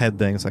one of those head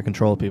things that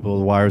control people,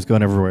 the wires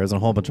going everywhere, and a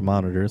whole bunch of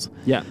monitors.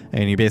 Yeah.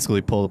 And you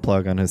basically pull the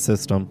plug on his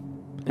system.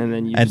 And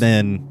then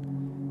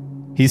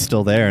then he's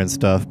still there and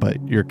stuff,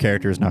 but your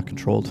character is not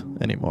controlled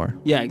anymore.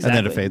 Yeah, exactly.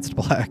 And then it fades to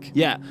black.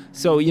 Yeah.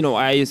 So,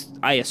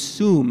 I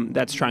assume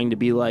that's trying to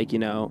be like, do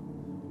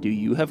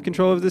you have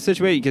control of this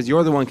situation? Because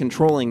you're the one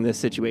controlling this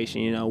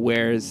situation,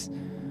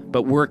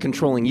 but we're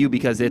controlling you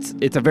because it's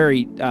a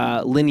very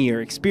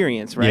linear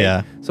experience, right?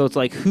 Yeah. So it's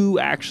like, who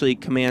actually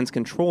commands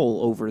control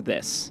over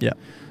this? Yeah.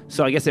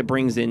 So I guess it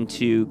brings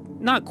into,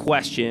 not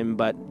question,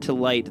 but to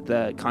light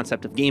the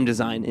concept of game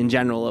design in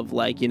general of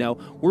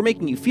we're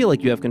making you feel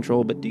like you have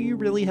control, but do you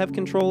really have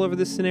control over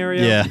this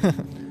scenario? Yeah.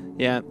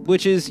 Yeah,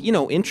 which is,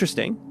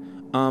 interesting.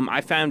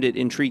 I found it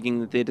intriguing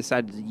that they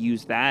decided to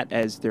use that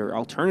as their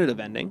alternative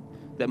ending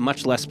that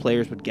much less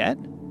players would get.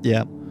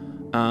 Yeah.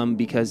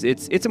 Because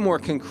it's a more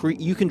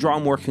concrete, you can draw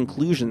more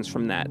conclusions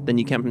from that than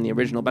you can from the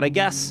original. But I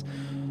guess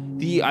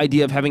the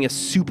idea of having a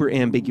super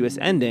ambiguous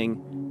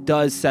ending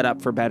does set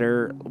up for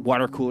better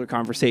water cooler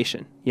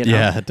conversation. Yeah,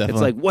 definitely.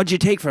 It's like, what'd you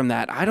take from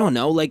that? I don't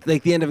know. Like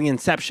the end of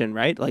Inception,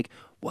 right? Like,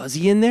 was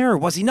he in there or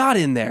was he not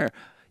in there?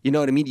 You know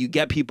what I mean? You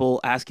get people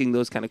asking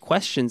those kind of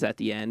questions at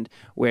the end,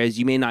 whereas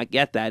you may not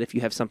get that if you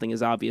have something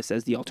as obvious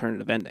as the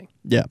alternative ending.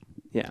 Yeah.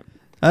 Yeah.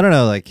 I don't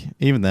know,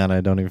 even then, I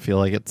don't even feel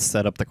like it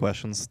set up the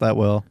questions that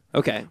well.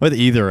 Okay. With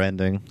either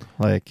ending.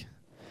 Like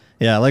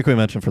we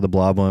mentioned for the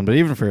blob one, but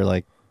even for,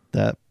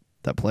 that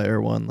player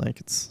one,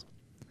 it's...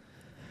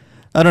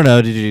 I don't know,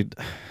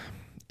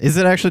 is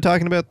it actually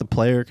talking about the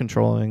player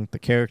controlling the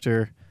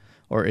character,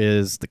 or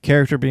is the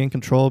character being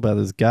controlled by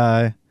this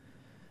guy?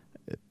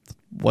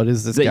 What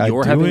is this guy doing? That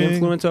you're having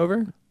influence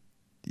over?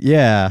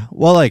 Yeah.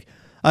 Well,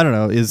 I don't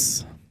know,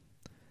 is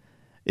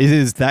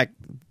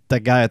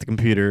that guy at the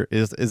computer,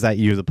 is that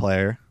you, the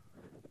player?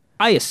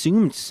 I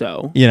assumed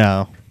so.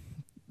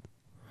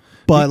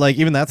 But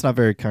even that's not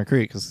very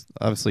concrete because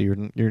obviously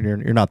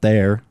you're not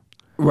there.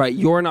 Right,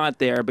 you're not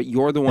there, but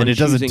you're the one. And it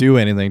doesn't do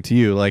anything to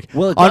you.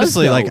 Well,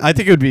 honestly, I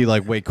think it would be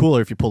way cooler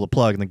if you pull the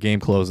plug and the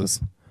game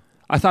closes.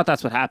 I thought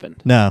that's what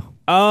happened. No.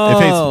 Oh. It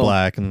fades to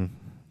black and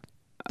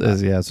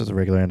it's just a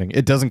regular ending.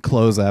 It doesn't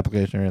close the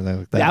application or anything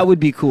like that. That would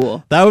be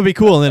cool. That would be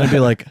cool, and then it'd be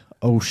like,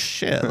 oh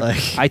shit!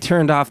 I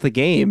turned off the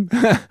game.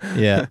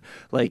 Yeah.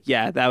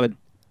 That would.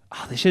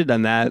 Oh, they should have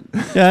done that.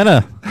 Yeah, I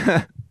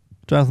know.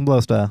 Jonathan Blow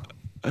style.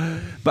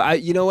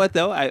 But you know what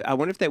though? I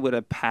wonder if they would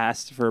have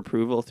passed for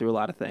approval through a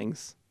lot of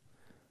things.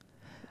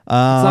 It's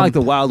not like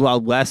the Wild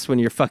Wild West when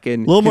you're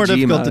fucking a little more Kojima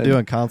difficult to do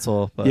on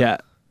console. But yeah.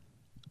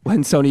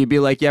 When Sony would be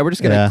like, yeah, we're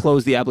just going to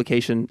close the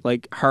application,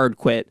 hard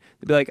quit.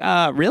 They'd be like,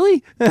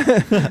 really?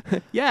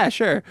 Yeah,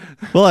 sure.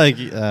 Well, I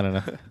don't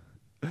know.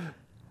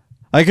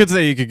 I could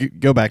say you could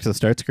go back to the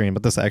start screen,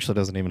 but this actually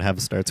doesn't even have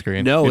a start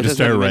screen. No, you just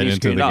start right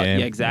into the game.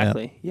 Yeah,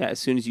 exactly. Yeah, as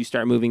soon as you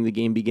start moving, the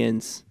game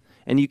begins.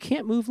 And you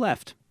can't move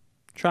left.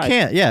 Try.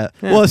 Can't, yeah.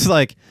 Well, it's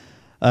I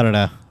don't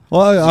know.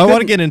 Well, I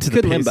want to get into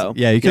the Limbo.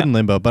 Yeah, you could in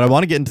Limbo, but I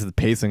want to get into the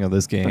pacing of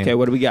this game. Okay,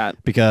 what do we got?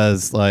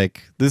 Because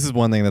like this is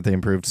one thing that they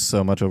improved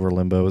so much over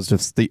Limbo is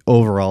just the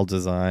overall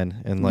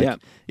design and like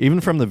even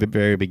from the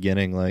very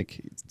beginning,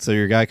 like so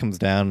your guy comes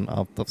down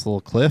off this little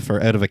cliff or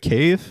out of a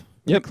cave,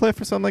 a cliff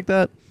or something like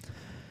that.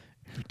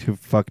 Who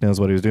fuck knows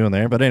what he was doing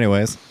there? But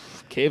anyways,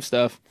 cave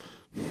stuff.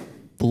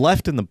 The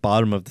left and the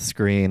bottom of the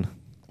screen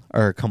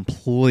are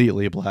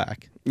completely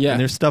black. Yeah, and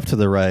there's stuff to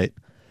the right.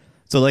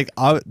 So like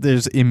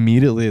there's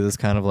immediately this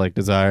kind of like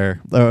desire.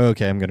 Oh,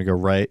 okay, I'm gonna go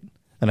right,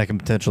 and I can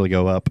potentially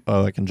go up.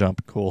 Oh, I can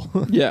jump. Cool.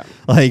 Yeah.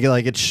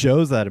 like it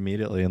shows that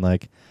immediately, and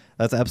like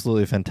that's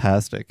absolutely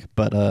fantastic.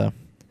 But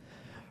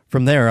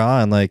from there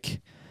on,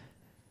 like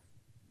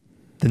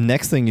the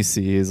next thing you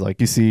see is like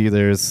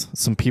there's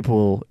some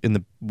people in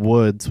the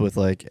woods with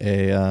like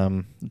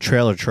a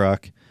trailer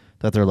truck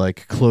that they're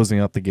like closing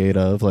up the gate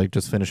of, like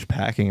just finished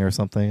packing or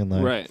something, and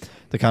like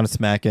they kind of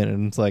smack it,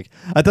 and it's like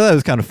I thought that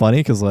was kind of funny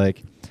because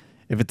like.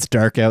 If it's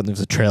dark out and there's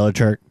a trailer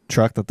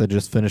truck that they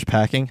just finished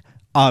packing,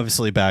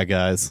 obviously bad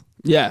guys.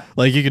 Yeah.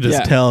 Like you could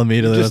just tell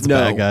immediately that's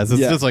bad guys. It's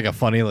just like a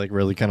funny, like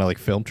really kind of like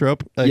film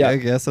trope, I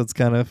guess that's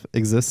kind of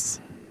exists.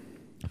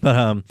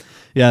 But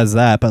yeah, it's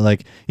that. But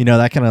like, you know,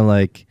 that kind of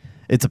like,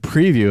 it's a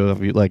preview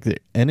of like the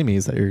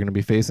enemies that you're going to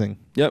be facing.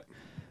 Yep.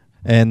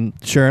 And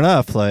sure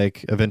enough,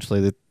 like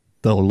eventually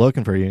they're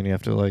looking for you and you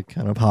have to like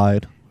kind of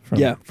hide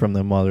from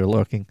them while they're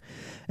looking.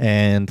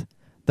 And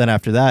then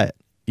after that,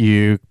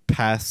 you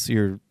pass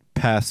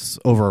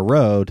over a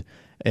road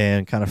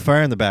and kind of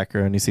fire in the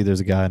background. You see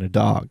there's a guy and a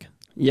dog.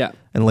 Yeah.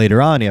 And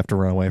later on, you have to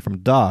run away from a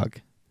dog.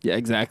 Yeah,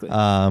 exactly.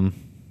 Yeah,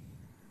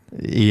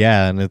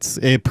 and it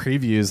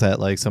previews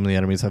that like some of the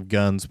enemies have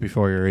guns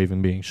before you're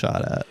even being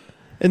shot at.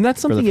 And that's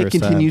something it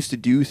continues to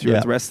do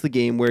throughout the rest of the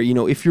game where, you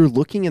know, if you're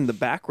looking in the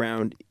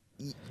background,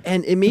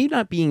 and it may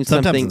not be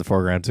sometimes something in the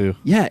foreground too.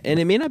 Yeah, and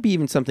it may not be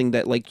even something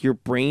that like your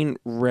brain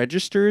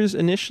registers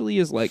initially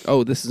as like,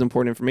 oh, this is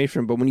important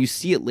information, but when you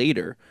see it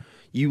later,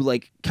 you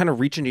like kind of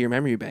reach into your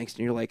memory banks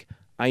and you're like,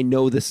 I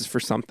know this is for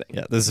something.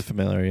 Yeah, this is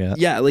familiar, yeah.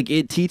 Yeah, like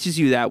it teaches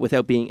you that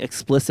without being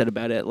explicit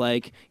about it.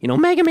 Like, you know,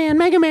 Mega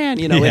Man,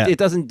 you know, it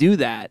doesn't do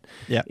that.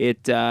 Yeah.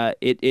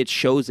 It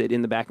shows it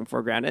in the back and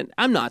foreground. And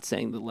I'm not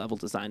saying the level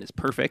design is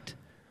perfect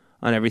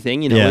on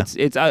everything. You know,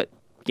 it's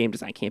game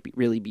design can't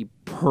really be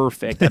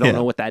perfect. I don't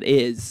know what that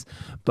is.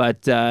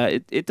 But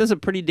it does a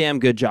pretty damn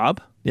good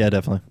job. Yeah,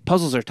 definitely.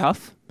 Puzzles are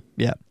tough.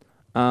 Yeah.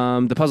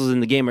 The puzzles in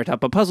the game are tough,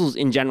 but puzzles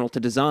in general to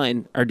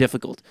design are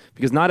difficult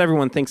because not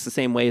everyone thinks the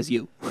same way as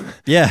you.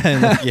 Yeah,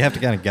 and like, you have to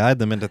kind of guide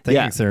them into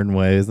thinking certain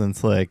ways. And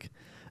it's like,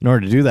 in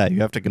order to do that,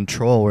 you have to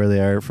control where they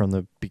are from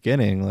the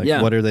beginning.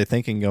 Like, what are they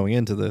thinking going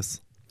into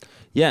this?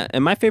 Yeah,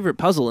 and my favorite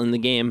puzzle in the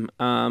game,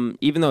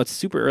 even though it's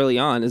super early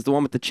on, is the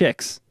one with the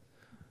chicks.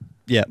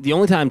 Yeah. The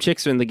only time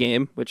chicks are in the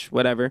game, which,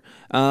 whatever.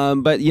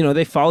 But, you know,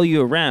 they follow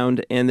you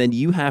around, and then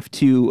you have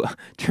to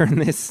turn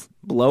this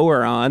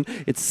blower on.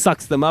 It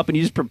sucks them up, and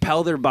you just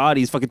propel their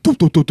bodies fucking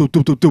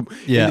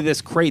into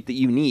this crate that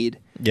you need.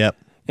 Yep.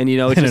 And, you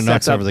know, it just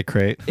knocks over the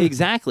crate.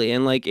 Exactly.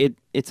 And, like, it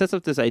sets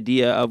up this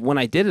idea of when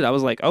I did it, I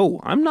was like, oh,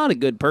 I'm not a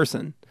good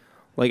person.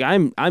 Like,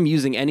 I'm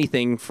using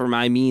anything for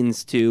my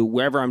means to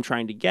wherever I'm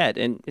trying to get,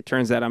 and it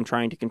turns out I'm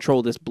trying to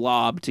control this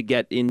blob to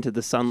get into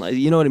the sunlight.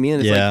 You know what I mean?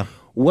 It's like,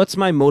 what's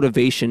my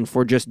motivation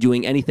for just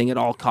doing anything at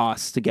all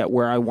costs to get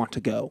where I want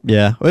to go?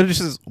 Yeah. Well, it's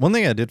just one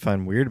thing I did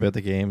find weird about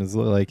the game is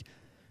like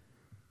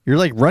you're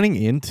like running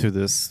into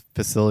this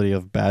facility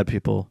of bad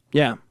people.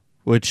 Yeah.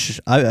 Which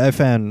I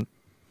found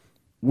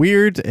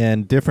weird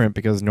and different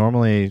because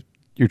normally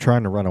you're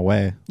trying to run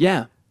away.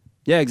 Yeah.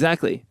 Yeah,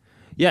 exactly.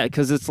 Yeah,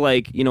 because it's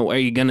like, you know, are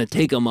you going to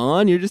take them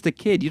on? You're just a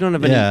kid. You don't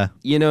have any,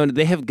 you know,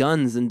 they have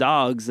guns and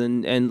dogs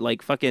and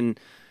like fucking...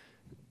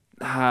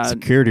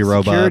 security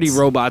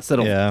robots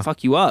that'll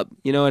fuck you up.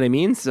 You know what I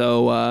mean?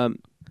 So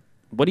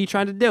what are you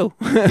trying to do?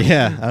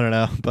 Yeah, I don't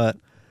know. But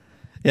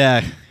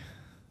yeah.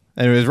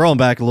 Anyways, rolling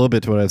back a little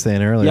bit to what I was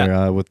saying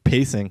earlier with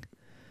pacing.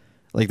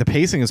 Like the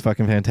pacing is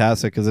fucking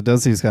fantastic because it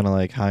does these kind of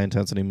like high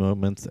intensity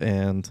movements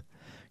and,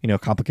 you know,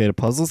 complicated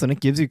puzzles, and it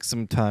gives you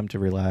some time to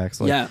relax.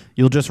 Like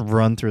you'll just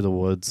run through the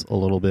woods a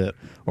little bit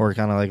or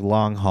kind of like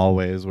long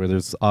hallways where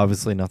there's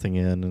obviously nothing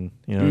in and,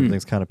 you know,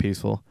 everything's kind of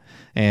peaceful.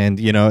 And,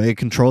 you know, it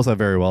controls that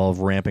very well of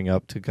ramping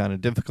up to kind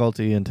of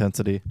difficulty,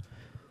 intensity,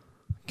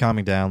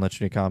 calming down,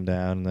 letting you calm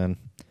down, and then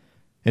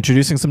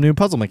introducing some new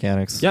puzzle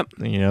mechanics. Yep.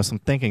 You know, some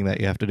thinking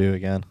that you have to do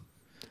again.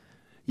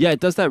 Yeah, it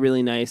does that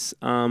really nice.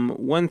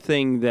 One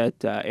thing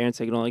that Aaron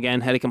Signal,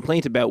 again, had a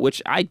complaint about,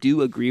 which I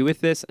do agree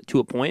with this to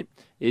a point,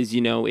 is,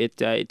 you know, it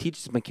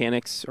teaches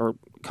mechanics or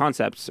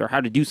concepts or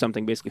how to do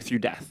something basically through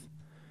death.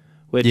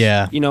 Which,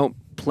 you know,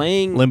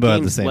 playing Limbo games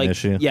had the same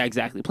issue. Yeah,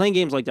 exactly. Playing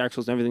games like Dark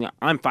Souls and everything,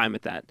 I'm fine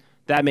with that.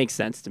 That makes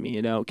sense to me,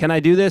 you know. Can I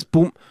do this?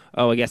 Boom.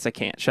 Oh, I guess I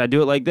can't. Should I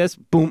do it like this?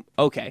 Boom.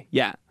 Okay,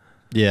 yeah.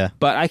 Yeah.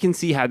 But I can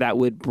see how that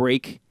would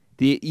break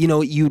the, you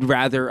know, you'd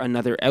rather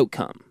another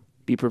outcome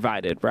be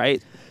provided,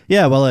 right?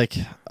 Yeah, well, like,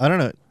 I don't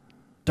know.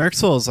 Dark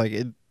Souls, like,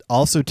 it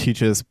also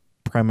teaches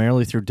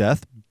primarily through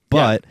death,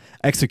 but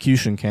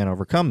execution can't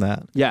overcome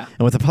that. Yeah.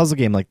 And with a puzzle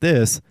game like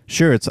this,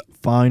 sure, it's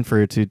fine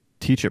for it to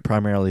teach it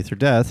primarily through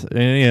death.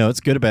 And, you know,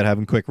 it's good about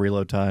having quick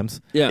reload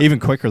times. Yeah. Even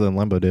quicker than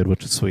Limbo did,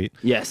 which is sweet.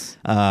 Yes.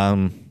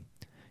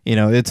 You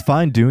know, it's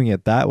fine doing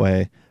it that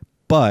way,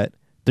 but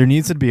there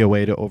needs to be a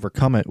way to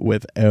overcome it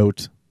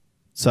without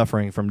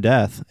suffering from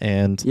death.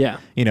 And,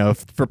 you know,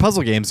 for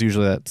puzzle games,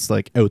 usually that's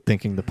like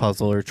outthinking the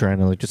puzzle or trying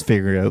to like just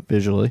figure it out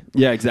visually.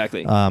 Yeah,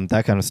 exactly.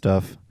 That kind of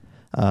stuff.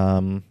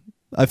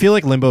 I feel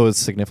like Limbo is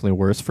significantly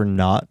worse for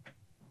not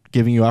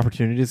giving you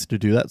opportunities to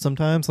do that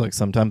sometimes. Like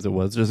sometimes it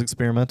was just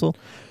experimental,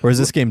 whereas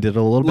this game did it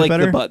a little bit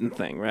better. Like the button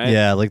thing, right?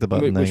 Yeah, like the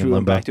button thing. Which we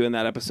went Limbo. back to in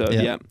that episode.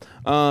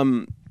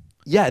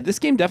 Yeah. This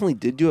game definitely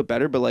did do it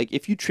better, but like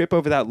if you trip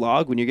over that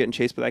log when you're getting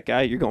chased by that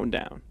guy, you're going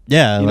down.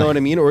 Yeah. You know what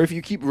I mean? Or if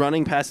you keep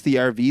running past the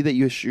RV that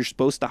you're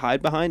supposed to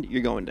hide behind,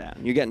 you're going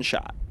down. You're getting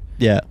shot.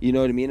 Yeah. You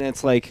know what I mean? And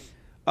it's like,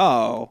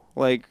 oh,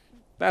 like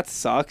that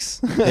sucks.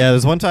 Yeah,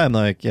 there's one time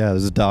like,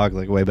 there's a dog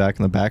like way back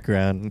in the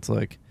background. And it's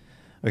like,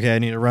 okay, I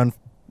need to run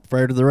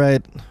far to the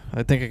right.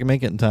 I think I can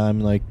make it in time.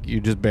 Like you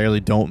just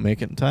barely don't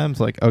make it in time. It's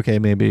like, okay,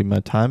 maybe my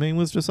timing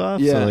was just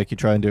off. Yeah. So like you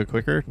try and do it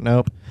quicker.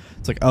 Nope.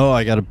 It's like, oh,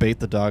 I got to bait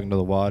the dog into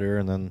the water,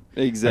 and then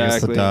I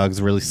guess the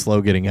dog's really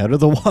slow getting out of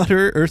the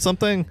water or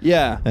something.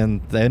 Yeah.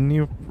 And then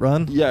you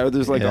run. Yeah, or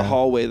there's like a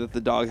hallway that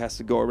the dog has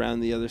to go around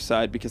the other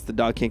side because the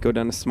dog can't go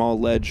down a small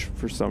ledge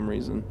for some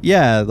reason.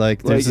 Yeah,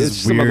 like there's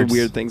this some other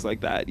weird things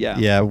like that. Yeah.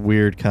 Yeah,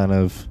 weird kind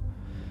of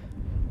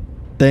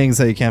things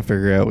that you can't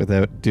figure out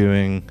without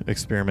doing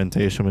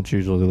experimentation, which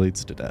usually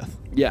leads to death.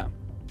 Yeah.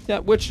 Yeah,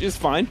 which is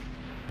fine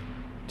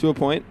to a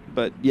point,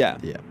 but yeah.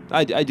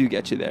 I do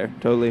get you there,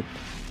 totally.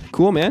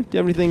 Cool, man. Do you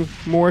have anything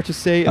more to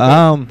say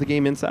about the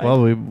game Inside?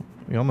 Well,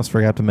 we almost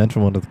forgot to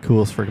mention one of the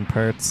coolest friggin'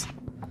 parts.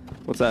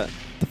 What's that?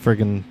 The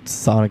friggin'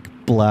 sonic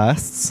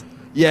blasts.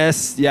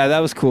 Yes, yeah, that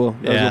was cool.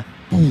 That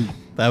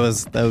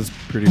was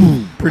pretty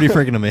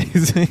friggin'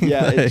 amazing.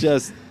 Yeah, like, it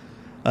just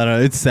I don't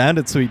know, it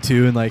sounded sweet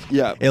too, and like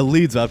it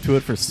leads up to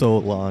it for so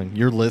long.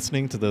 You're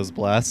listening to those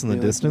blasts in the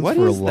distance what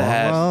for a is long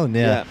that? while,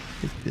 and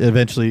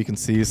eventually you can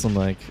see some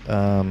like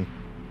kind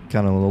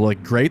of little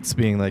like grates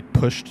being like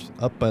pushed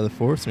up by the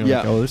force, and you're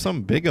like, oh, there's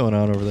something big going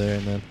on over there,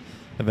 and then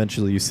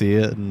eventually you see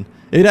it, and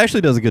it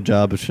actually does a good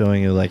job of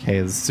showing you like, hey,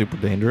 this is super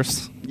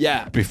dangerous.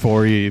 Yeah.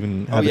 Before you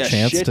even have a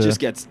chance shit to just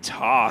gets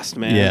tossed,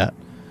 man. Yeah.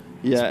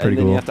 Yeah, and then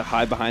cool. you have to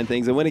hide behind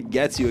things, and when it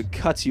gets you, it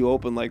cuts you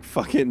open like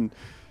fucking.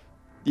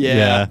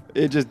 Yeah,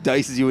 it just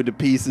dices you into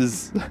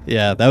pieces.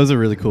 Yeah, that was a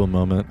really cool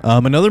moment.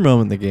 Another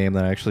moment in the game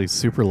that I actually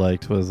super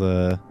liked was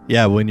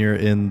when you're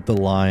in the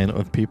line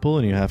of people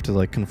and you have to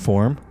like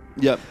conform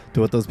to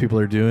what those people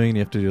are doing, and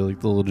you have to do like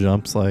the little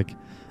jumps. Like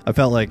I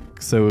felt like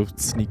so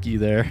sneaky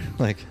there.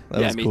 Like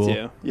that was cool. Me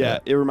too. Yeah,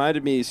 it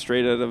reminded me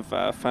straight out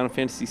of Final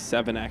Fantasy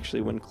VII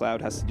actually, when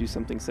Cloud has to do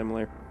something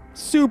similar.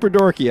 Super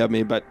dorky of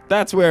me, but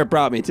that's where it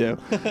brought me to.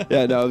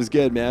 Yeah, no, it was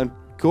good, man.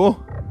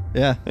 Cool.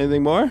 Yeah.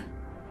 Anything more?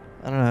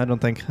 I don't know. I don't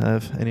think I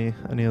have any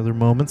other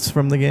moments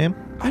from the game.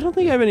 I don't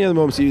think I have any other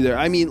moments either.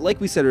 I mean, like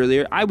we said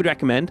earlier, I would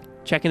recommend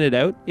checking it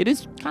out. It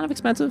is kind of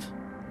expensive.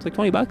 It's like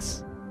 $20.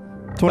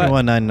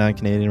 $21.99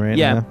 Canadian right now.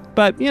 Yeah,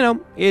 but you know,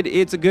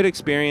 it's a good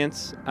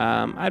experience.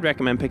 I'd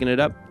recommend picking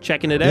it up,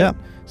 checking it out,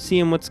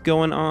 seeing what's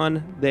going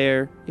on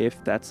there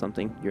if that's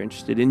something you're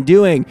interested in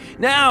doing.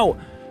 Now,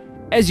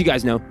 as you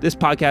guys know, this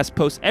podcast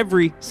posts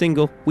every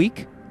single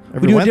week.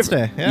 Every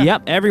Wednesday,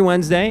 Yep, every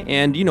Wednesday.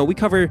 And, you know, we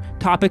cover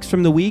topics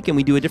from the week, and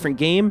we do a different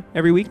game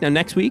every week. Now,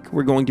 next week,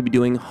 we're going to be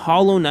doing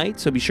Hollow Knight,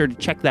 so be sure to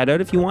check that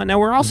out if you want. Now,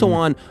 we're also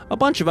on a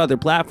bunch of other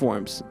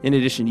platforms in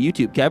addition to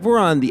YouTube. Kev, we're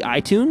on the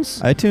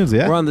iTunes.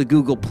 Yeah. We're on the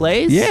Google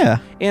Plays. Yeah.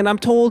 And I'm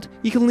told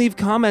you can leave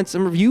comments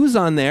and reviews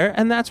on there,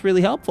 and that's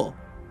really helpful.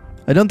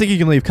 I don't think you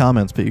can leave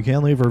comments, but you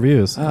can leave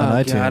reviews on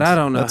iTunes. God, I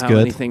don't know how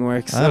anything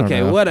works.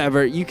 Okay,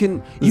 whatever. You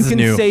can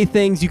say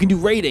things. You can do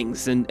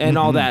ratings and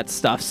all that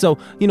stuff. So,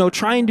 you know,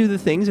 try and do the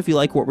things if you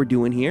like what we're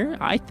doing here.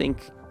 I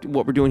think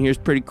what we're doing here is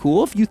pretty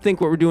cool. If you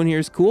think what we're doing here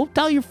is cool,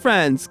 tell your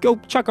friends. Go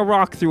chuck a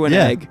rock through an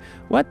egg.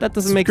 What? That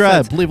doesn't make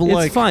sense. Leave a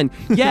like. It's fun.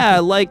 Yeah,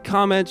 like,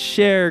 comment,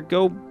 share.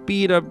 Go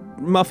beat a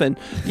muffin.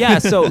 Yeah,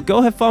 so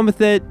go have fun with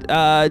it.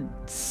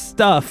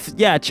 Stuff.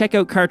 Yeah, check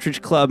out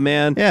Cartridge Club,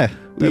 man. Yeah,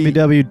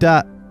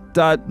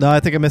 No, I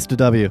think I missed a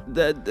W.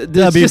 www.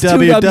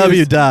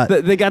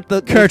 They got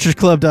the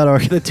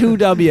cartridgeclub.org. The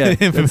 2W.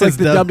 It's like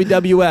the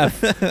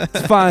WWF.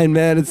 It's fine,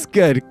 man. It's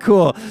good.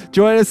 Cool.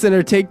 Join us in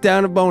our take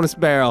down a bonus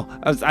barrel.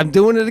 I'm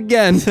doing it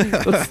again.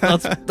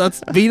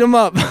 Let's beat them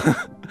up.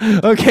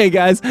 Okay,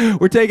 guys,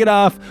 we're taking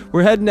off.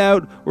 We're heading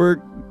out. We're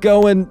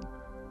going.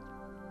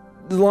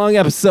 Long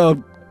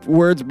episode.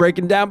 Words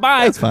breaking down.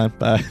 Bye. That's fine.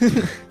 Bye.